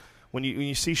 It's like, when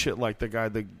you see shit like the guy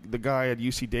at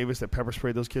UC Davis that pepper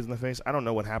sprayed those kids in the face, I don't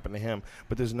know what happened to him,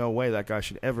 but there's no way that guy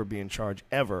should ever be in charge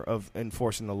ever of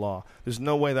enforcing the law. There's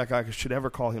no way that guy should ever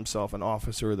call himself an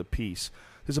officer of the peace.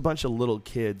 There's a bunch of little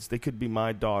kids. They could be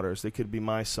my daughters. They could be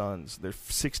my sons. They're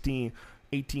 16,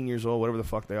 18 years old, whatever the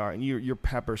fuck they are, and you're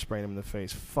pepper spraying them in the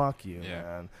face. Fuck you,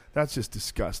 man. That's just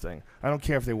disgusting. I don't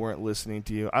care if they weren't listening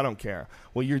to you. I don't care.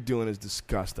 What you're doing is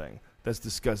disgusting. That's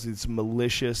disgusting. It's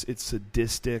malicious. It's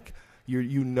sadistic.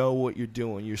 You know what you're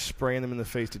doing. You're spraying them in the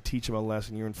face to teach them a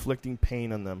lesson. You're inflicting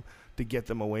pain on them to get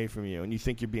them away from you. And you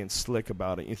think you're being slick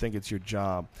about it. You think it's your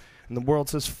job. And the world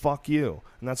says, fuck you.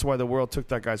 And that's why the world took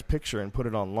that guy's picture and put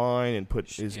it online and put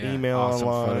his email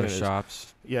online.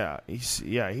 Photoshops.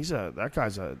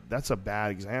 That's a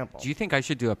bad example. Do you think I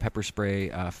should do a pepper spray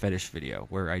fetish video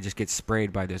where I just get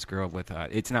sprayed by this girl with,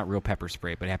 it's not real pepper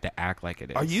spray, but I have to act like it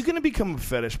is? Are you going to become a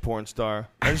fetish porn star?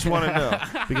 I just want to know.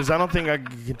 Because I don't think I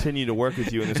can continue to work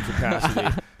with you in this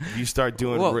capacity. If you start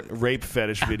doing rape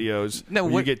fetish videos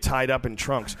where you get tied up in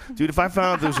trunks. Dude, if I found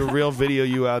out there was a real video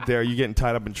you out there, you getting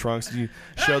tied up in trunks, you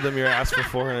show them your ass for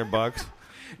 $400?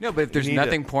 No, but if there's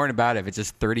nothing porn about it, if it's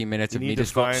just 30 minutes of me just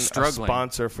struggling. You need to find a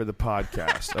sponsor for the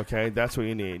podcast, okay? That's what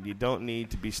you need. You don't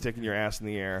need to be sticking your ass in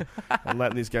the air and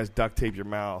letting these guys duct tape your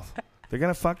mouth. They're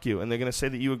going to fuck you, and they're going to say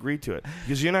that you agreed to it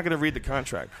because you're not going to read the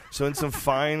contract. So in some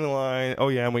fine line, oh,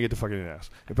 yeah, I'm going to get to fucking your ass.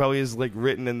 It probably is like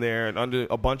written in there and under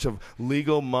a bunch of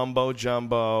legal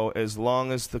mumbo-jumbo as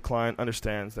long as the client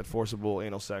understands that forcible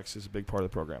anal sex is a big part of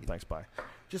the program. Thanks, bye.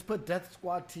 Just put Death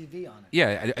Squad TV on it.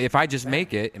 Yeah, if I just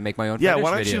make it and make my own fetish videos.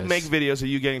 Why don't you make videos of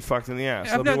you getting fucked in the ass?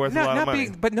 It'll be worth a lot of money.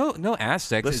 But no ass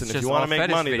sex. Listen, it's if just you want to make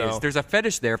money, videos. though. There's a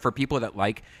fetish there for people that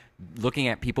like looking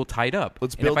at people tied up.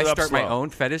 Let's build it up if I start my slow. own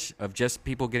fetish of just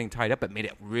people getting tied up, but made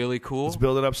it really cool. Let's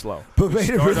build it up slow. But made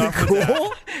it really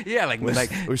cool? Yeah,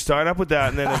 we start up with that,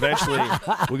 and then eventually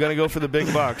we're going to go for the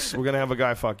big bucks. We're going to have a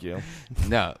guy fuck you.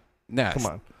 No. Come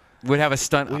on. Would have a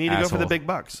stunt. We need to asshole. go for the big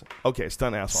bucks. Okay,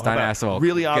 stunt asshole. Stunt asshole.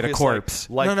 Really Get obvious. a corpse.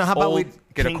 Like No, how about we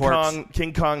get a corpse?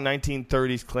 King Kong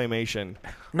 1930s claymation.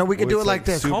 No, we could do it like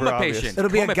this. Coma patient. It'll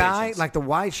be a Coma guy, patients. like the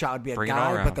wide shot would be a Bring it all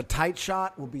guy, around. but the tight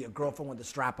shot will be a girlfriend with a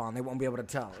strap on. They won't be able to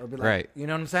tell. It'll be like, Right. You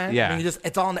know what I'm saying? Yeah. I mean,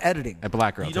 it's all in the editing. A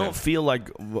black girl. You too. don't feel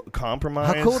like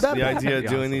compromised? How cool would that the be? idea of That'd be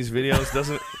doing awesome. these videos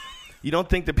doesn't... You don't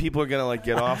think that people are going to like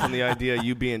get off on the idea of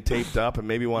you being taped up and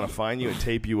maybe want to find you and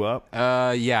tape you up?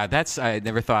 Yeah, I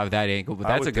never thought of that angle, but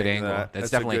that's a good angle.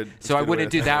 That's definitely. So I wouldn't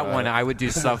do that one. I would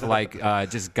do stuff like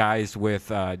just guys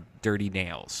with dirty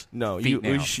nails. No, Feet you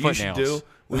nails, should foot nails. do.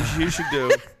 What you should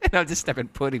do. No, just stepping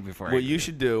pudding before. What you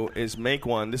should do is make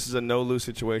one. This is a no-lose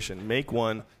situation. Make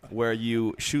one where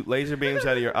you shoot laser beams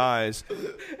out of your eyes.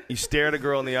 You stare at a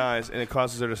girl in the eyes, and it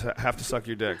causes her to have to suck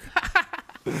your dick.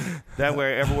 That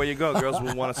way, everywhere you go, girls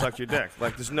will want to suck your dick.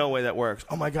 Like, there's no way that works.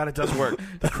 Oh, my God, it does work.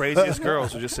 The craziest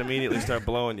girls will just immediately start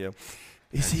blowing you.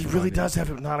 He really does have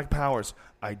hypnotic powers.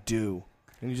 I do.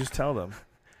 And you just tell them.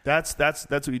 That's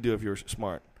what you do if you're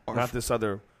smart. Not this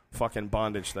other fucking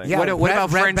bondage thing. Yeah. What about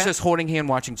friends Redban- just holding hand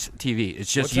watching TV?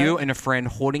 It's just What's you that? and a friend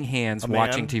holding hands A man?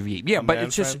 watching TV. Yeah, A but man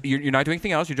it's just friend? you're not doing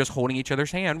anything else. You're just holding each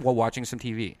other's hand while watching some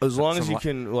TV. As long as Some you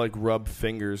can, like, rub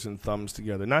fingers and thumbs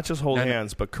together. Not just hold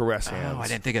hands, but caress hands. Oh, I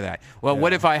didn't think of that. Well,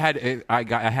 what if I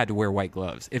had to wear white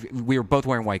gloves? If we were both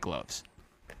wearing white gloves.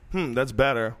 That's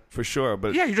better, for sure.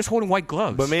 But Yeah, you're just holding white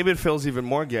gloves. But maybe it feels even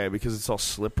more gay because it's all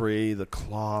slippery, the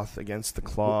cloth against the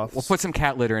cloth. We'll put some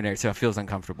cat litter in there so it feels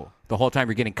uncomfortable. The whole time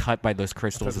you're getting cut by those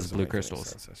crystals, those blue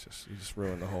crystals. You just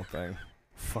ruined the whole thing.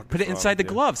 Put it inside the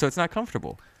glove so it's not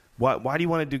comfortable. Why do you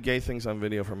want to do gay things on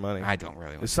video for money? I don't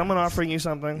really want Is someone offering you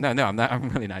something? No, I'm not. I'm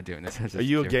really not doing this. Are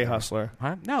you a gay hustler?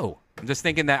 Huh? No. I'm just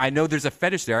thinking that I know there's a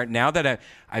fetish there. Now that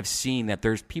I've seen that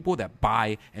there's people that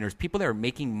buy and there's people that are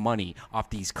making money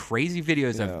off these crazy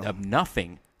videos of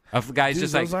nothing. Of guys Dude,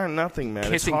 just those like aren't nothing, man.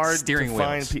 It's kissing hard steering to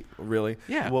find wheels. people. Really?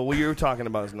 Yeah. Well, what you're talking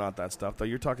about is not that stuff, though.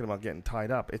 You're talking about getting tied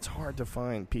up. It's hard to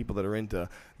find people that are into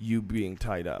you being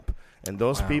tied up. And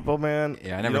those people, man,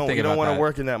 Yeah, I never think you don't about want that. to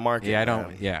work in that market. Yeah, I man.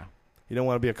 don't. Yeah. You don't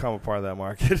want to become a part of that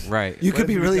market. Right. You What could if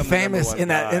be you really become the number famous one in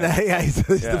that. guy? Yeah, he's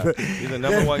the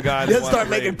number one guy. that They'll wanna start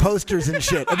making rape. posters and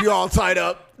shit. Of you all tied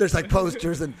up. There's like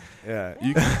posters and. Yeah,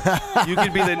 you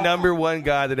could be the number one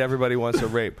guy that everybody wants to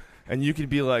rape, and you could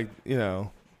be like,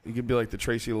 you could be like the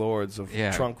Tracy Lords of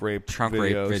trunk rape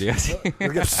videos. We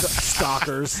get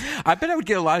stalkers. I bet I would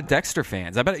get a lot of Dexter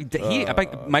fans. I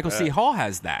bet Michael C. Hall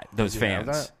has that. Those Does he have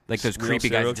fans, that? like those Real creepy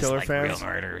guys, serial just killer like fans? real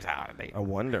murderers. I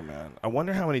wonder, man. I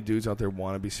wonder how many dudes out there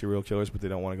want to be serial killers, but they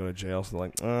don't want to go to jail. So they're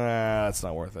like, that's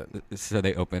not worth it. So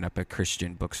they open up a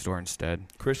Christian bookstore instead.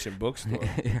 Christian bookstore.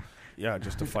 Yeah,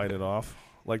 just to fight it off.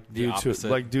 Like The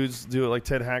dudes do it like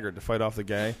Ted Haggard to fight off the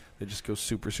gay. They just go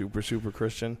super, super, super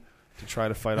Christian to try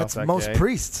to fight off that most gay.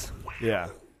 priests.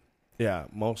 Yeah,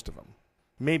 most of them.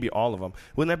 Maybe all of them.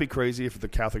 Wouldn't that be crazy if the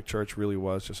Catholic Church really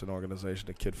was just an organization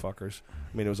of kid fuckers?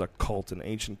 I mean, it was a cult, an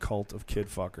ancient cult of kid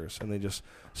fuckers, and they just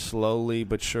slowly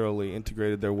but surely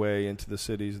integrated their way into the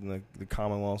cities and the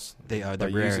commonwealths. They are by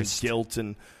the using rarest. guilt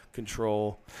and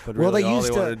control. But really, all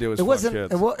they wanted to do was fuck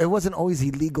kids. It wasn't always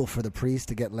illegal for the priest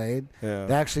to get laid. Yeah.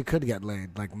 They actually could get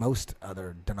laid, like most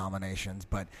other denominations,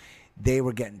 but they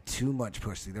were getting too much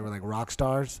pussy. They were like rock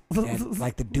stars, and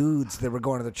like the dudes that were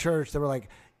going to the church, they were like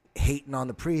hating on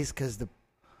the priest because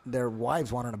their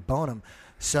wives wanted to bone him.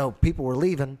 So people were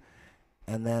leaving,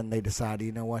 and then they decided,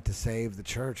 you know what, to save the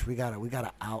church, we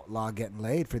gotta outlaw getting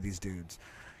laid for these dudes.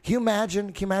 Can you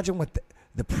imagine what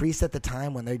the priests at the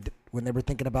time when they were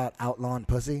thinking about outlawing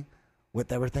pussy, what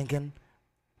they were thinking?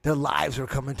 Their lives were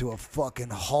coming to a fucking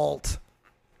halt.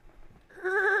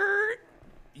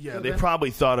 Yeah, they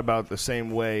probably thought about the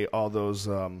same way all those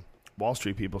Wall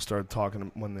Street people started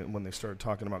talking when they started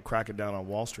talking about cracking down on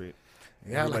Wall Street.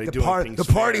 Yeah, everybody like the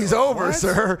party's over, what?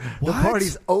 sir. What? The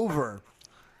party's over.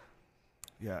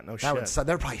 Yeah, no shit.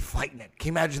 They're probably fighting it. Can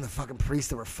you imagine the fucking priests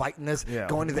that were fighting this,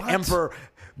 going to the What? emperor?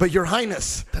 But your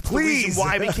highness, That's please. the reason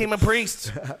why I became a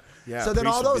priest. Yeah, So then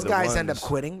all priests would be those the guys end up ones.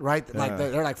 quitting, right? Like Yeah.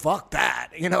 they're like, fuck that.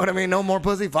 You know what I mean? No more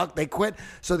pussy. Fuck. They quit.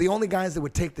 So the only guys that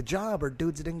would take the job are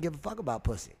dudes that didn't give a fuck about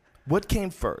pussy. What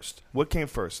came first?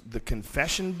 The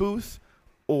confession booth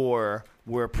or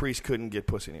where a priest couldn't get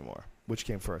pussy anymore? Which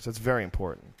came first? That's very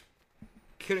important.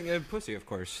 Couldn't get pussy, of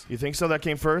course. You think so? That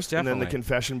came first? And then the Definitely.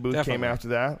 confession booth came Definitely. after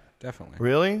that? Definitely.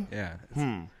 Really? Yeah.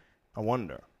 I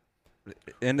wonder.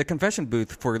 And the confession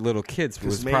booth for little kids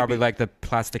was probably like the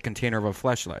plastic container of a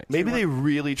fleshlight. Maybe they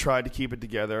really tried to keep it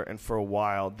together, and for a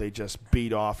while they just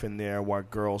beat off in there while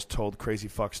girls told crazy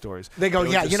fuck stories. They go, were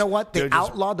yeah, just- you know what? They were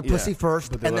just- outlawed the pussy yeah, first,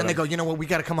 but and then let they them- go, you know what? We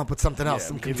got to come up with something else,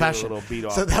 some give you a confession. little beat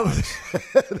off So that was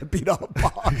the beat off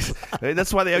box.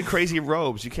 That's why they had crazy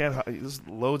robes. You can't.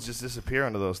 Loads just disappear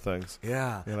under those things.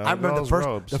 Yeah, You know, I remember those the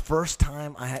robes. first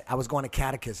time I was going to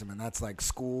catechism, and that's like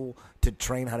school to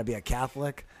train how to be a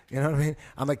Catholic. You know what I mean?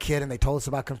 I'm a kid, and they told us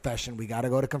about confession. We got to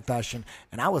go to confession,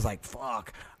 and I was like,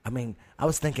 fuck. I mean, I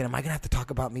was thinking, am I gonna have to talk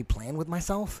about me playing with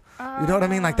myself? You know what I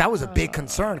mean? Like that was a big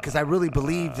concern because I really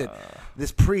believed that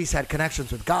this priest had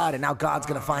connections with God, and now God's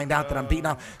gonna find out that I'm beating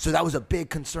off. So that was a big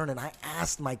concern, and I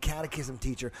asked my catechism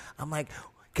teacher. I'm like,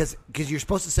 because you're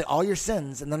supposed to say all your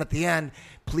sins, and then at the end,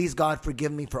 please God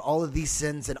forgive me for all of these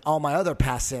sins and all my other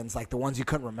past sins, like the ones you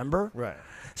couldn't remember. Right.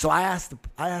 So I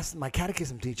asked my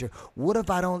catechism teacher, what if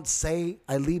I don't say,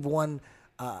 I leave one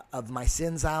of my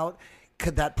sins out?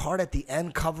 Could that part at the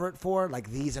end cover it for, like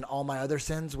these and all my other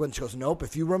sins? When she goes, nope,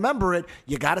 if you remember it,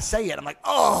 you got to say it. I'm like,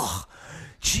 oh,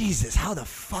 Jesus, how the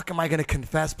fuck am I going to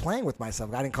confess playing with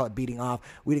myself? I didn't call it beating off.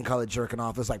 We didn't call it jerking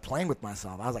off. It was like playing with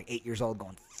myself. I was like 8 years old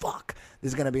going, fuck, this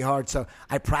is going to be hard. So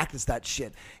I practiced that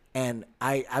shit. And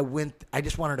I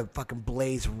just wanted to fucking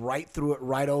blaze right through it,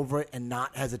 right over it, and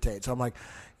not hesitate. So I'm like,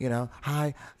 you know,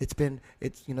 hi, this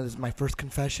is my first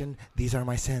confession. These are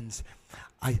my sins.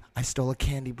 I stole a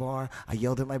candy bar. I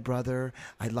yelled at my brother.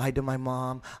 I lied to my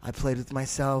mom. I played with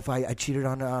myself. I cheated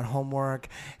on homework.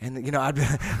 And, you know, I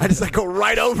just like go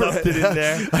right over Stuffed it in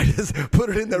there. I just put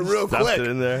it in there real Stuffed quick. it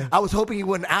in there. I was hoping he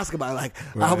wouldn't ask about it. Like,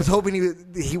 I was hoping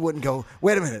he wouldn't go,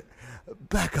 wait a minute.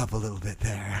 Back up a little bit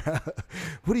there.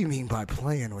 What do you mean by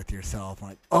playing with yourself? I'm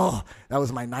like, oh, that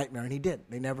was my nightmare. And he did.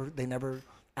 They never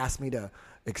asked me to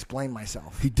explain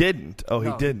myself. He didn't. Oh,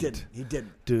 No, he didn't. He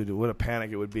didn't. Dude, what a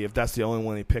panic it would be if that's the only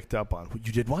one he picked up on.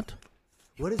 You did what?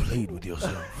 What is Played with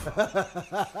yourself.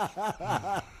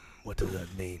 What does that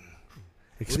mean?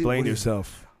 Explain what do you-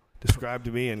 yourself. Describe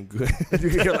to me in good.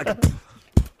 You're like,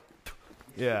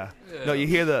 Yeah. No, you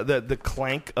hear the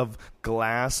clank of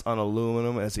glass on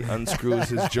aluminum as he unscrews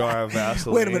his jar of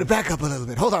Vaseline. wait a minute, back up a little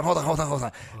bit. Hold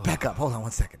on. Back up. Hold on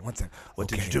 1 second. What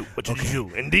did you do? What did you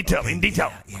do? In detail.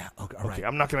 Yeah. Okay. All right. Okay,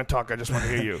 I'm not going to talk. I just want to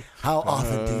hear you. How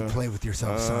often do you play with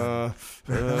yourself,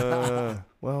 son?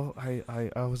 Well,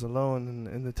 I was alone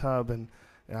in the tub and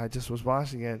I just was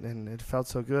washing it and it felt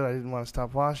so good I didn't want to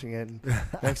stop washing it. And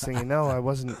next thing you know, I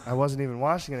wasn't even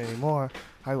washing it anymore.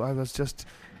 I was just.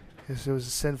 It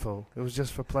was sinful. It was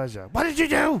just for pleasure. What did you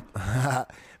do?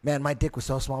 Man, my dick was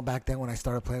so small back then when I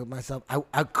started playing with myself.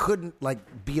 I couldn't like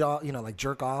beat off, you know, like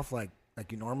jerk off like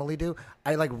you normally do.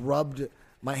 I like rubbed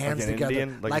my hands Like an together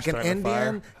Indian? Like like you're an starting a fire?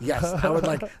 Indian. Yes, I would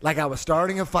like I was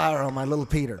starting a fire on my little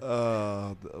Peter.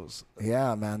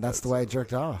 Yeah, man, that's the way I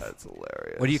jerked off. That's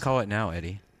hilarious. What do you call it now,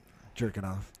 Eddie? Jerking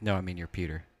off. No, I mean you're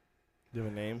Peter. Do you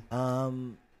have a name?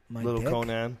 My Little dick?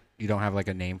 Conan. You don't have like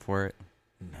a name for it?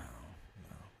 No.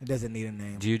 It doesn't need a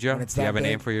name. Do you, Joe? When it's Do you that have a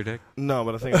name big. for your dick? No,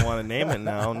 but I think I want to name it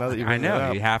now. Now that you I bring it know.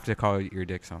 up. You have to call your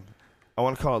dick something. I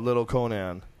want to call it Little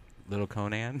Conan. Little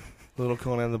Conan? Little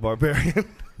Conan the Barbarian.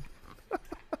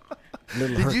 Little Did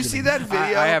you Hercules. see that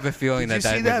video? I have a feeling Did you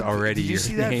that see was already Did you your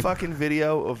see that name. fucking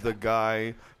video of the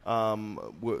guy?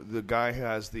 The guy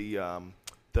has the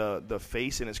the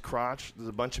face in his crotch. There's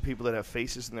a bunch of people that have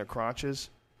faces in their crotches.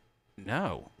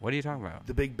 No. What are you talking about?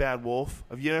 The Big Bad Wolf.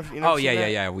 Have you ever seen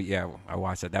yeah. I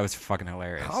watched that. That was fucking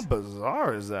hilarious. How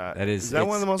bizarre is that? Is that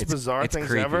one of the most bizarre things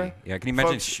creepy. ever? Yeah. Can you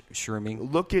imagine Folks,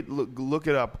 shrooming? Look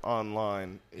it up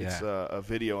online. It's a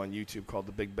video on YouTube called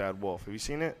The Big Bad Wolf. Have you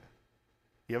seen it?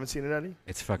 You haven't seen it, Eddie?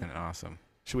 It's fucking awesome.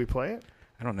 Should we play it?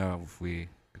 I don't know if we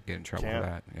could get in trouble for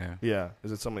that. Yeah. Yeah.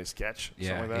 Is it somebody's sketch?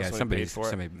 Yeah. Like that?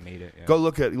 Somebody made it. Yeah.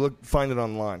 Go find it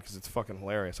online because it's fucking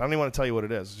hilarious. I don't even want to tell you what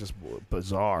it is. It's just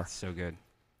bizarre. It's so good.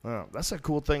 Oh, that's a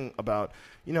cool thing about,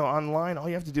 online. All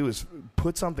you have to do is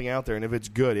put something out there, and if it's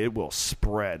good, it will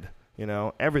spread.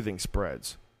 Everything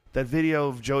spreads. That video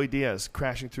of Joey Diaz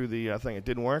crashing through the thing, it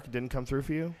didn't work? It didn't come through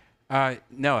for you?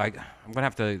 No, I'm going to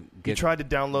have to get... You tried to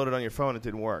download it on your phone, it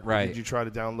didn't work. Right. Did you try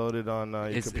to download it on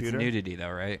your computer? It's nudity,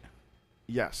 though, right?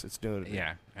 Yes, it's nudity.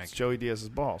 Yeah. It's Joey Diaz's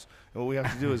balls. And what we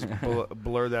have to do is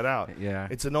blur that out. Yeah.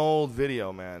 It's an old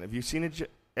video, man. Have you seen it,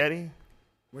 Eddie?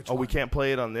 Which one? We can't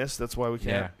play it on this? That's why we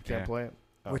can't play it?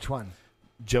 Oh. Which one?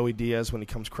 Joey Diaz when he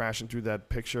comes crashing through that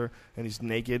picture and he's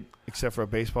naked except for a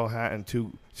baseball hat and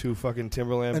two fucking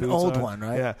Timberland boots. An old on. one,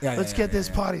 right? Yeah. Let's get this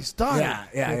party started.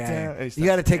 Yeah. You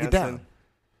got to take it down.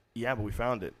 Yeah, but we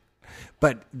found it.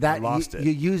 But that I lost it.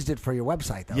 You used it for your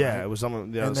website, though. Yeah, right? it was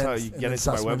on. That's how you get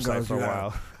into my website for a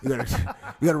while. You got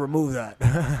to remove that.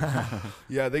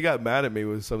 Yeah, they got mad at me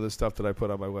with some of the stuff that I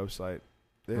put on my website.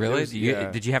 Really?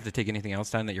 Did you have to take anything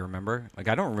else down that you remember? Like,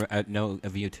 I don't know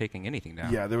of you taking anything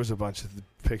down. Yeah, there was a bunch of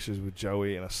pictures with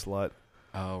Joey and a slut.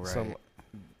 Oh, right.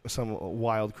 Some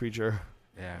wild creature.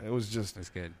 Yeah. It was just... It was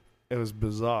good. It was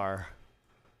bizarre.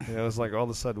 It was like, all of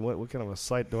a sudden, what kind of a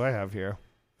site do I have here?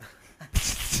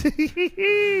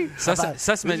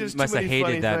 Sussman must have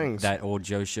hated that old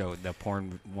Joe show, the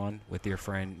porn one with your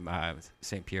friend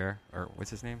St. Pierre, or what's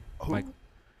his name? Who? Mike.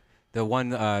 The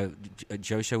one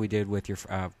Joe show we did with your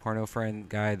porno friend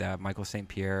guy, that Michael St.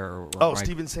 Pierre.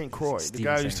 Stephen St. Croix. The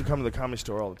guy who used to come to the Comedy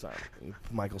Store all the time.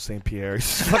 Michael St. Pierre.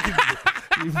 He's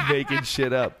fucking making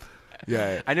shit up.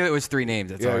 Yeah, I knew it was three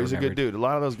names. That's all I he's remembered. a good dude. A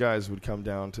lot of those guys would come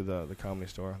down to the Comedy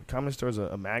Store. The Comedy Store is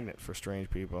a magnet for strange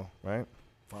people, right?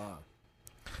 Fuck.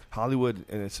 Hollywood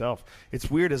in itself.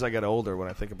 It's weird as I get older when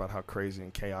I think about how crazy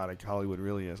and chaotic Hollywood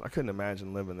really is. I couldn't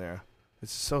imagine living there.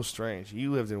 It's so strange.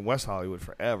 You lived in West Hollywood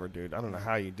forever, dude. I don't know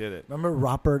how you did it. Remember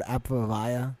Robert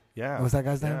Apavaya? Yeah. What was that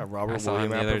guy's name? Yeah, Robert I saw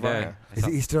William him the other day. Apavaya. Is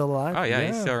he still alive? Oh, yeah,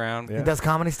 he's still around. Yeah. He does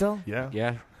comedy still? Yeah.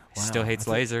 Yeah. He still hates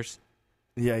lasers.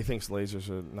 Yeah, he thinks lasers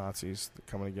are Nazis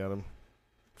coming to get him.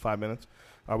 5 minutes.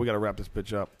 All right, we got to wrap this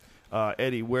bitch up.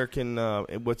 Eddie, where can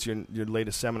what's your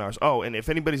latest seminars? Oh, and if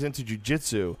anybody's into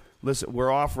jiu-jitsu, listen,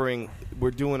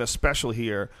 we're doing a special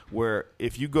here where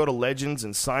if you go to Legends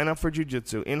and sign up for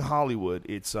jiu-jitsu in Hollywood,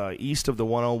 it's east of the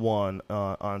 101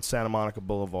 on Santa Monica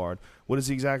Boulevard. What is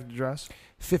the exact address?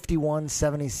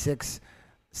 5176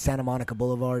 Santa Monica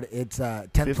Boulevard. It's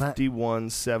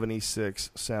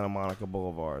 5176 Santa Monica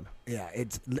Boulevard. Yeah,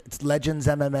 it's Legends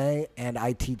MMA, and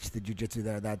I teach the jiu-jitsu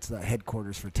there. That's the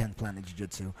headquarters for 10th Planet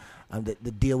Jiu-Jitsu.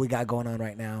 The deal we got going on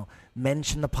right now,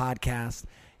 mention the podcast.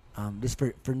 Just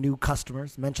for new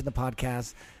customers, mention the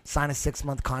podcast, sign a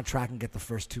 6-month contract, and get the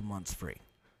first 2 months free.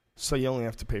 So you only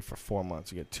have to pay for 4 months.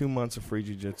 You get 2 months of free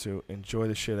jiu-jitsu. Enjoy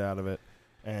the shit out of it.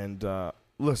 And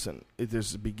listen, if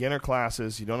there's beginner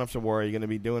classes, you don't have to worry. You're going to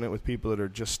be doing it with people that are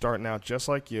just starting out just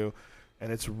like you.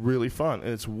 And it's really fun. And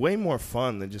it's way more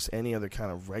fun than just any other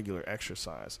kind of regular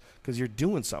exercise because you're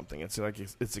doing something. It's like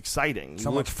it's exciting.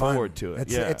 So you look much fun. forward to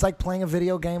it. It's like playing a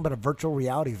video game, but a virtual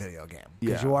reality video game.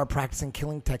 Because you are practicing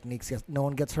killing techniques. Yes, no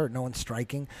one gets hurt. No one's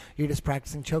striking. You're just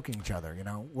practicing choking each other. You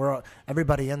know,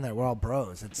 everybody in there. We're all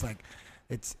bros. It's like,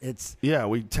 it's. Yeah,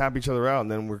 we tap each other out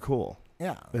and then we're cool.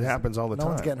 Yeah, it happens all the time.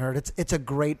 No one's getting hurt. It's a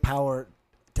great power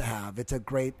to have. It's a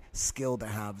great skill to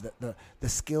have. The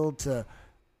skill to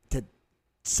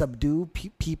subdue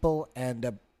people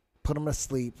and put them to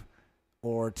sleep,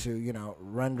 or to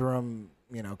render them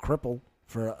crippled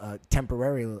for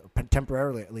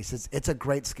temporarily at least. It's a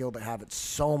great skill to have. It's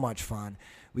so much fun.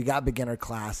 We got beginner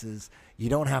classes. You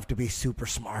don't have to be super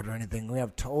smart or anything. We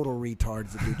have total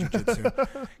retards that do jiu-jitsu.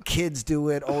 Kids do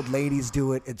it. Old ladies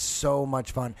do it. It's so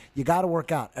much fun. You got to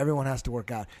work out. Everyone has to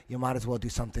work out. You might as well do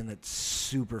something that's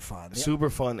super fun. Super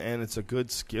fun, and it's a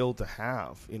good skill to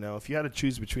have. If you had to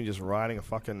choose between just riding a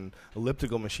fucking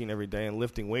elliptical machine every day and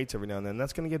lifting weights every now and then,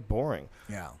 that's going to get boring.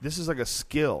 Yeah. This is like a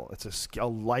skill. It's a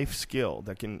life skill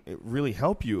that can really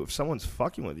help you if someone's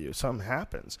fucking with you. If something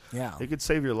happens. Yeah. It could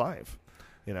save your life.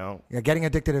 Yeah, getting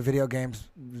addicted to video games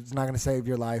is not going to save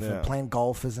your life. Yeah. Playing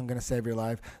golf isn't going to save your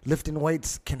life. Lifting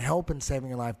weights can help in saving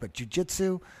your life, but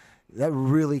jiu-jitsu, That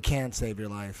really can save your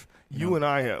life. You and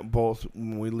I both,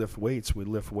 when we lift weights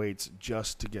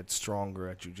just to get stronger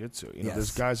at jiu-jitsu. You know,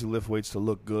 there's guys who lift weights to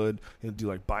look good, do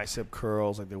like bicep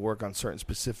curls, like they work on certain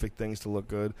specific things to look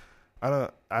good. I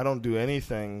don't do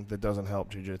anything that doesn't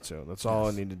help jiu-jitsu. That's all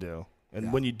I need to do.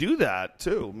 And when you do that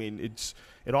too, I mean,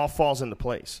 it all falls into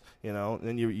place, you know. And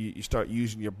then you start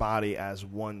using your body as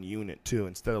one unit too,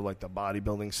 instead of like the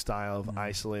bodybuilding style of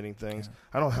isolating things. Yeah.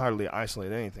 I don't hardly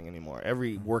isolate anything anymore.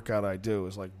 Every workout I do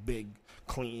is like big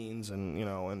cleans and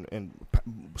and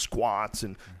squats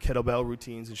and kettlebell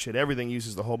routines and shit. Everything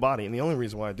uses the whole body, and the only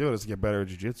reason why I do it is to get better at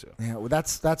jiu-jitsu. Yeah, well,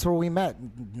 that's where we met,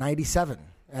 '97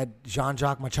 at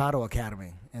Jean-Jacques Machado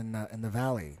Academy in the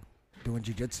Valley, doing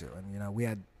jiu-jitsu, and we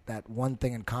had that one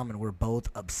thing in common. We're both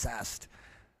obsessed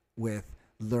with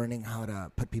learning how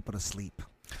to put people to sleep.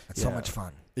 It's so much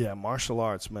fun. Yeah, martial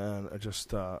arts, man.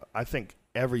 I think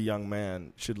every young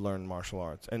man should learn martial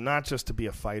arts, and not just to be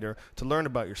a fighter, to learn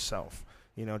about yourself.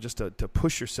 Just to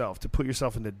push yourself, to put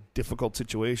yourself into difficult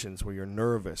situations where you're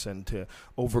nervous, and to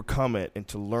overcome it, and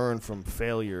to learn from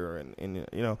failure, and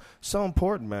so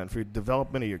important, man, for your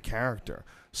development of your character.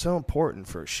 So important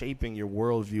for shaping your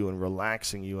worldview and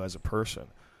relaxing you as a person.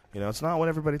 It's not what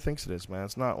everybody thinks it is, man.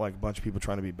 It's not like a bunch of people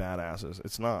trying to be badasses.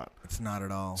 It's not. It's not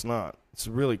at all. It's not. It's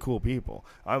really cool people.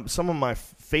 Some of my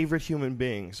favorite human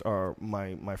beings are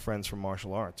my friends from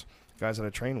martial arts, guys that I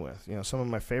train with. Some of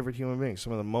my favorite human beings,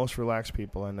 some of the most relaxed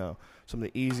people I know, some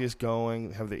of the easiest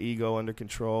going, have the ego under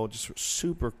control, just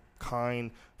super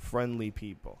kind, friendly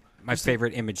people. My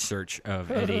favorite image search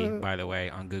of Eddie, by the way,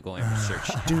 on Google image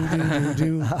search.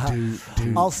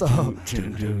 Also, I'm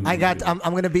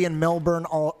going to be in Melbourne,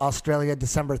 Australia,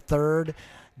 December 3rd.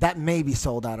 That may be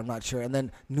sold out. I'm not sure. And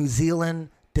then New Zealand,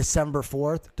 December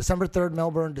 4th. December 3rd,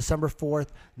 Melbourne. December 4th,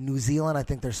 New Zealand. I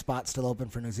think there's spots still open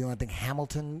for New Zealand. I think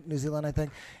Hamilton, New Zealand, I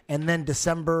think. And then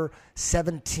December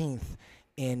 17th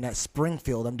in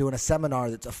Springfield. I'm doing a seminar.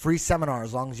 It's a free seminar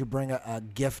as long as you bring a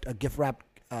gift wrap.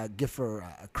 Gift for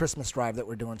a Christmas drive that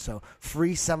we're doing. So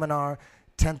free seminar,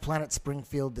 10th Planet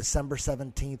Springfield, December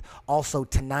 17th. Also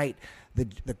tonight, the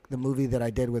movie that I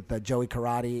did with Joey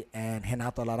Karate and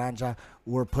Renato Laranja,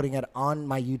 we're putting it on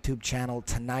my YouTube channel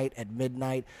tonight at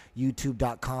midnight,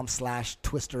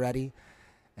 youtube.com/TwisterEddie.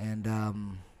 And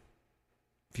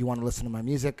if you want to listen to my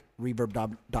music,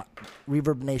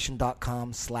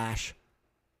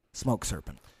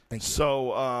 reverbnation.com/SmokeSerpent.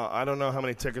 So I don't know how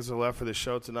many tickets are left for the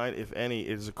show tonight, if any.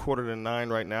 It is 8:45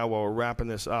 right now while we're wrapping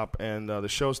this up, and the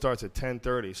show starts at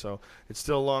 10:30, so it's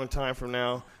still a long time from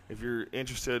now. If you're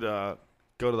interested, go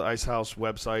to the Ice House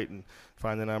website and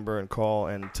find the number and call.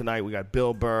 And tonight we got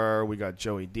Bill Burr, we got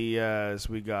Joey Diaz,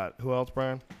 we got who else,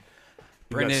 Brian?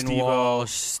 Brendan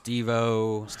Walsh,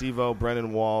 Steve-O,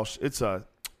 Brendan Walsh. It's a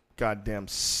goddamn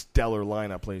stellar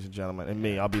lineup, ladies and gentlemen, and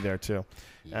me. I'll be there too.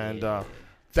 Yeah. And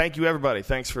thank you, everybody.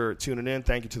 Thanks for tuning in.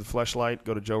 Thank you to the Fleshlight.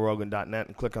 Go to joerogan.net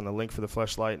and click on the link for the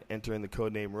Fleshlight. Enter in the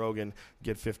code name Rogan.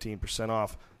 Get 15%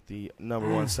 off the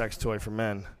 #1 sex toy for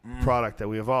men product that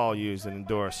we have all used and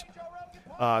endorsed.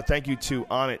 Thank you to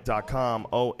Onnit.com,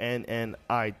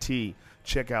 ONNIT.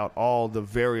 Check out all the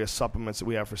various supplements that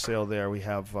we have for sale there. We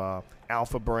have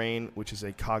Alpha Brain, which is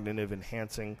a cognitive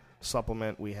enhancing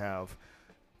supplement. We have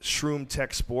Shroom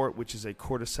Tech Sport, which is a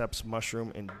cordyceps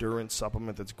mushroom endurance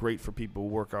supplement that's great for people who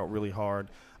work out really hard.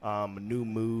 New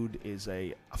Mood is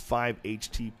a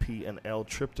 5-HTP and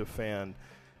L-tryptophan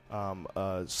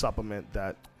supplement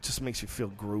that just makes you feel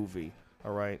groovy.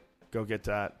 All right, go get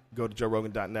that. Go to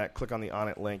joerogan.net, click on the On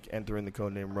It link, enter in the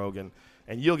code name Rogan,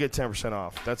 and you'll get 10%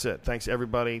 off. That's it. Thanks,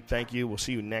 everybody. Thank you. We'll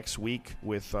see you next week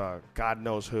with God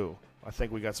knows who. I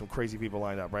think we got some crazy people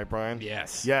lined up, right, Brian?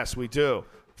 Yes. Yes, we do.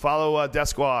 Follow Death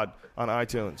Squad on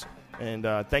iTunes. And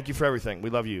thank you for everything. We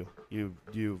love you.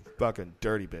 You fucking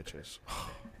dirty bitches.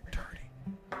 Dirty.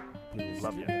 We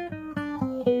love you.